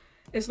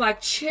 It's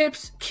like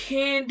chips,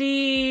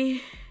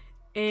 candy,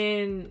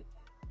 and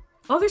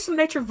oh, there's some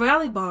Nature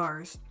Valley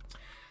bars.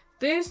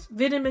 This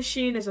vending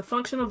machine is a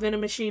functional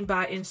vending machine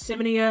by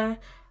Insomnia.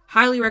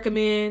 Highly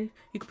recommend.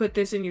 You can put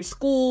this in your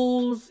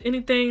schools,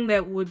 anything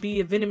that would be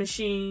a vending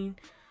machine,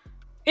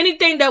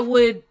 anything that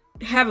would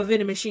have a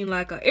vending machine,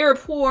 like an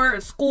airport,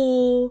 a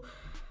school,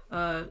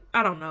 I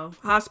don't know,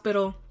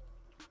 hospital.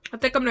 I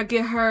think I'm gonna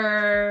get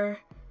her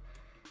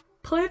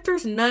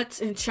Planters, nuts,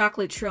 and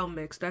chocolate trail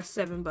mix. That's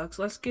 $7.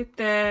 Let's get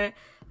that.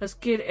 Let's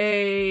get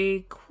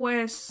a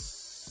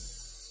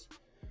Quest.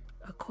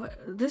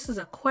 This is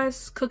a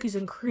Quest cookies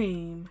and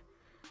cream.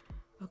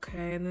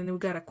 Okay, and then we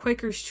got a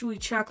Quaker's Chewy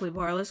chocolate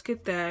bar. Let's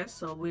get that.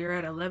 So we're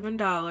at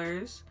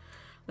 $11.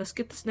 Let's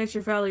get this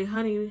Nature Valley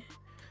honey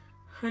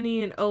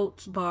and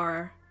oats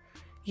bar.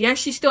 Yes,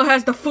 she still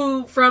has the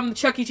food from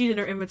Chuck E. Cheese in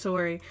her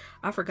inventory.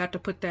 I forgot to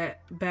put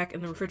that back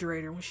in the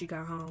refrigerator when she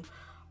got home.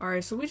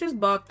 Alright, so we just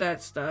bought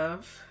that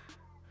stuff.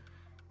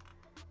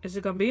 Is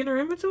it gonna be in her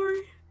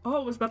inventory?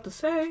 Oh, I was about to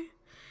say.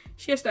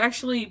 She has to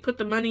actually put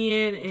the money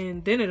in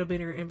and then it'll be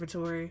in her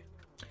inventory.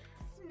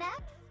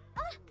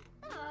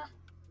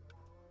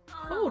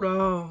 Hold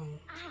on.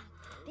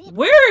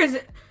 Where is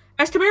it?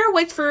 As Tamara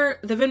waits for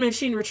the vending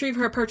machine to retrieve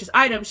her purchased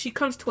items, she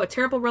comes to a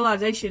terrible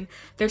realization.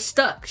 They're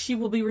stuck. She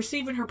will be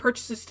receiving her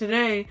purchases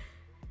today.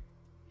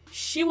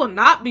 She will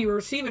not be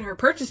receiving her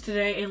purchase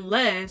today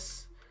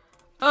unless...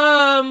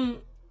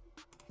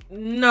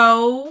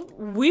 No.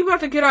 We about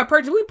to get our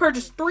purchase. We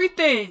purchased 3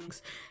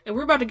 things. And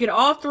we're about to get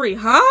all 3,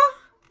 huh?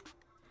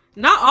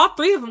 Not all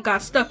 3 of them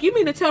got stuck. You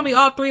mean to tell me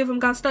all 3 of them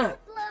got stuck?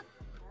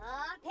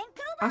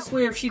 I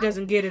swear if she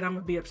doesn't get it, I'm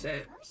gonna be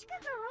upset.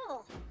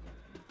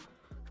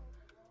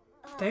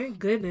 Thank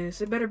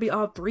goodness. It better be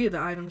all 3 of the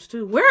items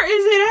too. Where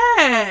is it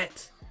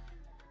at?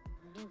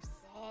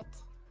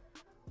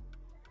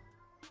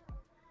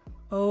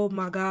 Oh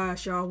my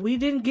gosh, y'all. We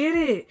didn't get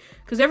it.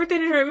 Because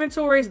everything in her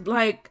inventory is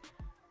like...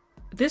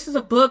 This is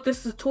a book.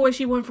 This is a toy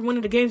she won from one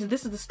of the games. And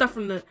this is the stuff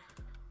from the...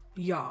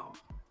 Y'all.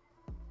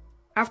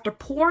 After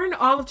pouring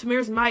all of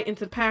Tamara's might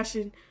into a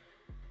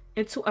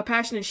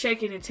passionate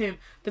shaking attempt,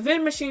 the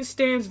vending machine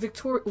stands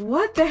victorious.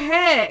 What the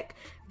heck?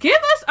 Give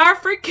us our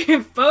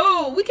freaking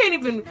food. We can't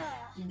even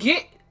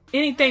get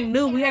anything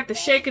new. We have to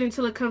shake it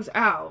until it comes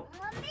out.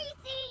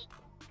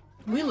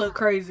 We look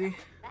crazy.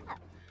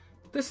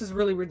 This is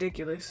really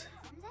ridiculous.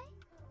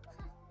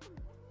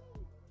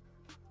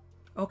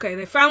 Okay,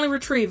 they finally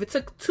retrieved. It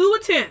took 2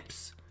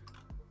 attempts.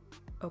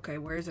 Okay,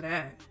 where is it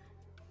at?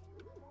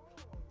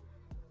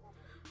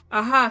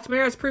 Aha,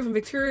 Tamara has proven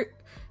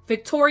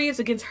victorious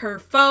against her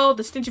foe,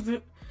 the stingy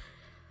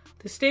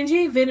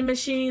vending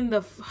machine.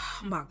 Oh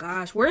my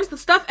gosh, where's the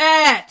stuff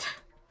at?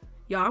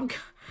 Y'all,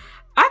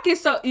 I get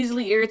so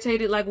easily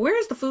irritated. Like,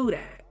 where's the food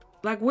at?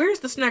 Like, where's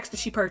the snacks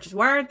that she purchased?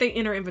 Why aren't they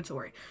in her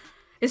inventory?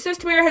 It says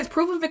Tamara has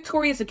proven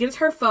victorious against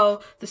her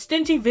foe, the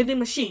stingy vending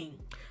machine.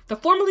 The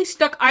formerly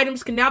stuck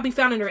items can now be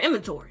found in her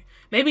inventory.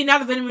 Maybe now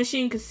the vending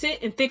machine can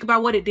sit and think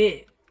about what it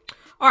did.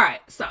 Alright,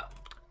 so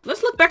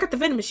let's look back at the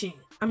vending machine.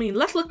 I mean,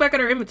 let's look back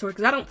at her inventory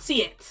because I don't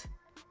see it.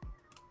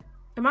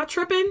 Am I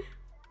tripping?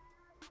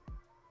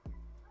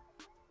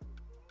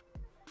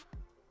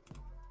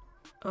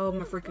 Oh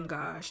my freaking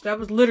gosh. That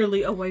was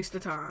literally a waste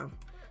of time.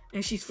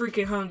 And she's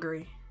freaking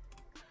hungry.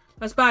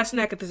 Let's buy a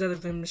snack at this other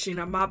vending machine.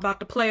 I'm about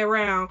to play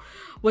around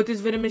with this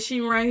vending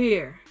machine right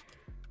here.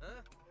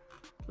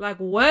 Like,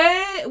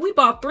 what? We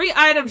bought 3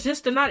 items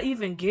just to not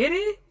even get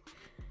it?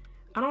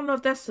 I don't know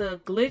if that's a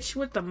glitch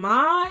with the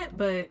mod,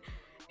 but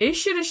it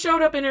should have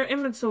showed up in her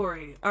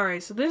inventory.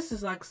 Alright, so this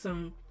is like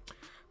some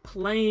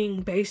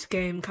playing base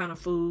game kind of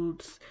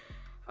foods.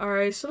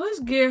 Alright, so let's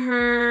get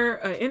her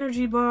an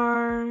energy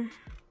bar.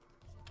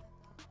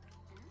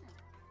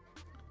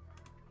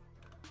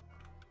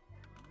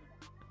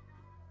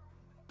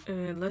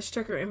 And let's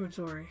check her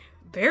inventory.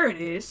 There it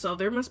is. So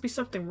there must be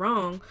something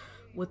wrong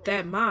with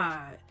that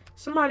mod.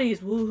 Somebody is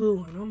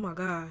woohooing. Oh my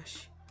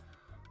gosh.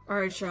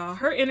 Alright, y'all.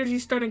 Her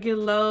energy's starting to get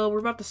low. We're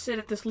about to sit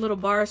at this little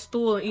bar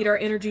stool and eat our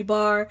energy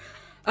bar.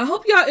 I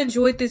hope y'all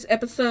enjoyed this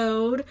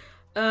episode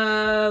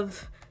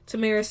of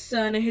Tamara's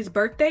son and his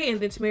birthday.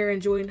 And then Tamara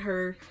enjoying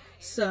her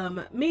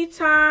some me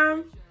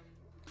time.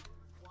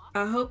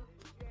 I hope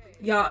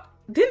y'all...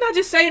 Didn't I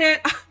just say that?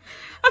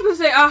 I was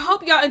gonna say, I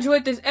hope y'all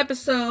enjoyed this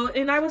episode.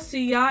 And I will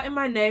see y'all in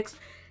my next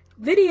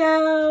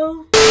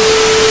video.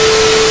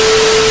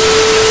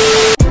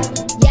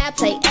 Yeah, I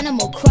play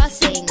Animal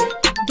Crossing,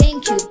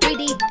 GameCube,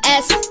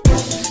 3DS.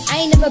 I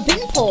ain't never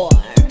been poor.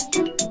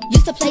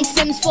 Used to play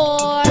Sims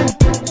 4.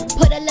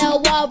 Put a little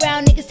wall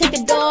around, niggas take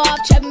the door off,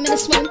 trap 'em in a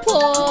swimming pool.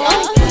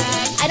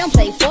 I don't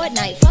play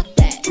Fortnite, fuck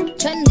that.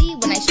 Chun-Li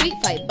when I street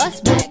fight,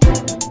 bust back.